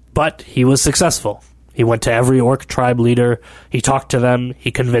 But he was successful. He went to every orc tribe leader, he talked to them,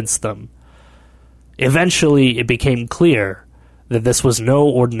 he convinced them. Eventually, it became clear that this was no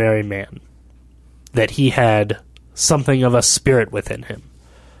ordinary man, that he had something of a spirit within him.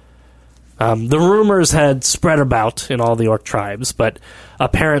 The rumors had spread about in all the orc tribes, but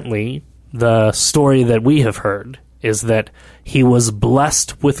apparently the story that we have heard is that he was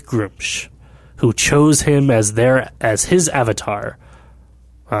blessed with Grumsh, who chose him as his avatar.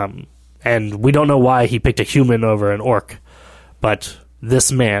 And we don't know why he picked a human over an orc, but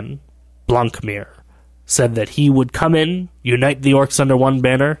this man, Blankmir, said that he would come in, unite the orcs under one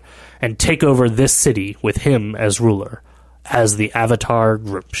banner, and take over this city with him as ruler, as the avatar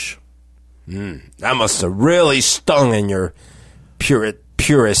Grumsh. That must have really stung in your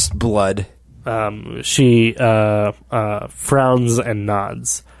purest blood. She frowns and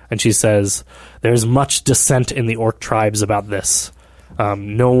nods, and she says, "There's much dissent in the orc tribes about this.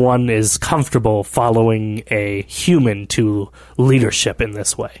 No one is comfortable following a human to leadership in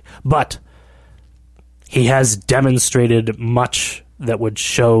this way. But he has demonstrated much that would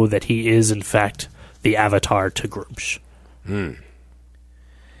show that he is, in fact, the avatar to Grumsh."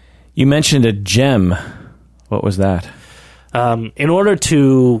 You mentioned a gem. What was that? In order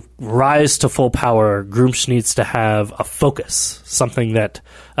to rise to full power, Grumsh needs to have a focus, something that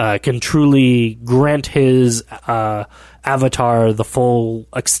can truly grant his avatar the full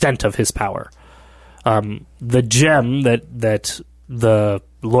extent of his power. The gem that the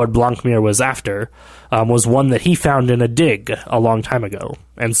Lord Blankmir was after was one that he found in a dig a long time ago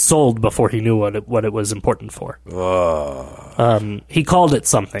and sold before he knew what it was important for. He called it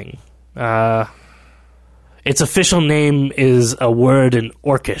something. Its official name is a word in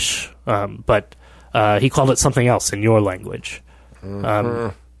Orcish, but he called it something else in your language.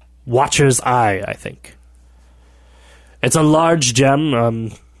 Watcher's Eye, I think. It's a large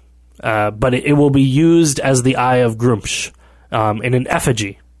gem, but it will be used as the Eye of Grumsh in an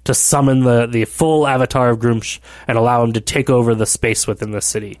effigy to summon the full avatar of Grumsh and allow him to take over the space within the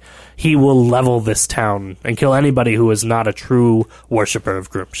city. He will level this town and kill anybody who is not a true worshiper of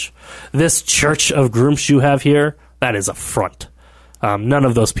Grumsh. This church of Grumsh you have here, that is a front. None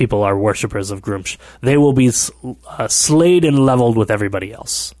of those people are worshippers of Grumsh. They will be slayed and leveled with everybody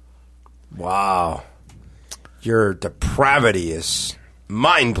else. Wow. Your depravity is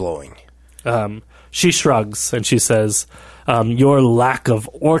mind-blowing. She shrugs and she says, your lack of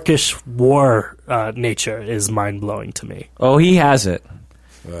orcish war nature is mind-blowing to me. Oh, he has it.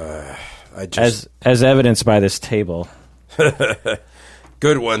 As evidenced by this table.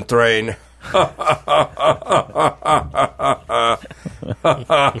 Good one, Thrain.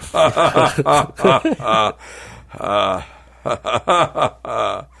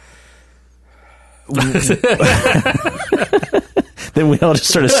 Then we all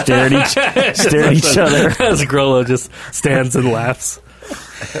just sort of stare at each other as Grollo just stands and laughs.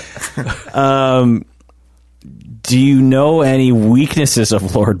 Do you know any weaknesses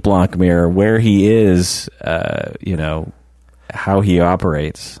of Lord Blancmere, where he is, how he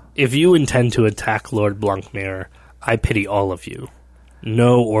operates? If you intend to attack Lord Blancmere, I pity all of you.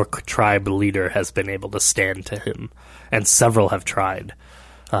 No orc tribe leader has been able to stand to him, and several have tried.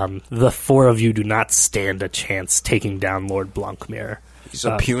 The four of you do not stand a chance taking down Lord Blancmere. He's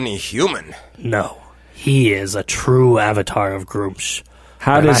a puny human. No, he is a true avatar of Grumsh.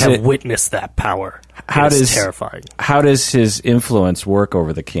 I have witnessed that power. It is terrifying. How does his influence work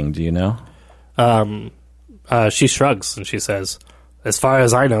over the king? Do you know? She shrugs and she says, as far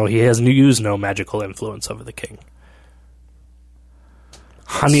as I know, he has used no magical influence over the king.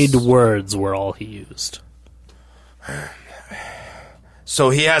 Honeyed words were all he used. So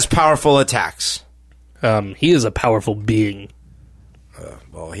he has powerful attacks. He is a powerful being.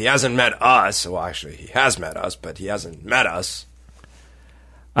 Well, he hasn't met us. Well, actually, he has met us, but he hasn't met us.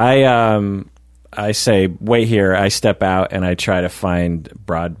 I say, wait here. I step out and I try to find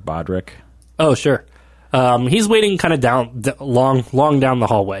Bodrick. Oh, sure. He's waiting kind of long down the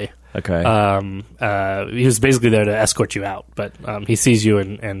hallway. Okay. He was basically there to escort you out, but he sees you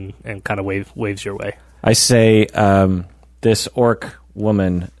and kind of waves your way. I say, this orc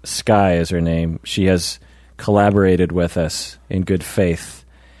woman, Sky is her name. She has collaborated with us in good faith.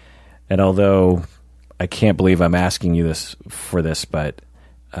 And although I can't believe I'm asking you for this, but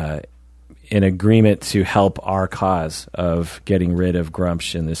in agreement to help our cause of getting rid of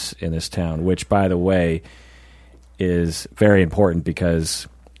Grumsh in this town, which, by the way, is very important because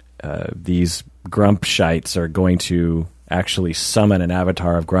these Grumpshites are going to actually summon an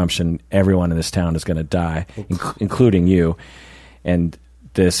avatar of Grumsh, and everyone in this town is going to die, including you. And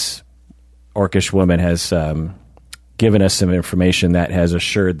this orcish woman has given us some information that has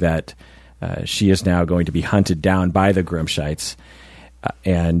assured that she is now going to be hunted down by the Grumpshites,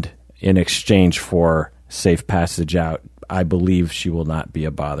 and in exchange for safe passage out, I believe she will not be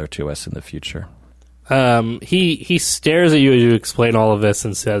a bother to us in the future. He stares at you as you explain all of this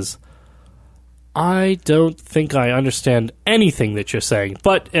and says, I don't think I understand anything that you're saying,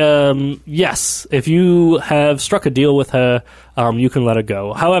 but yes, if you have struck a deal with her, you can let her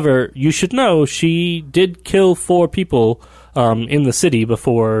go. However, you should know she did kill 4 people in the city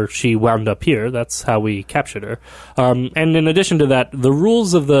before she wound up here. That's how we captured her. And in addition to that, the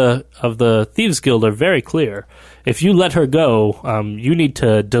rules of the Thieves Guild are very clear. If you let her go, you need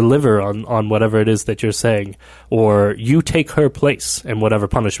to deliver on whatever it is that you're saying, or you take her place in whatever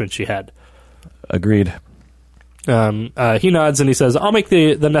punishment she had. Agreed. He nods and he says, I'll make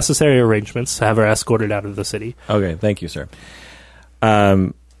the necessary arrangements to have her escorted out of the city. Okay, thank you, sir.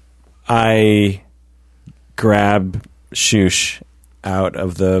 I grab Shush out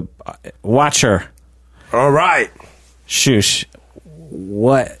of the... Watch her. All right. Shush,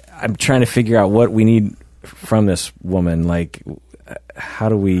 I'm trying to figure out what we need from this woman. Like, how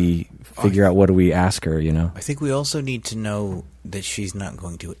do we figure out what do we ask her, you know? I think we also need to know that she's not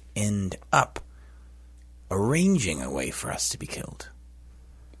going to end up arranging a way for us to be killed.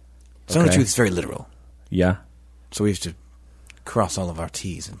 Some of the truth is very literal. Yeah. So we have to cross all of our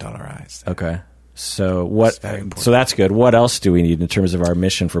T's and dot our I's. Okay. So what? So that's good. What else do we need in terms of our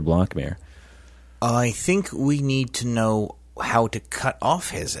mission for Blancmere? I think we need to know how to cut off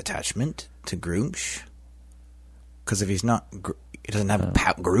his attachment to Grumsh. Because if he's not, he doesn't have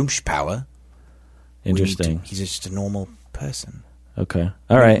Grumsh power. Interesting. He's just a normal person. Okay.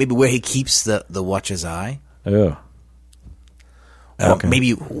 All right. Maybe where he keeps the Watcher's Eye. Oh. Okay.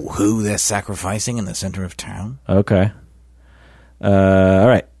 Maybe who they're sacrificing in the center of town. Okay. All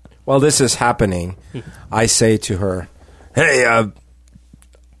right. While this is happening, I say to her, hey,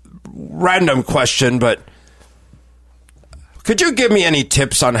 random question, but Could you give me any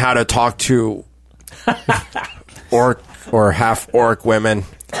tips on how to talk to orc or half orc women?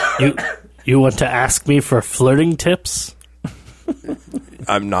 You want to ask me for flirting tips?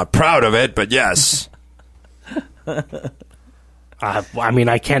 I'm not proud of it, but yes. I mean,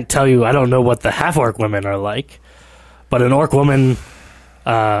 I can't tell you. I don't know what the half-orc women are like. But an orc woman,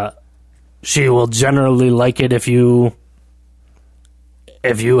 she will generally like it if you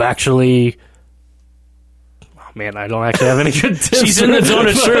actually... Oh, man, I don't actually have any good tips. She's in the zone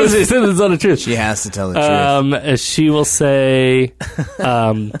of truth. She's in the zone of truth. She has to tell the truth. She will say...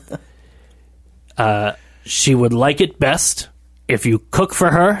 she would like it best if you cook for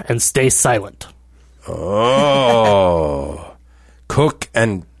her and stay silent. Oh. Cook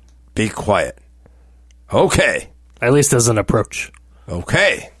and be quiet. Okay. At least as an approach.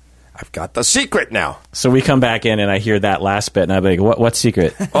 Okay. I've got the secret now. So we come back in, and I hear that last bit, and I'm like, what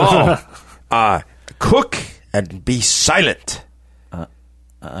secret? Cook and be silent.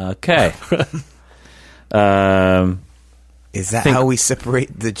 Okay. Is that how we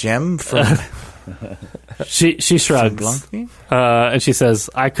separate the gem from... She shrugs, and she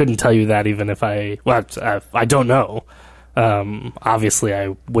says, "I couldn't tell you that even if I don't know. Obviously,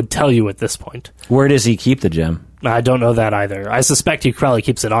 I would tell you at this point. Where does he keep the gem? I don't know that either. I suspect he probably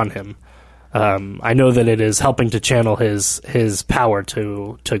keeps it on him. I know that it is helping to channel his power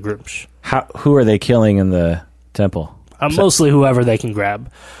to Grumsh. Who are they killing in the temple? Mostly whoever they can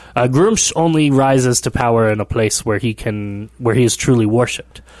grab. Grumsh only rises to power in a place where he is truly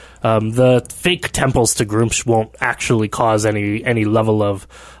worshipped. The fake temples to Grumsh won't actually cause any level of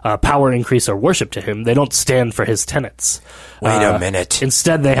power increase or worship to him. They don't stand for his tenets. Wait a minute.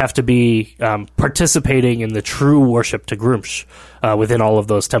 Instead, they have to be participating in the true worship to Grumsh within all of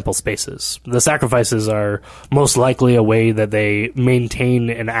those temple spaces. The sacrifices are most likely a way that they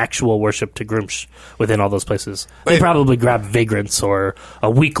maintain an actual worship to Grumsh within all those places. They probably grab vagrants or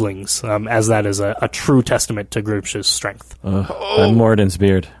weaklings, as that is a true testament to Grumsh's strength. Morden's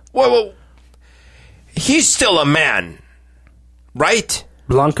beard. Whoa. He's still a man, right?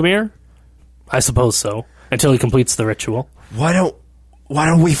 Blancmere? I suppose so. Until he completes the ritual. Why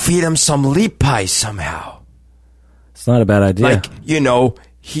don't we feed him some leap pies somehow? It's not a bad idea. Like,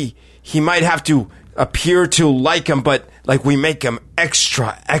 he might have to appear to like him, but like we make him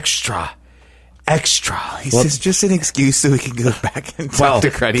extra. Is this just an excuse so we can go back and talk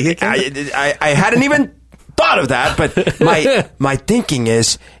to Cruddy again? I hadn't even thought of that, but my thinking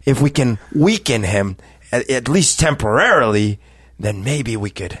is if we can weaken him at least temporarily, then maybe we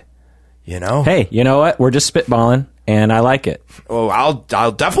could, Hey, you know what? We're just spitballing, and I like it. Oh,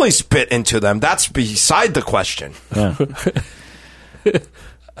 I'll definitely spit into them. That's beside the question.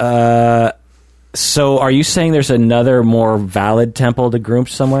 Yeah. So are you saying there's another more valid temple to Grumsh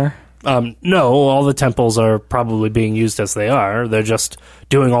somewhere? No, all the temples are probably being used as they are. They're just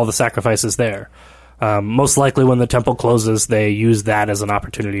doing all the sacrifices there. Most likely when the temple closes, they use that as an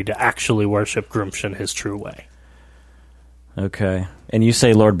opportunity to actually worship Grumsh in his true way. Okay. And you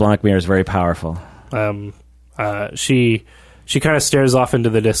say Lord Blancmere is very powerful. She kind of stares off into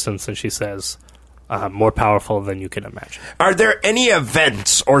the distance and she says, more powerful than you can imagine. Are there any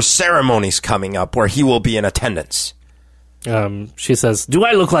events or ceremonies coming up where he will be in attendance? She says, do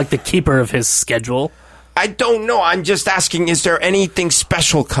I look like the keeper of his schedule? I don't know. I'm just asking, is there anything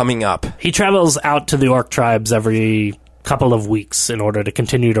special coming up? He travels out to the orc tribes every couple of weeks in order to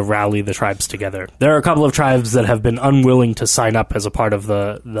continue to rally the tribes together. There are a couple of tribes that have been unwilling to sign up as a part of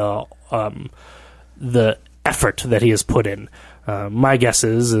the effort that he has put in. My guess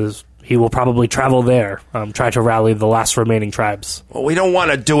is he will probably travel there, try to rally the last remaining tribes. Well, we don't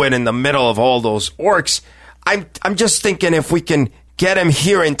want to do it in the middle of all those orcs. I'm just thinking if we can get him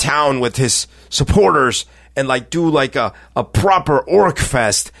here in town with his supporters and do a proper orc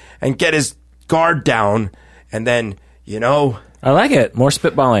fest and get his guard down and then, I like it. More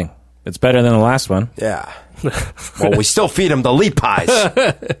spitballing. It's better than the last one. Yeah. Well, we still feed him the leap pies.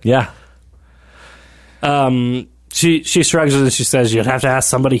 Yeah. She shrugs and she says, you'd have to ask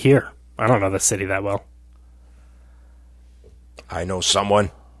somebody here. I don't know the city that well. I know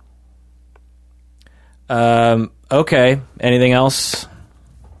someone. Okay. Anything else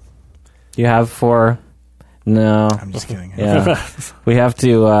you have for... No. I'm just kidding. Yeah. we have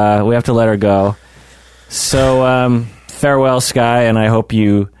to let her go. So, farewell, Sky, and I hope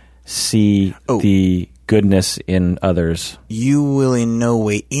you see the goodness in others. You will in no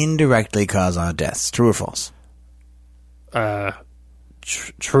way indirectly cause our deaths. True or false?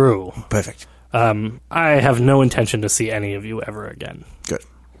 True. Perfect. I have no intention to see any of you ever again. Good.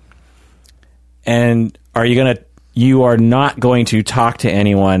 And are you going to you are not going to talk to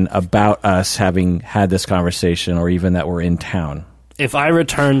anyone about us having had this conversation or even that we're in town. If I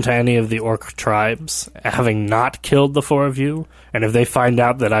return to any of the orc tribes, having not killed the 4 of you, and if they find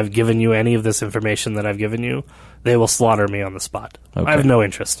out that I've given you any of this information that I've given you, they will slaughter me on the spot. Okay. I have no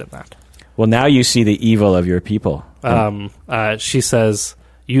interest in that. Well, now you see the evil of your people. She says,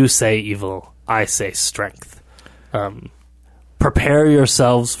 "You say evil, I say strength. Prepare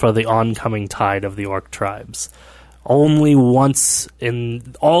yourselves for the oncoming tide of the orc tribes. Only once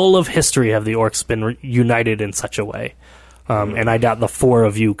in all of history have the orcs been united in such a way. And I doubt the 4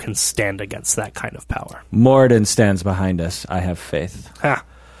 of you can stand against that kind of power." Moradin stands behind us. I have faith.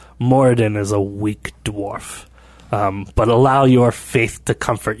 Moradin is a weak dwarf. But allow your faith to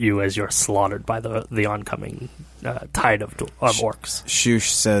comfort you as you're slaughtered by the oncoming tide of orcs. Shush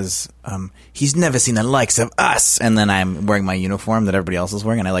says, he's never seen the likes of us. And then I'm wearing my uniform that everybody else is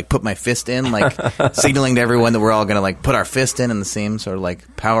wearing, and I put my fist in, signaling to everyone that we're all going to put our fist in the same sort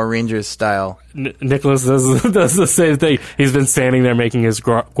of Power Rangers style. Nicholas does the same thing. He's been standing there making his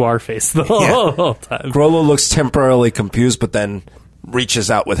guar face the whole time. Grollo looks temporarily confused, but then reaches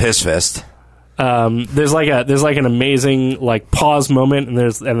out with his fist. There's an amazing pause moment, and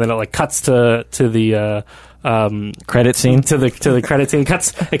then it cuts to the credit scene to the credit scene.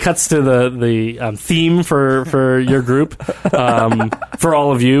 It cuts to the theme for your group, for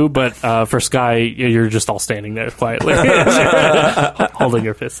all of you, but for Sky, you're just all standing there quietly, holding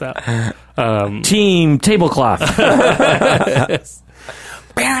your fists out. Team tablecloth. And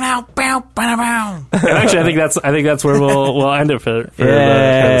actually, I think that's where we'll end it for the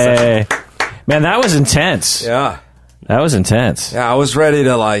session. Man, that was intense. Yeah. That was intense. Yeah, I was ready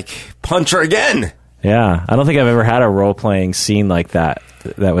to punch her again. Yeah, I don't think I've ever had a role-playing scene like that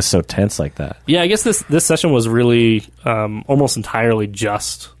was so tense like that. Yeah, I guess this session was really almost entirely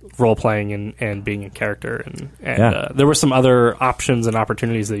just role-playing and being in character, and there were some other options and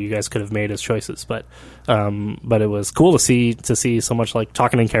opportunities that you guys could have made as choices, but it was cool to see so much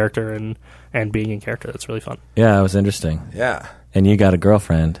talking in character and being in character. That's really fun. Yeah, it was interesting. Yeah. And you got a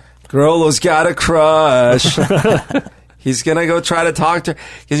girlfriend. Grollo's got a crush. He's gonna go try to talk to her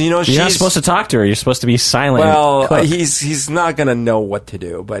because you're not supposed to talk to her. You're supposed to be silent. Well, he's not gonna know what to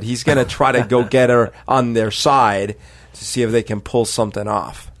do, but he's gonna try to go get her on their side to see if they can pull something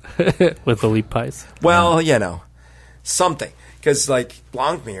off with the leap pies. Well, something because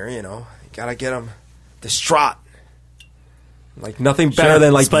Longmere, you gotta get him distraught. Nothing better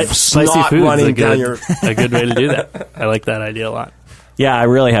than spicy food running down your. A good way to do that. I like that idea a lot. Yeah, I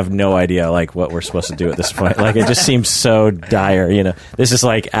really have no idea what we're supposed to do at this point. It just seems so dire. This is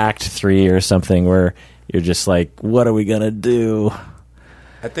Act 3 or something where you're just what are we gonna do?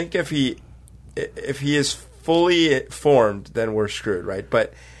 I think if he is fully formed, then we're screwed, right?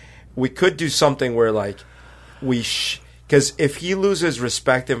 But we could do something where because if he loses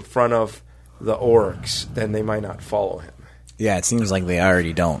respect in front of the orcs, then they might not follow him. Yeah, it seems like they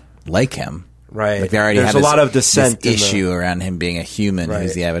already don't like him. Right. They already There's have a lot of dissent this issue around him being a human Right.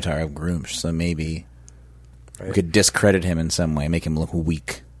 who's the avatar of Groomsh, so maybe we could discredit him in some way, make him look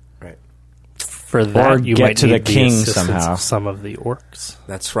weak. Right. For that, Or you get might to need the king assistance somehow. of some of the orcs.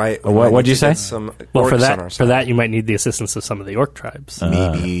 That's right. What'd you say? Some Well, for orcs on our that, side. you might need the assistance of some of the orc tribes.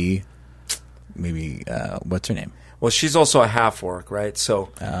 Maybe what's her name? Well, she's also a half orc, right? So,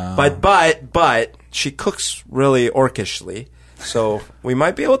 but she cooks really orcishly. So we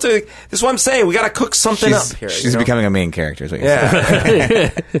might be able to. This is what I'm saying. We got to cook something up here. She's becoming a main character. Is what you're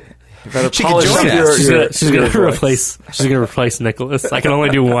saying. You better She could polish join up us. She's your gonna voice. replace Nicholas. I can only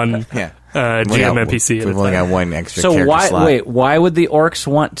do one Yeah. GM NPC. We've only got one extra So character slot. why would the orcs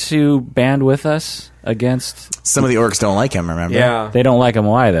want to band with us against? Some of the orcs don't like him, remember? Yeah. They don't like him.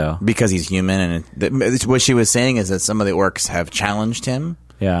 Why though? Because he's human, and what she was saying is that some of the orcs have challenged him,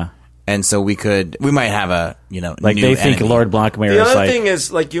 Yeah, and so we might have a new they think enemy. Lord Blancmere The is other thing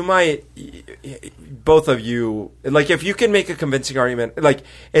is, you might, both of you, if you can make a convincing argument,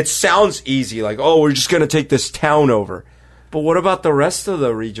 it sounds easy, we're just going to take this town over. But what about the rest of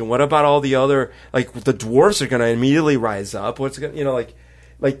the region? What about all the other, the dwarves are going to immediately rise up? What's going to,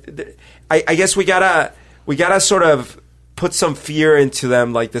 I guess we gotta sort of put some fear into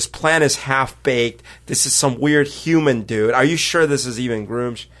them. This plan is half baked. This is some weird human dude. Are you sure this is even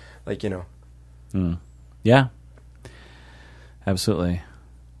Groomsh? Yeah, absolutely.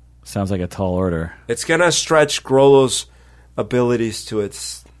 Sounds like a tall order. It's going to stretch Grollo's abilities to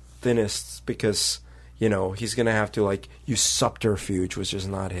its thinnest because, he's going to have to, use subterfuge, which is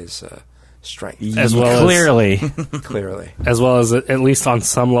not his strength. As well Clearly. Clearly. as well as at least on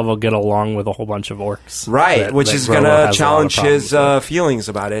some level get along with a whole bunch of orcs. Right, which is going to challenge his feelings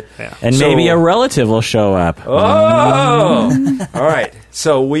about it. Yeah. And So- maybe a relative will show up. Oh! All right.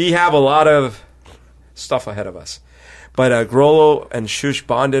 So we have a lot of stuff ahead of us. But Grollo and Shush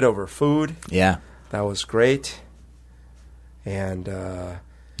bonded over food. Yeah. That was great. And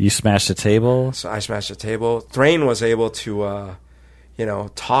You smashed the table. so I smashed the table. Thrain was able to,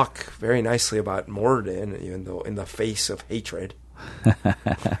 talk very nicely about Moradin, even though in the face of hatred. Yeah,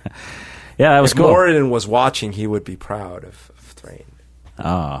 that was If cool. Moradin was watching, he would be proud of Thrain.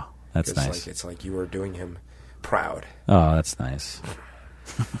 Oh, that's It's nice. it's like you were doing him proud. Oh, that's nice.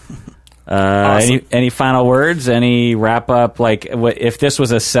 Any final words? Any wrap up? Like, if this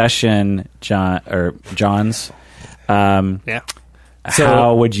was a session, John's, Yeah.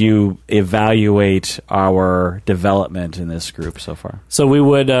 how would you evaluate our development in this group so far? So we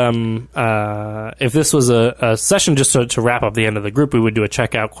would, if this was a session just to wrap up the end of the group, we would do a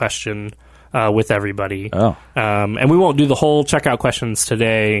checkout question with everybody. Oh. And we won't do the whole checkout questions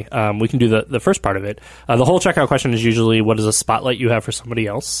today. We can do the first part of it. The whole checkout question is usually what is a spotlight you have for somebody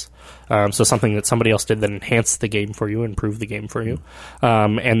else. So something that somebody else did that enhanced the game for you, improved the game for you.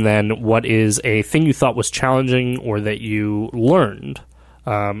 And then what is a thing you thought was challenging or that you learned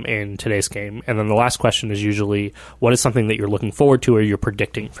in today's game. And then the last question is usually what is something that you're looking forward to or you're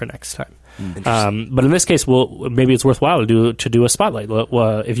predicting for next time. But in this case, maybe it's worthwhile to do a spotlight.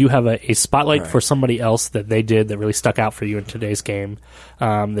 If you have a spotlight for somebody else that they did that really stuck out for you in today's game,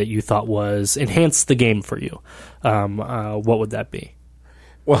 that you thought was enhanced the game for you, what would that be?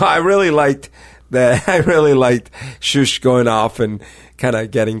 Well, I really liked that. I really liked Shush going off and kind of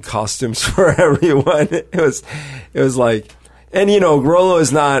getting costumes for everyone. It was like, and Grollo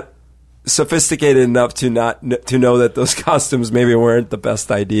is not sophisticated enough to know that those costumes maybe weren't the best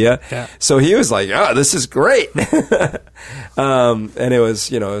idea. Yeah. So he was like, "Oh, this is great," and it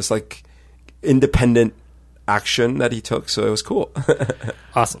was it was like independent action that he took, so it was cool.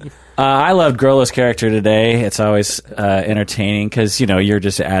 Awesome. I loved Grollo's character today. It's always entertaining because you're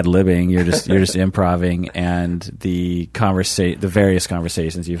just ad-libbing, you're just improving, and the various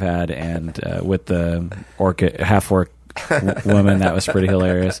conversations you've had, and with the half-orc woman, that was pretty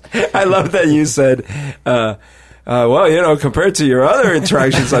hilarious. I love that you said, well, compared to your other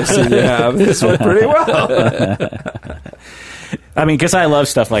interactions I've seen you have, this went pretty well. I mean, because I love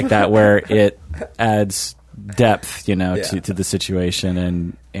stuff like that where it adds depth, to the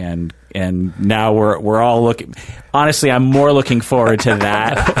situation, and now we're all looking. Honestly, I'm more looking forward to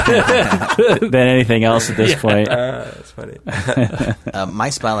that than anything else at this point. That's funny. My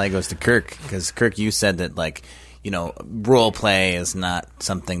spotlight goes to Kirk because Kirk, you said that role play is not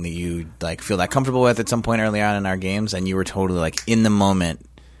something that you feel that comfortable with at some point early on in our games, and you were totally in the moment.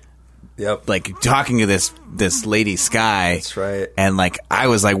 Yep. Talking to this lady Sky. That's right. And I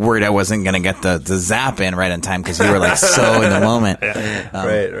was worried I wasn't going to get the zap in right on time because you were so in the moment.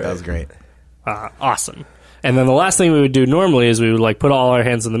 Right. That was great. Awesome. And then the last thing we would do normally is we would put all our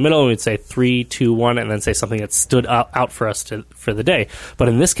hands in the middle and we'd say 3, 2, 1, and then say something that stood out for us for the day. But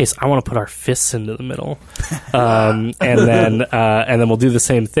in this case, I want to put our fists into the middle, and then we'll do the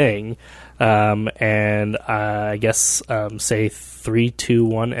same thing. And I guess say 3, 2,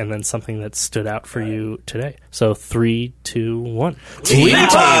 1, and then something that stood out for you today. So 3, 2, 1. Team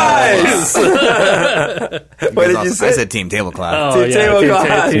Pies! What did you say? I said team tablecloth. Oh, Team yeah,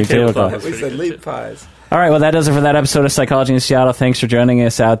 tablecloth. Team tablecloth. We said leap pies. All right, well, that does it for that episode of Psychology in Seattle. Thanks for joining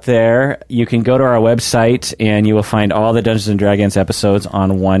us out there. You can go to our website, and you will find all the Dungeons & Dragons episodes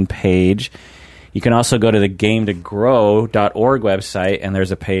on one page. You can also go to the GameToGrow.org website, and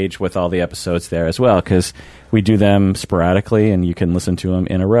there's a page with all the episodes there as well, because we do them sporadically, and you can listen to them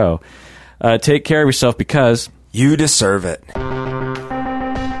in a row. Take care of yourself, because You deserve it.